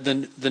Lofts. The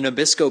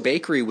Nabisco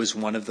Bakery was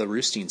one of the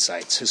roosting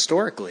sites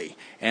historically,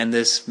 and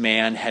this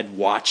man had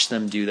watched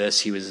them do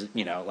this. He was,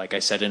 like I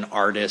said, an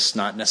artist,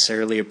 not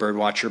necessarily a bird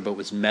watcher, but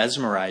was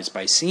mesmerized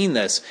by seeing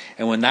this.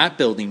 And when that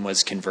building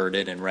was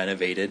converted and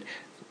renovated,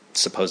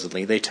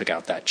 supposedly they took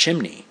out that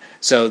chimney.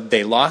 So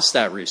they lost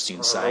that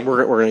roosting site.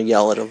 We're going to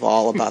yell at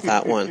Eval about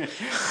that one.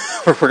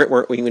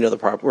 We know the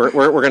problem.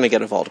 We're going to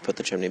get Eval to put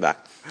the chimney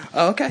back.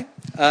 Oh, okay.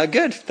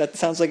 Good. That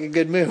sounds like a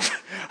good move.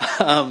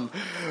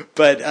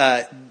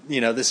 But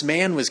this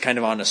man was kind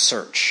of on a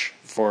search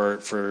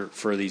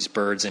for these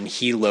birds, and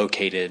he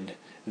located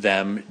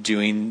them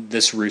doing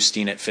this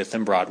roosting at 5th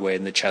and Broadway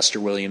in the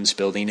Chester Williams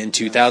building in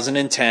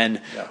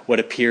 2010, what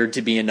appeared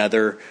to be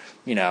another,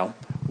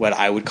 what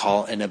I would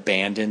call an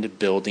abandoned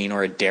building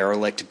or a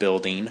derelict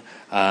building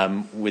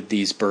with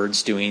these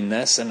birds doing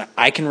this. And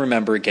I can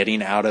remember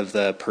getting out of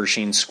the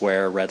Pershing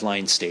Square Red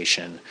Line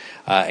station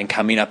and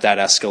coming up that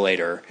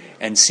escalator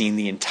and seeing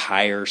the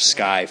entire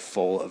sky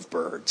full of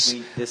birds.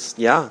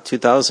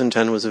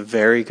 2010 was a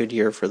very good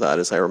year for that,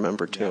 as I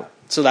remember, too. Yeah.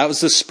 So that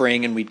was the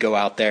spring, and we'd go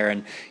out there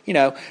and,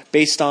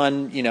 based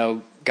on,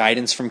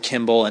 guidance from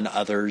Kimball and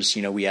others,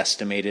 we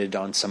estimated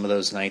on some of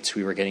those nights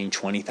we were getting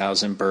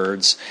 20,000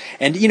 birds.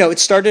 And, it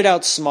started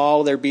out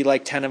small. There'd be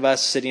like 10 of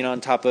us sitting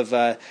on top of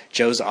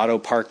Joe's Auto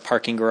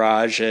parking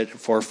garage at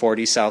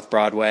 440 South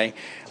Broadway,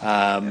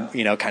 kind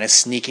of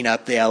sneaking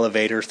up the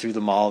elevator through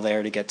the mall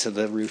there to get to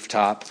the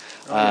rooftop.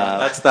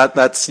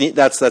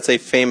 That's a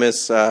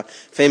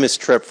famous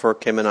trip for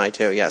Kim and I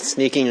too. Yeah,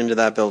 sneaking into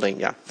that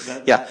building. Yeah,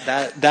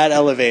 that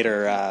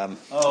elevator.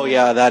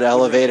 That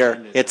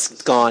elevator.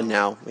 It's gone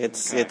now.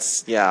 It's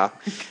That's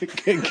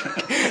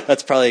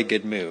probably a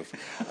good move.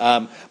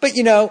 But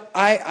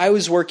I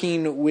was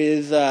working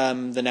with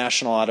the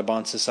National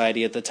Audubon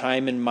Society at the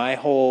time, and my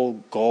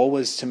whole goal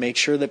was to make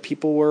sure that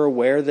people were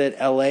aware that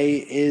LA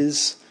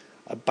is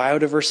a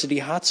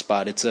biodiversity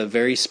hotspot. It's a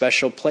very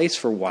special place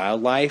for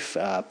wildlife,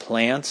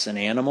 plants and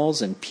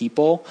animals and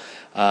people,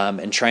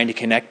 and trying to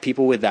connect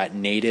people with that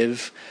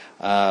native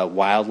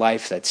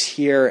wildlife that's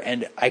here.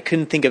 And I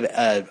couldn't think of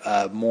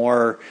a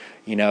more,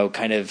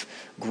 kind of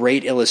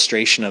great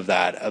illustration of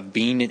that, of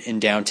being in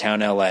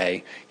downtown LA,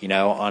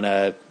 on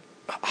a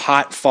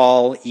hot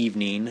fall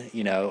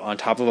evening, on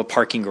top of a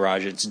parking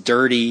garage. It's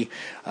dirty.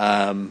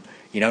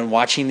 and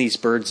watching these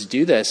birds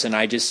do this, and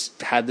I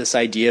just had this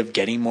idea of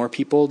getting more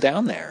people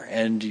down there.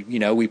 And,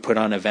 we put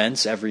on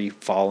events every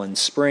fall and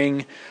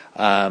spring.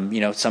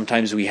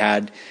 Sometimes we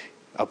had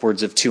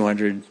upwards of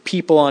 200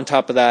 people on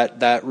top of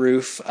that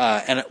roof.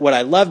 And what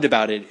I loved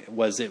about it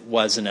was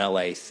an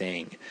LA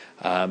thing.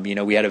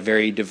 We had a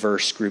very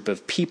diverse group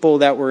of people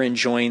that were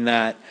enjoying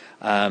that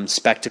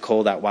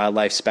spectacle, that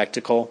wildlife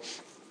spectacle.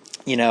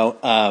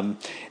 And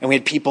we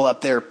had people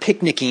up there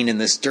picnicking in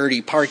this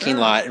dirty parking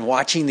lot and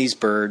watching these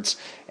birds.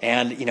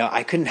 And,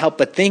 I couldn't help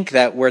but think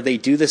that where they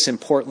do this in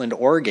Portland,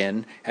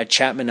 Oregon, at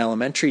Chapman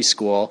Elementary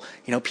School,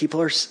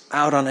 people are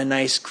out on a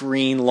nice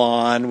green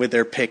lawn with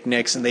their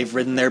picnics, and they've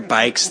ridden their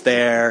bikes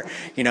there.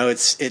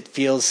 It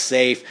feels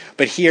safe.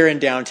 But here in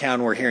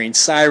downtown, we're hearing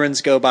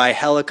sirens go by,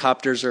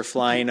 helicopters are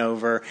flying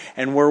over,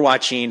 and we're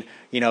watching,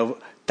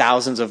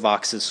 thousands of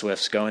Vox's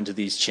swifts go into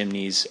these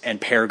chimneys,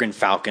 and peregrine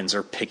falcons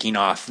are picking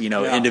off,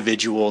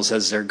 individuals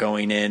as they're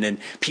going in, and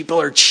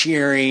people are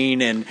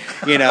cheering and,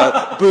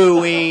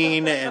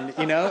 booing, and,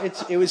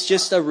 it was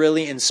just a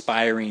really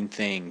inspiring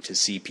thing to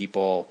see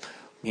people,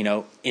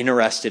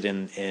 interested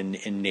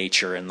in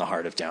nature in the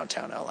heart of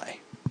downtown LA.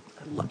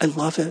 I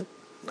love it.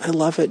 I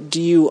love it.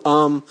 Do you,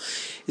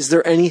 is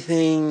there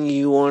anything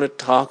you want to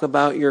talk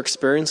about your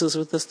experiences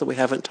with this that we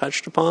haven't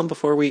touched upon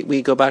before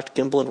we go back to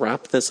Kimball and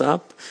wrap this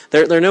up?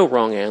 There are no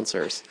wrong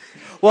answers.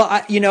 Well,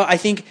 I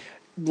think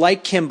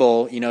like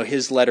Kimball,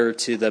 his letter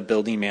to the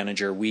building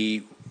manager,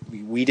 we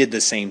did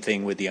the same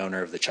thing with the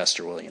owner of the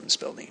Chester Williams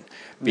building.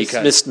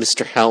 Because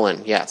Mr.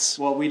 Helen, yes.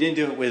 Well, we didn't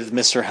do it with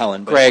Mr.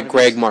 Helen. But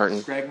Greg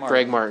Martin.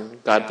 Greg Martin.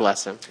 God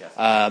bless him.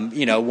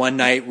 One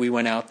night we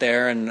went out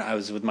there, and I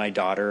was with my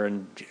daughter,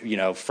 and,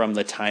 from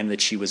the time that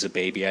she was a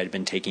baby, I'd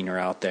been taking her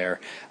out there,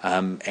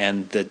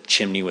 and the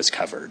chimney was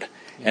covered.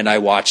 And I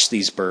watched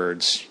these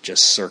birds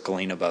just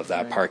circling above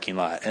that parking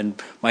lot. And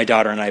my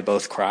daughter and I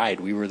both cried.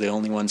 We were the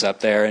only ones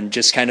up there. And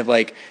just kind of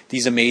like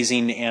these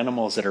amazing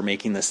animals that are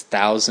making this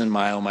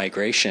 1,000-mile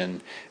migration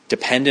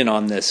dependent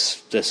on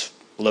this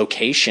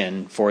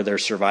location for their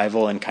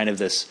survival and kind of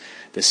this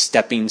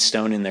stepping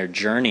stone in their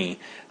journey.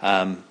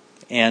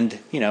 And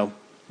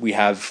we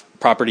have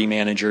property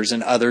managers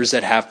and others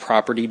that have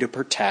property to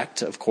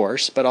protect, of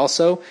course, but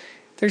also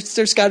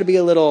there's got to be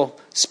a little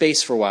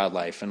space for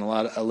wildlife and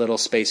a little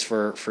space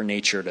for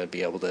nature to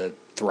be able to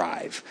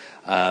thrive.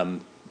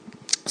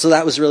 So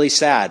that was really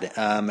sad,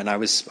 and I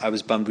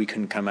was bummed we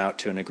couldn't come out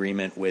to an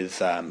agreement with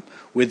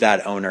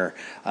that owner.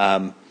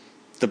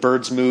 The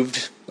birds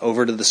moved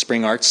over to the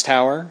Spring Arts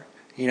Tower.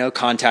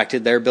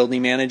 Contacted their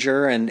building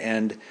manager,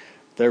 and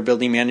their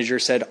building manager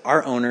said,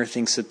 our owner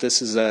thinks that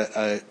this is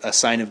a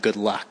sign of good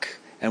luck,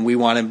 and we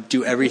want to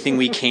do everything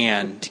we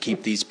can to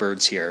keep these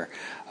birds here.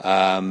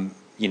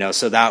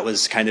 So that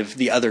was kind of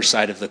the other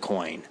side of the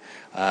coin,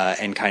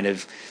 and kind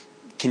of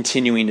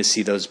continuing to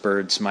see those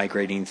birds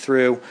migrating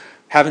through.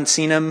 Haven't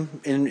seen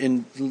them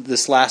in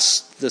this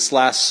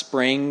last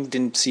spring.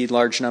 Didn't see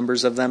large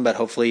numbers of them, but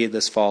hopefully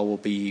this fall we'll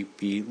be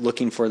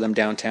looking for them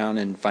downtown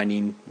and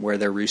finding where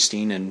they're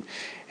roosting,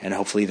 and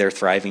hopefully they're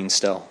thriving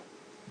still.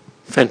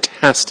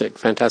 Fantastic.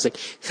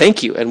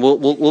 Thank you, and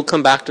we'll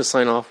come back to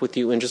sign off with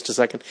you in just a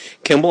second.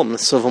 Kimball, I'm going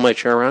to swivel my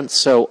chair around.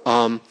 So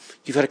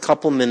you've had a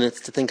couple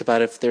minutes to think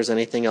about if there's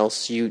anything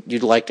else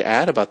you'd like to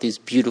add about these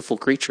beautiful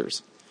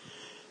creatures.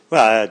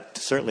 Well, I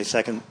certainly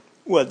second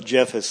what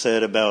Jeff has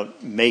said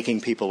about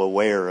making people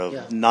aware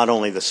of not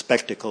only the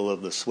spectacle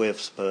of the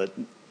swifts, but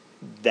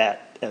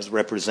that as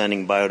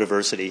representing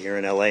biodiversity here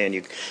in LA.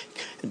 And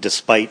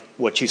despite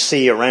what you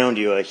see around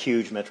you, a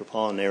huge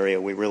metropolitan area,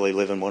 we really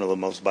live in one of the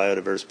most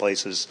biodiverse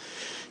places,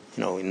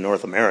 in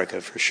North America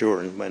for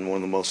sure, and one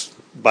of the most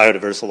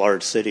biodiverse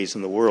large cities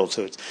in the world.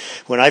 So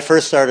when I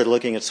first started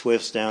looking at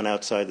swifts down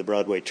outside the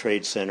Broadway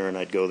Trade Center, and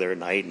I'd go there at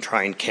night and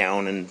try and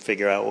count and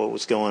figure out what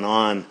was going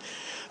on,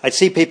 I'd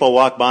see people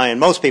walk by, and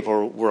most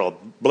people were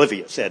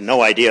oblivious, had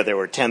no idea there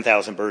were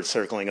 10,000 birds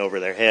circling over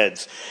their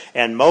heads.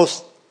 And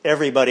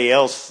everybody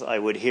else I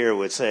would hear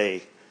would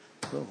say,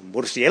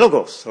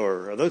 murciélagos,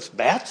 or are those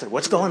bats, or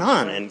what's going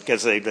on? And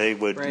because they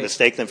would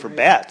mistake them for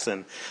bats.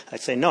 And I'd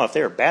say, no, if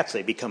they were bats,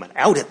 they'd be coming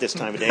out at this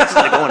time of day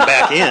instead of going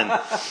back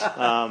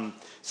in.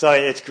 So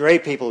it's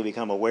great people to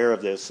become aware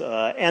of this.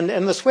 And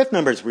the swift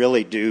numbers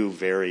really do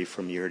vary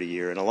from year to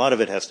year, and a lot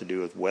of it has to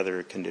do with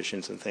weather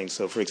conditions and things.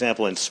 So, for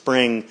example, in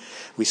spring,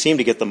 we seem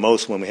to get the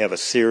most when we have a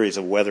series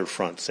of weather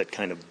fronts that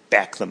kind of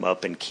back them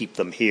up and keep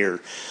them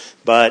here.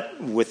 But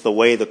with the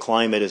way the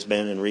climate has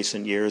been in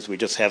recent years, we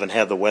just haven't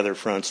had the weather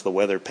fronts, the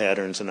weather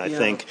patterns, and I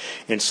think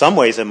in some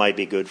ways it might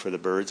be good for the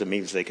birds. It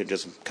means they could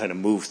just kind of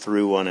move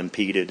through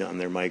unimpeded on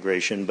their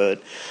migration.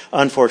 But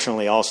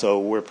unfortunately also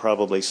we're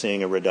probably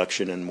seeing a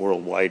reduction in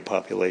worldwide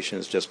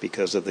populations just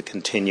because of the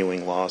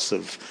continuing loss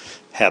of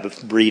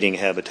breeding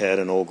habitat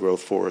and old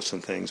growth forests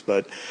and things.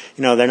 But,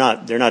 they're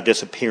not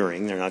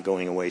disappearing. They're not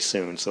going away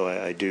soon. So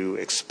I do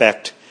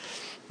expect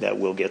that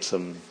we'll get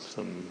some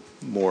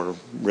more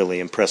really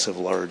impressive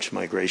large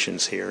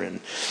migrations here, and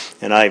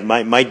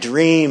my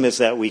dream is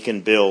that we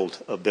can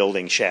build a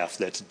building shaft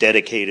that's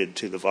dedicated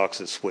to the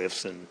Vox's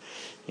swifts, and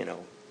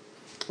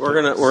We're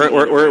gonna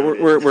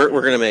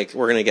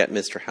get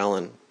Mr.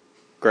 Helen,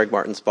 Greg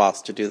Martin's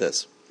boss, to do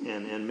this.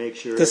 And make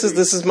sure This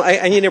is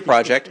I need a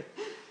project.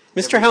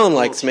 Mr. Helen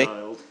likes me.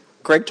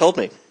 Greg told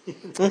me.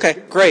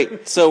 Okay,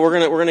 great. So we're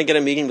gonna get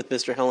a meeting with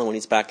Mr. Helen when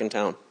he's back in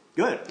town.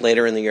 Good.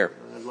 Later in the year.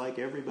 I'd like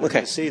everybody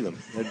to see them.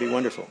 That'd be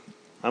wonderful.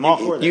 I'm all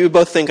for that. You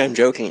both think I'm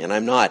joking, and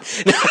I'm not.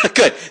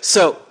 Good.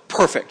 So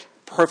perfect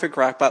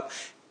wrap up.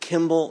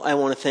 Kimball, I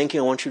want to thank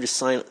you. I want you to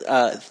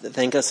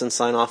thank us and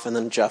sign off, and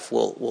then Jeff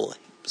will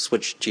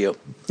switch to you.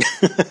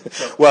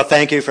 Well,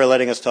 thank you for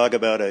letting us talk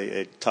about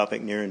a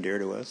topic near and dear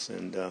to us.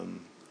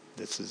 And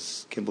this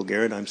is Kimball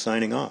Garrett. I'm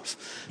signing off.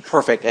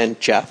 Perfect. And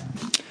Jeff?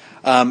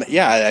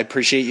 I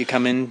appreciate you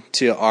coming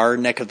to our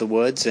neck of the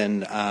woods,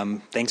 and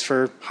thanks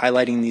for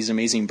highlighting these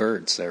amazing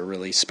birds. They're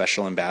really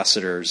special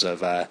ambassadors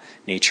of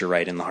nature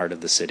right in the heart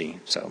of the city.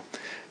 So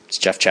it's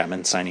Jeff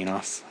Chapman signing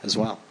off as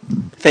well.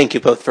 Thank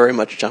you both very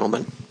much,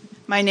 gentlemen.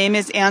 My name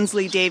is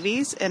Ansley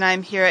Davies, and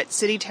I'm here at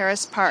City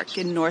Terrace Park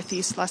in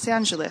Northeast Los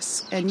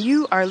Angeles. And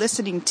you are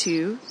listening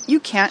to You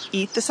Can't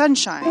Eat the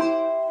Sunshine.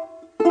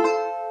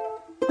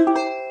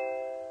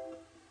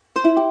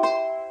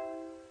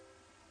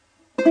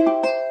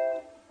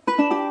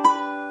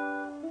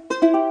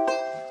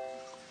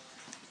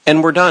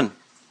 And we're done.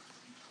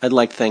 I'd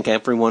like to thank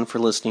everyone for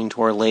listening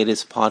to our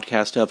latest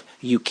podcast of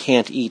You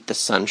Can't Eat the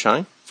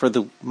Sunshine for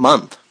the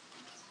month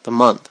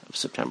of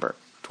September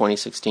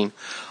 2016.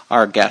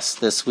 Our guests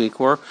this week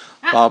were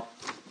Bob.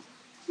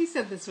 He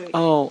said this week.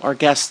 Oh, our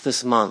guests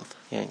this month.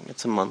 Yeah,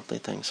 it's a monthly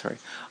thing, sorry.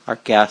 Our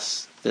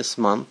guests this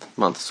month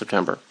of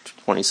September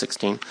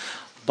 2016.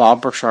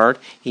 Bob Burchard.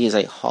 He is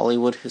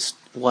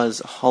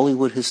was a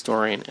Hollywood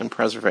historian and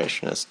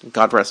preservationist.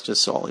 God rest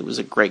his soul. He was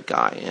a great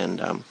guy,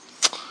 and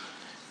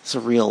it's a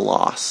real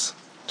loss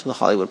to the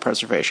Hollywood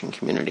preservation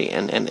community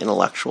and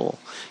intellectual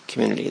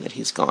community that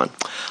he's gone.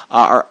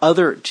 Our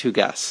other two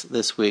guests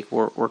this week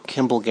were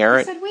Kimball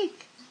Garrett. I said week.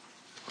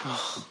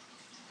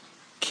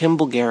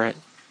 Kimball Garrett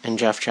and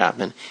Jeff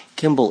Chapman.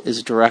 Kimball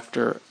is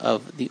director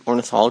of the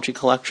Ornithology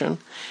Collection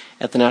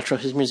at the Natural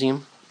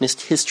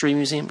History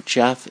Museum.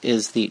 Jeff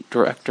is the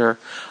director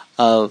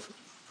of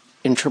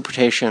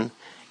interpretation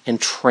and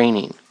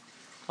training,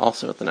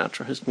 also at the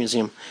Natural History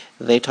Museum.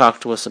 They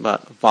talked to us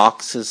about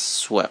Vox's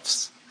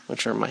swifts,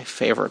 which are my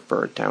favorite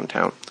bird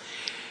downtown.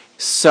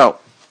 So,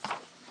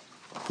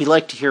 we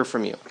like to hear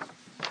from you.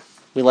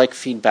 We like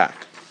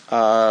feedback.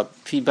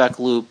 Feedback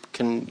loop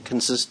can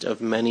consist of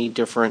many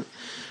different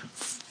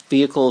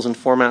vehicles and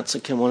formats. So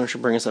Kim, why don't you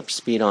bring us up to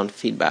speed on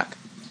feedback?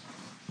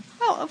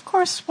 Well, of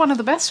course, one of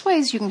the best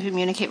ways you can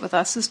communicate with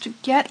us is to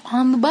get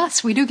on the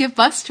bus. We do give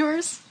bus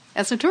tours.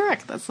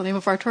 Esotouric, that's the name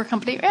of our tour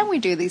company, and we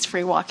do these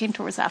free walking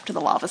tours after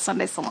the Lava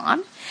Sunday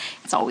Salon.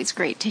 It's always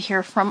great to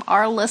hear from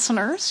our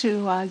listeners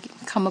who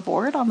come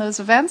aboard on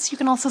those events. You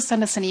can also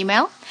send us an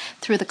email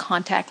through the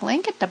contact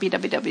link at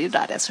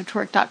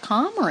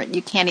www.esotouric.com or at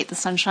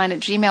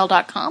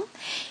youcan'teatthesunshine@gmail.com.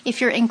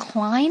 If you're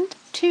inclined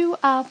to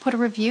put a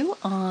review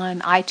on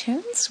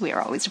iTunes, we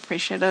are always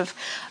appreciative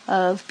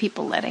of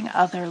people letting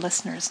other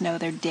listeners know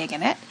they're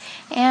digging it.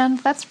 And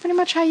that's pretty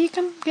much how you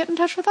can get in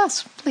touch with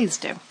us. Please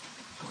do.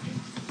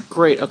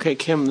 Great. Okay,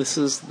 Kim, this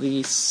is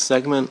the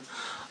segment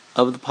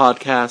of the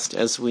podcast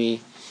as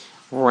we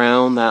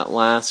round that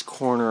last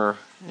corner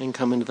and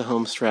come into the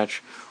home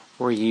stretch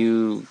where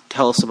you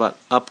tell us about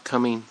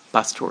upcoming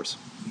bus tours.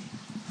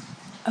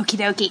 Okie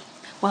dokie.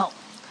 Well,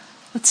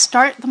 let's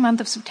start the month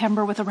of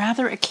September with a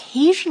rather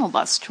occasional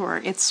bus tour.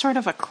 It's sort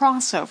of a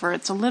crossover.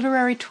 It's a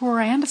literary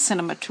tour and a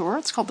cinema tour.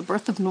 It's called The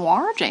Birth of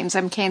Noir, James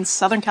M. Cain's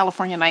Southern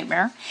California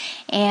Nightmare.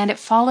 And it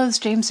follows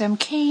James M.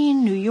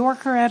 Cain, New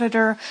Yorker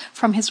editor,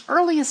 from his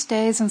earliest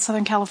days in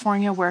Southern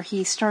California where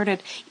he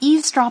started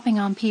eavesdropping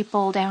on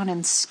people down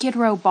in Skid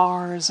Row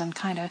bars and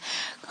kind of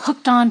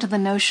hooked on to the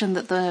notion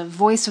that the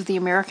voice of the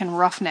American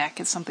roughneck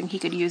is something he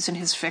could use in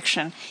his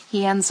fiction.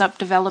 He ends up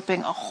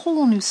developing a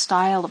whole new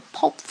style of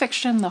pulp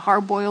fiction, the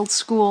hard-boiled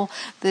school,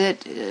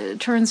 that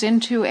turns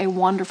into a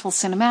wonderful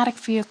cinematic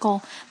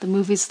vehicle. The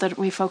movies that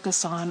we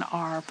focus on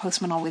are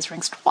Postman Always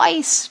Rings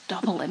Twice,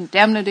 Double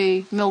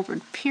Indemnity,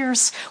 Mildred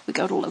Pierce. We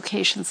go to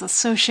locations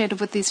associated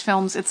with these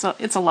films. It's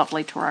a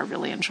lovely tour. I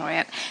really enjoy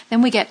it.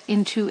 Then we get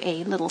into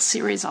a little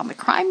series on the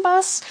crime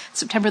bus.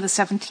 September the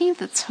 17th,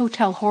 it's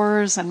Hotel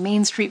Horrors and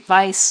Main Street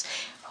Vice,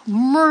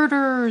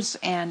 murders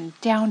and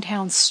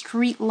downtown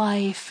street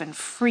life and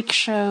freak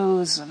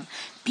shows and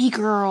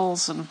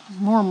B-girls and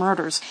more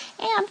murders.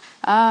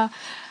 And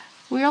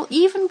we'll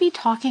even be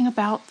talking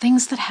about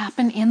things that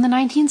happen in the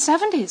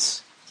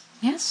 1970s.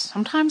 Yes,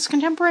 sometimes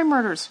contemporary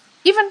murders,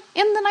 even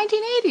in the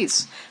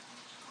 1980s.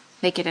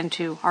 Make it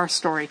into our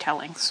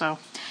storytelling.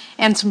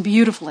 And some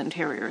beautiful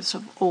interiors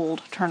of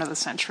old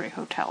turn-of-the-century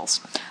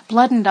hotels.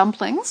 Blood and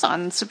Dumplings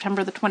on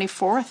September the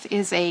 24th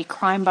is a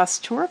crime bus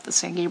tour of the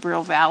San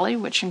Gabriel Valley,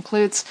 which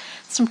includes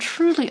some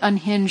truly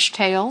unhinged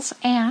tales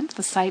and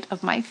the site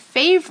of my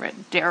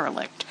favorite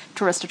derelict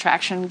tourist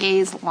attraction,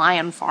 Gay's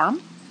Lion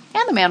Farm,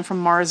 and the Man from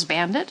Mars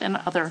Bandit and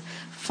other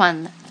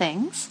fun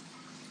things.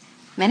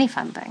 Many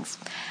fun things.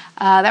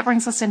 That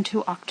brings us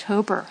into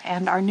October,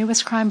 and our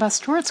newest crime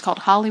bus tour, it's called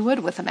Hollywood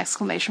with an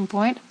exclamation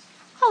point.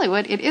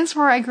 Hollywood, it is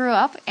where I grew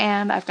up,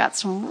 and I've got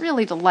some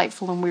really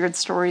delightful and weird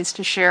stories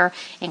to share,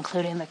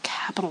 including the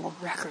Capitol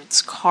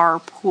Records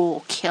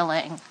carpool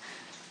killing,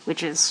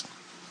 which is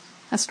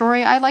a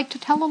story I like to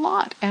tell a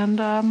lot, and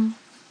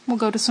we'll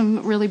go to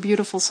some really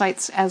beautiful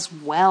sites as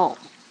well.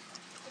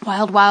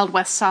 Wild Wild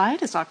West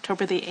Side is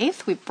October the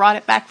 8th. We brought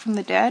it back from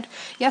the dead.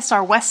 Yes,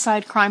 our West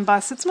Side crime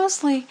bus. It's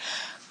mostly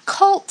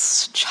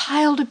cults,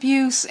 child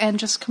abuse, and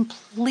just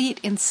complete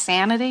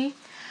insanity.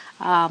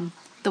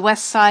 The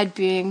West Side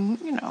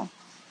being,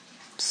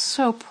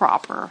 so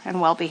proper and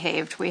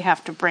well-behaved, we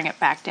have to bring it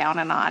back down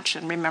a notch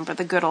and remember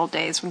the good old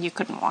days when you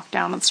couldn't walk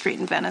down the street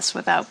in Venice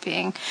without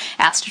being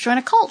asked to join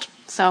a cult.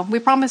 So we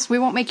promise we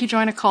won't make you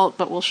join a cult,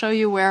 but we'll show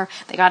you where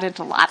they got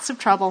into lots of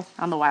trouble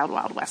on the Wild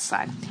Wild West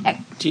Side.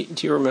 Hey.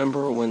 Do you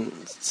remember when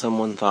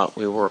someone thought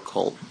we were a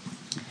cult?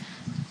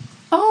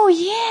 Oh,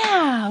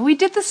 yeah. We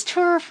did this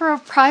tour for a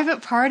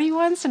private party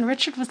once, and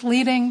Richard was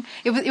leading.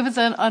 It was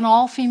an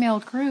all-female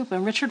group,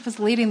 and Richard was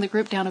leading the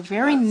group down a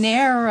very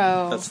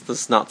narrow...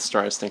 That's not the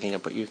story I was thinking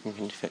of, but you can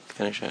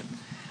finish it.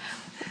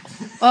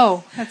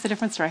 Oh, that's a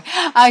different story.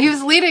 He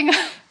was leading...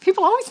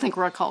 People always think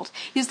we're a cult.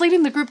 He was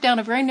leading the group down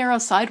a very narrow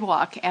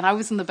sidewalk, and I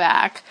was in the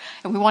back,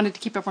 and we wanted to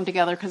keep everyone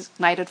together because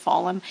night had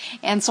fallen.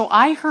 And so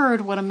I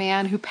heard what a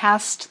man who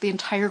passed the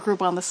entire group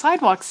on the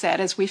sidewalk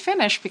said as we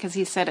finished, because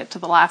he said it to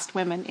the last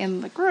women in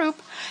the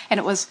group,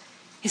 and it was,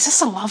 "Is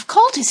this a love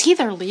cult? Is he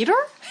their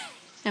leader?"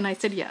 And I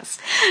said yes.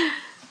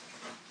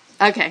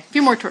 Okay, a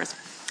few more tours.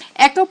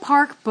 Echo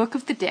Park Book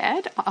of the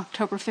Dead,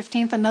 October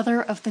 15th,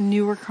 another of the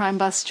newer crime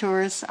bus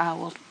tours.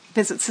 We'll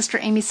visit Sister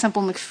Amy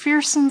Semple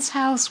McPherson's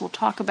house. We'll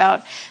talk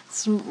about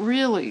some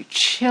really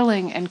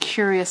chilling and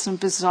curious and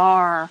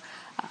bizarre,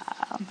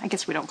 I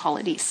guess we don't call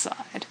it East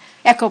Side,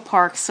 Echo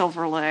Park,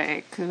 Silver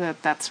Lake,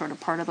 that sort of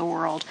part of the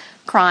world,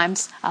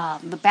 crimes.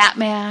 The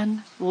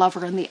Batman,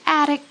 Lover in the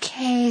Attic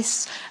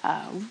case,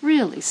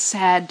 really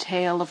sad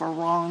tale of a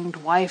wronged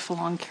wife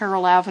along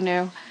Carroll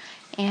Avenue,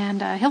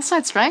 and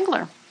Hillside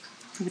Strangler,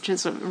 which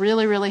is a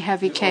really, really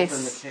heavy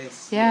case.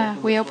 Yeah,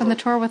 we opened the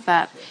tour with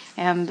that.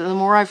 And the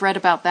more I've read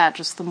about that,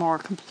 just the more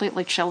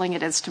completely chilling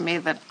it is to me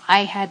that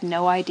I had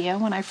no idea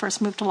when I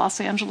first moved to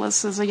Los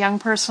Angeles as a young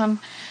person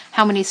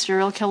how many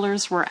serial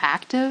killers were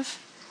active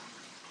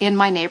in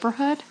my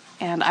neighborhood.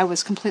 And I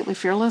was completely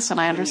fearless,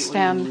 and I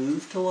understand... When you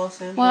moved to Los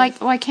Angeles?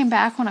 Well, I came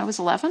back when I was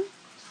 11.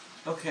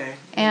 Okay.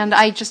 And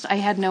I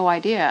had no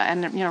idea.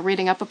 And,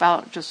 reading up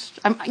about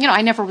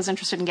I never was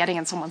interested in getting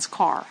in someone's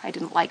car. I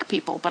didn't like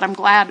people, but I'm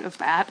glad of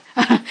that.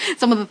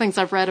 Some of the things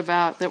I've read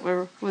about that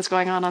was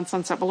going on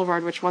Sunset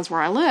Boulevard, which was where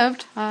I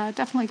lived,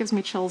 definitely gives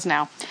me chills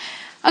now.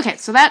 Okay,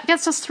 so that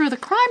gets us through the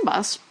crime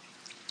bus.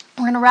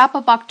 We're going to wrap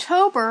up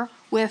October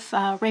with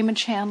Raymond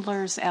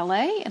Chandler's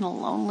L.A. in a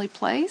Lonely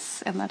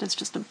Place, and that is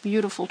just a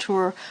beautiful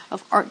tour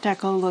of Art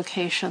Deco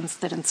locations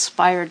that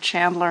inspired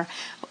Chandler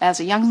as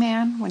a young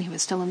man when he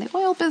was still in the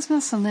oil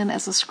business, and then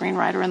as a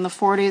screenwriter in the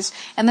 40s.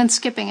 And then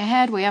skipping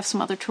ahead, we have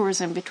some other tours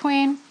in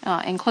between,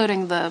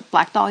 including the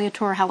Black Dahlia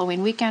Tour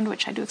Halloween weekend,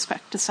 which I do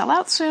expect to sell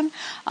out soon.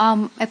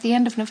 At the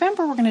end of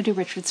November, we're going to do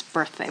Richard's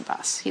birthday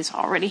bus. He's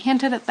already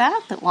hinted at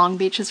that Long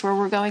Beach is where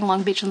we're going,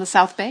 Long Beach in the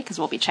South Bay, because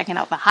we'll be checking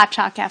out the Hot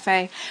Shot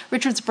Cafe.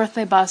 Richard's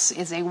birthday bus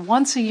is a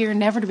once-a-year,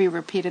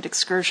 never-to-be-repeated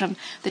excursion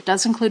that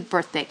does include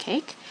birthday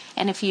cake.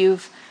 And if you're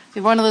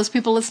one of those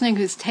people listening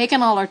who's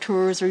taken all our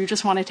tours, or you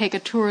just want to take a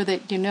tour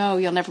that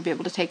you'll never be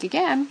able to take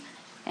again,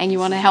 and you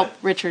want to help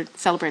Richard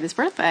celebrate his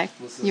birthday,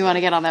 you want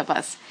to get on that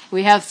bus.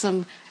 We have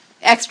some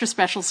extra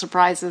special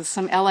surprises,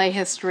 some LA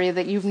history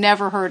that you've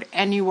never heard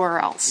anywhere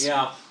else.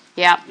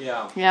 Yeah.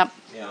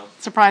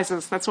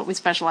 Surprises, that's what we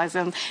specialize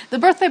in. The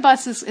birthday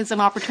bus is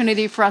an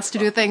opportunity for us to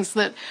do things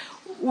that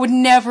would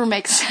never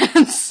make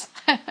sense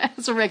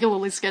as a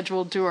regularly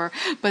scheduled tour,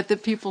 but the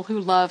people who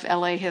love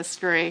LA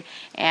history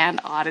and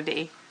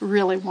oddity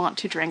really want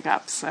to drink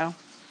up. So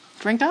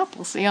drink up.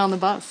 We'll see you on the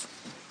bus.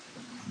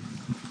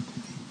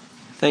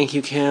 Thank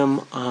you, Kim.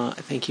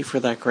 Thank you for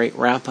that great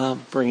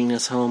wrap-up, bringing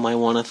us home. I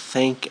want to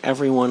thank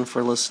everyone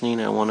for listening.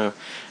 I want to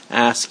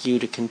ask you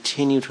to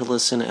continue to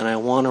listen, and I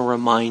want to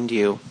remind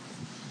you,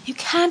 you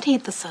can't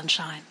eat the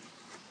sunshine.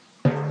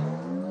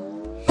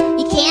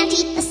 You can't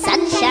eat the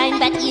sunshine,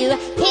 but you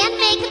can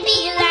make a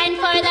beeline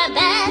for the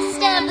best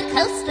of the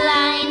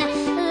coastline.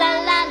 La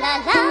la la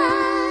la.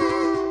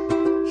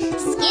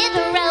 Skid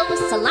Row,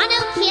 Solano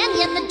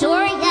Canyon, the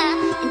Doria,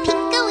 and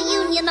Pico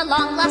Union, the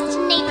long-lost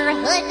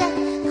neighborhood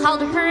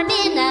called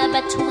Hermina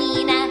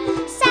between